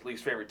 everyone's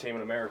least favorite team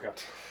in America.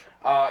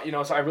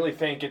 So I really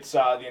think it's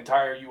the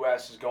entire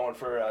U.S. is going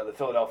for the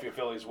Philadelphia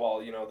Phillies, while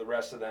the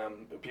rest of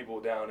them,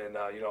 people down in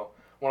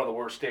one of the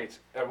worst states,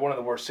 one of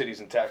the worst cities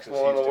in Texas.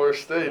 One of the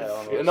worst states.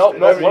 Yeah,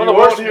 one of the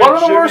worst cities.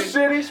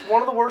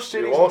 One of the worst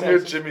cities. You won't in hear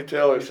Texas. Jimmy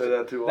Taylor say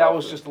that too often. That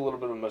was just a little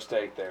bit of a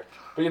mistake there.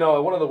 But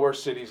one of the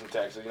worst cities in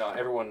Texas.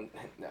 Everyone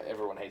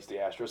hates the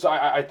Astros. So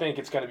I think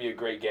it's going to be a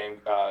great game,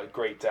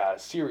 great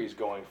series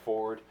going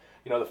forward.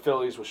 The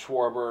Phillies with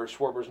Schwarber.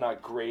 Schwarber's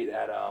not great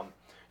at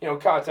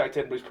contact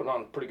hit, but he's putting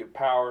on pretty good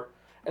power.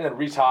 And then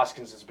Rhys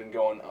Hoskins has been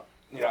going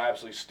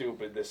absolutely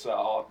stupid this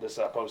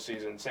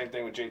postseason. Same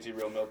thing with JT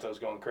Realmuto's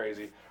going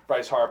crazy.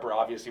 Bryce Harper,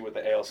 obviously with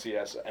the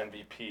ALCS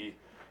MVP,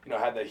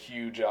 had that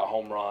huge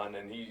home run,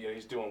 and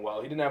he's doing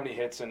well. He didn't have any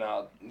hits in the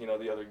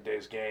other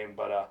day's game,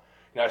 but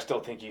I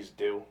still think he's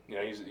due.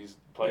 He's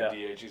playing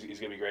DH. He's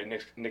gonna be great.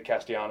 Nick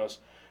Castellanos,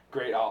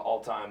 great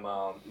all-time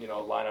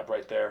lineup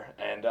right there.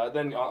 And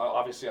then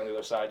obviously on the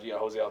other side you got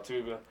Jose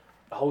Altuve,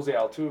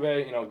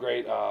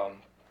 great,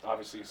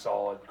 obviously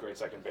solid, great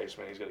second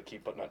baseman. He's gonna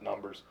keep putting up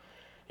numbers.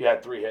 He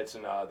had 3 hits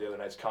in the other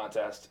night's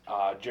contest.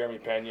 Jeremy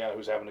Pena,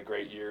 who's having a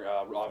great year,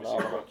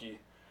 obviously a rookie.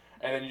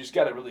 And then you just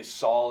got a really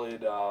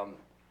solid,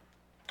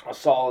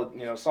 solid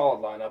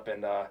lineup.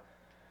 And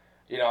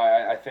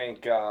I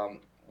think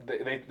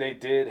they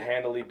did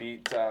handily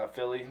beat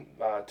Philly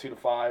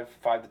 2-5,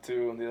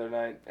 5-2 the other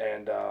night.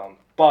 And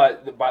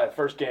but by the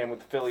first game with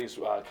the Phillies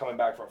coming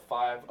back from a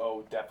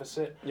 5-0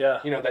 deficit,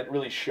 that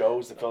really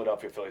shows the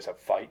Philadelphia Phillies have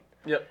fight.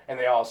 Yep. And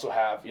they also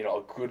have,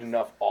 a good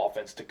enough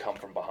offense to come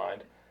from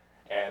behind.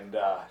 And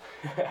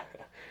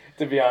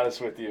to be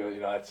honest with you,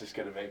 that's just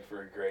going to make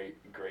for a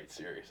great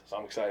series. So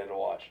I'm excited to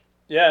watch.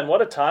 Yeah, and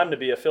what a time to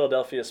be a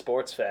Philadelphia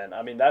sports fan.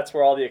 I mean, that's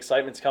where all the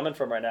excitement's coming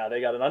from right now.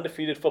 They got an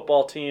undefeated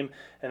football team,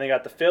 and they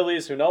got the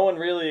Phillies, who no one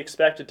really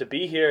expected to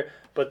be here,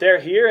 but they're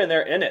here and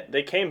they're in it.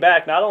 They came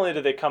back. Not only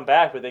did they come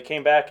back, but they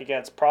came back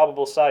against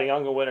probable Cy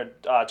Young winner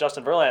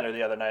Justin Verlander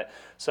the other night.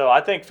 So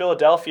I think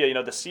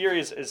Philadelphia, the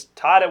series is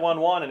tied at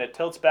 1-1, and it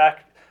tilts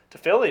back to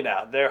Philly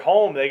now. They're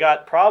home. They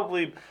got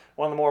probably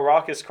one of the more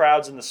raucous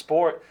crowds in the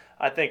sport.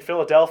 I think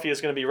Philadelphia is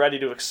going to be ready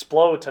to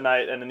explode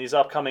tonight and in these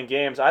upcoming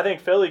games. I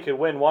think Philly could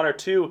win 1 or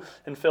 2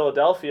 in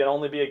Philadelphia and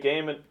only be a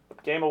game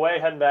away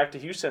heading back to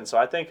Houston. So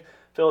I think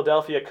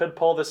Philadelphia could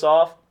pull this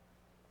off.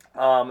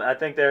 I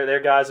think their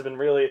guys have been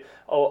really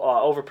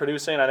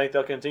overproducing. I think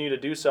they'll continue to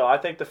do so. I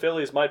think the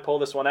Phillies might pull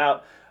this one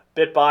out.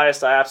 Bit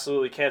biased. I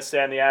absolutely can't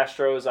stand the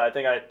Astros. I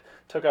think I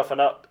took up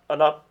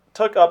enough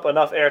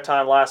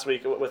airtime last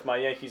week with my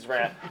Yankees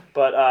rant.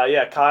 But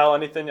Kyle,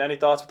 any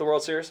thoughts with the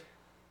World Series?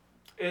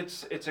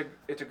 It's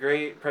a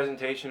great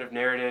presentation of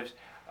narratives.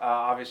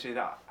 Obviously,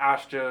 the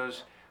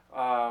Astros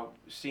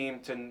seem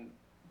to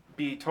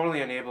be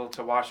totally unable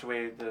to wash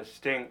away the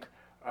stink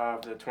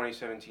of the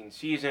 2017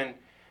 season.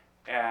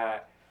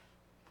 The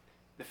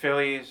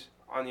Phillies,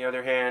 on the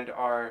other hand,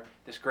 are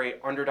this great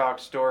underdog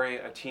story,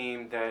 a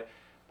team that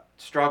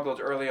struggled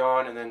early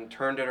on and then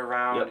turned it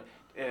around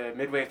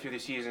midway through the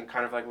season,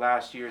 kind of like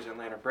last year's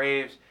Atlanta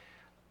Braves.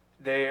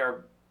 They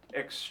are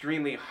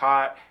extremely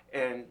hot,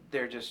 and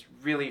they're just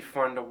really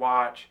fun to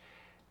watch.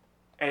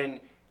 And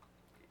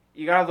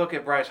you got to look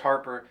at Bryce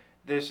Harper.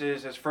 This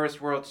is his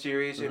first World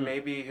Series. It may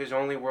be his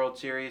only World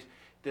Series.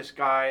 This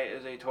guy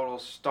is a total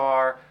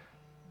star,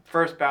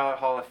 first ballot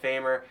Hall of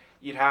Famer.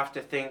 You'd have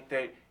to think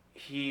that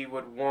he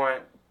would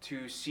want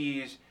to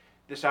seize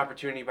this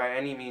opportunity by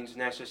any means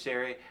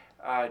necessary.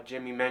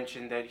 Jimmy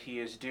mentioned that he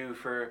is due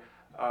for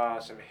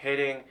some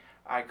hitting.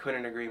 I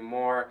couldn't agree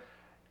more.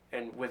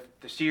 And with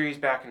the series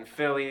back in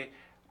Philly,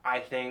 I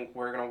think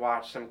we're going to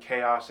watch some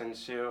chaos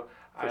ensue.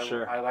 For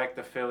sure. I like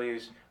the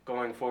Phillies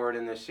going forward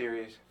in this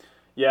series.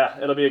 Yeah,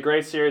 it'll be a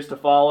great series to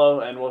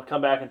follow, and we'll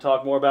come back and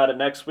talk more about it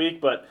next week.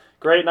 But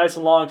great, nice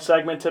and long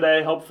segment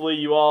today. Hopefully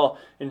you all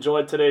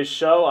enjoyed today's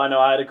show. I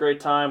know I had a great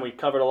time. We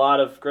covered a lot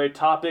of great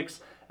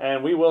topics,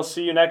 and we will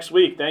see you next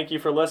week. Thank you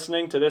for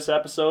listening to this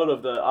episode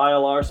of the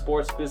ILR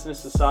Sports Business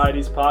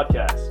Society's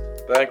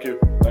podcast. Thank you.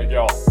 Thank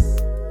y'all.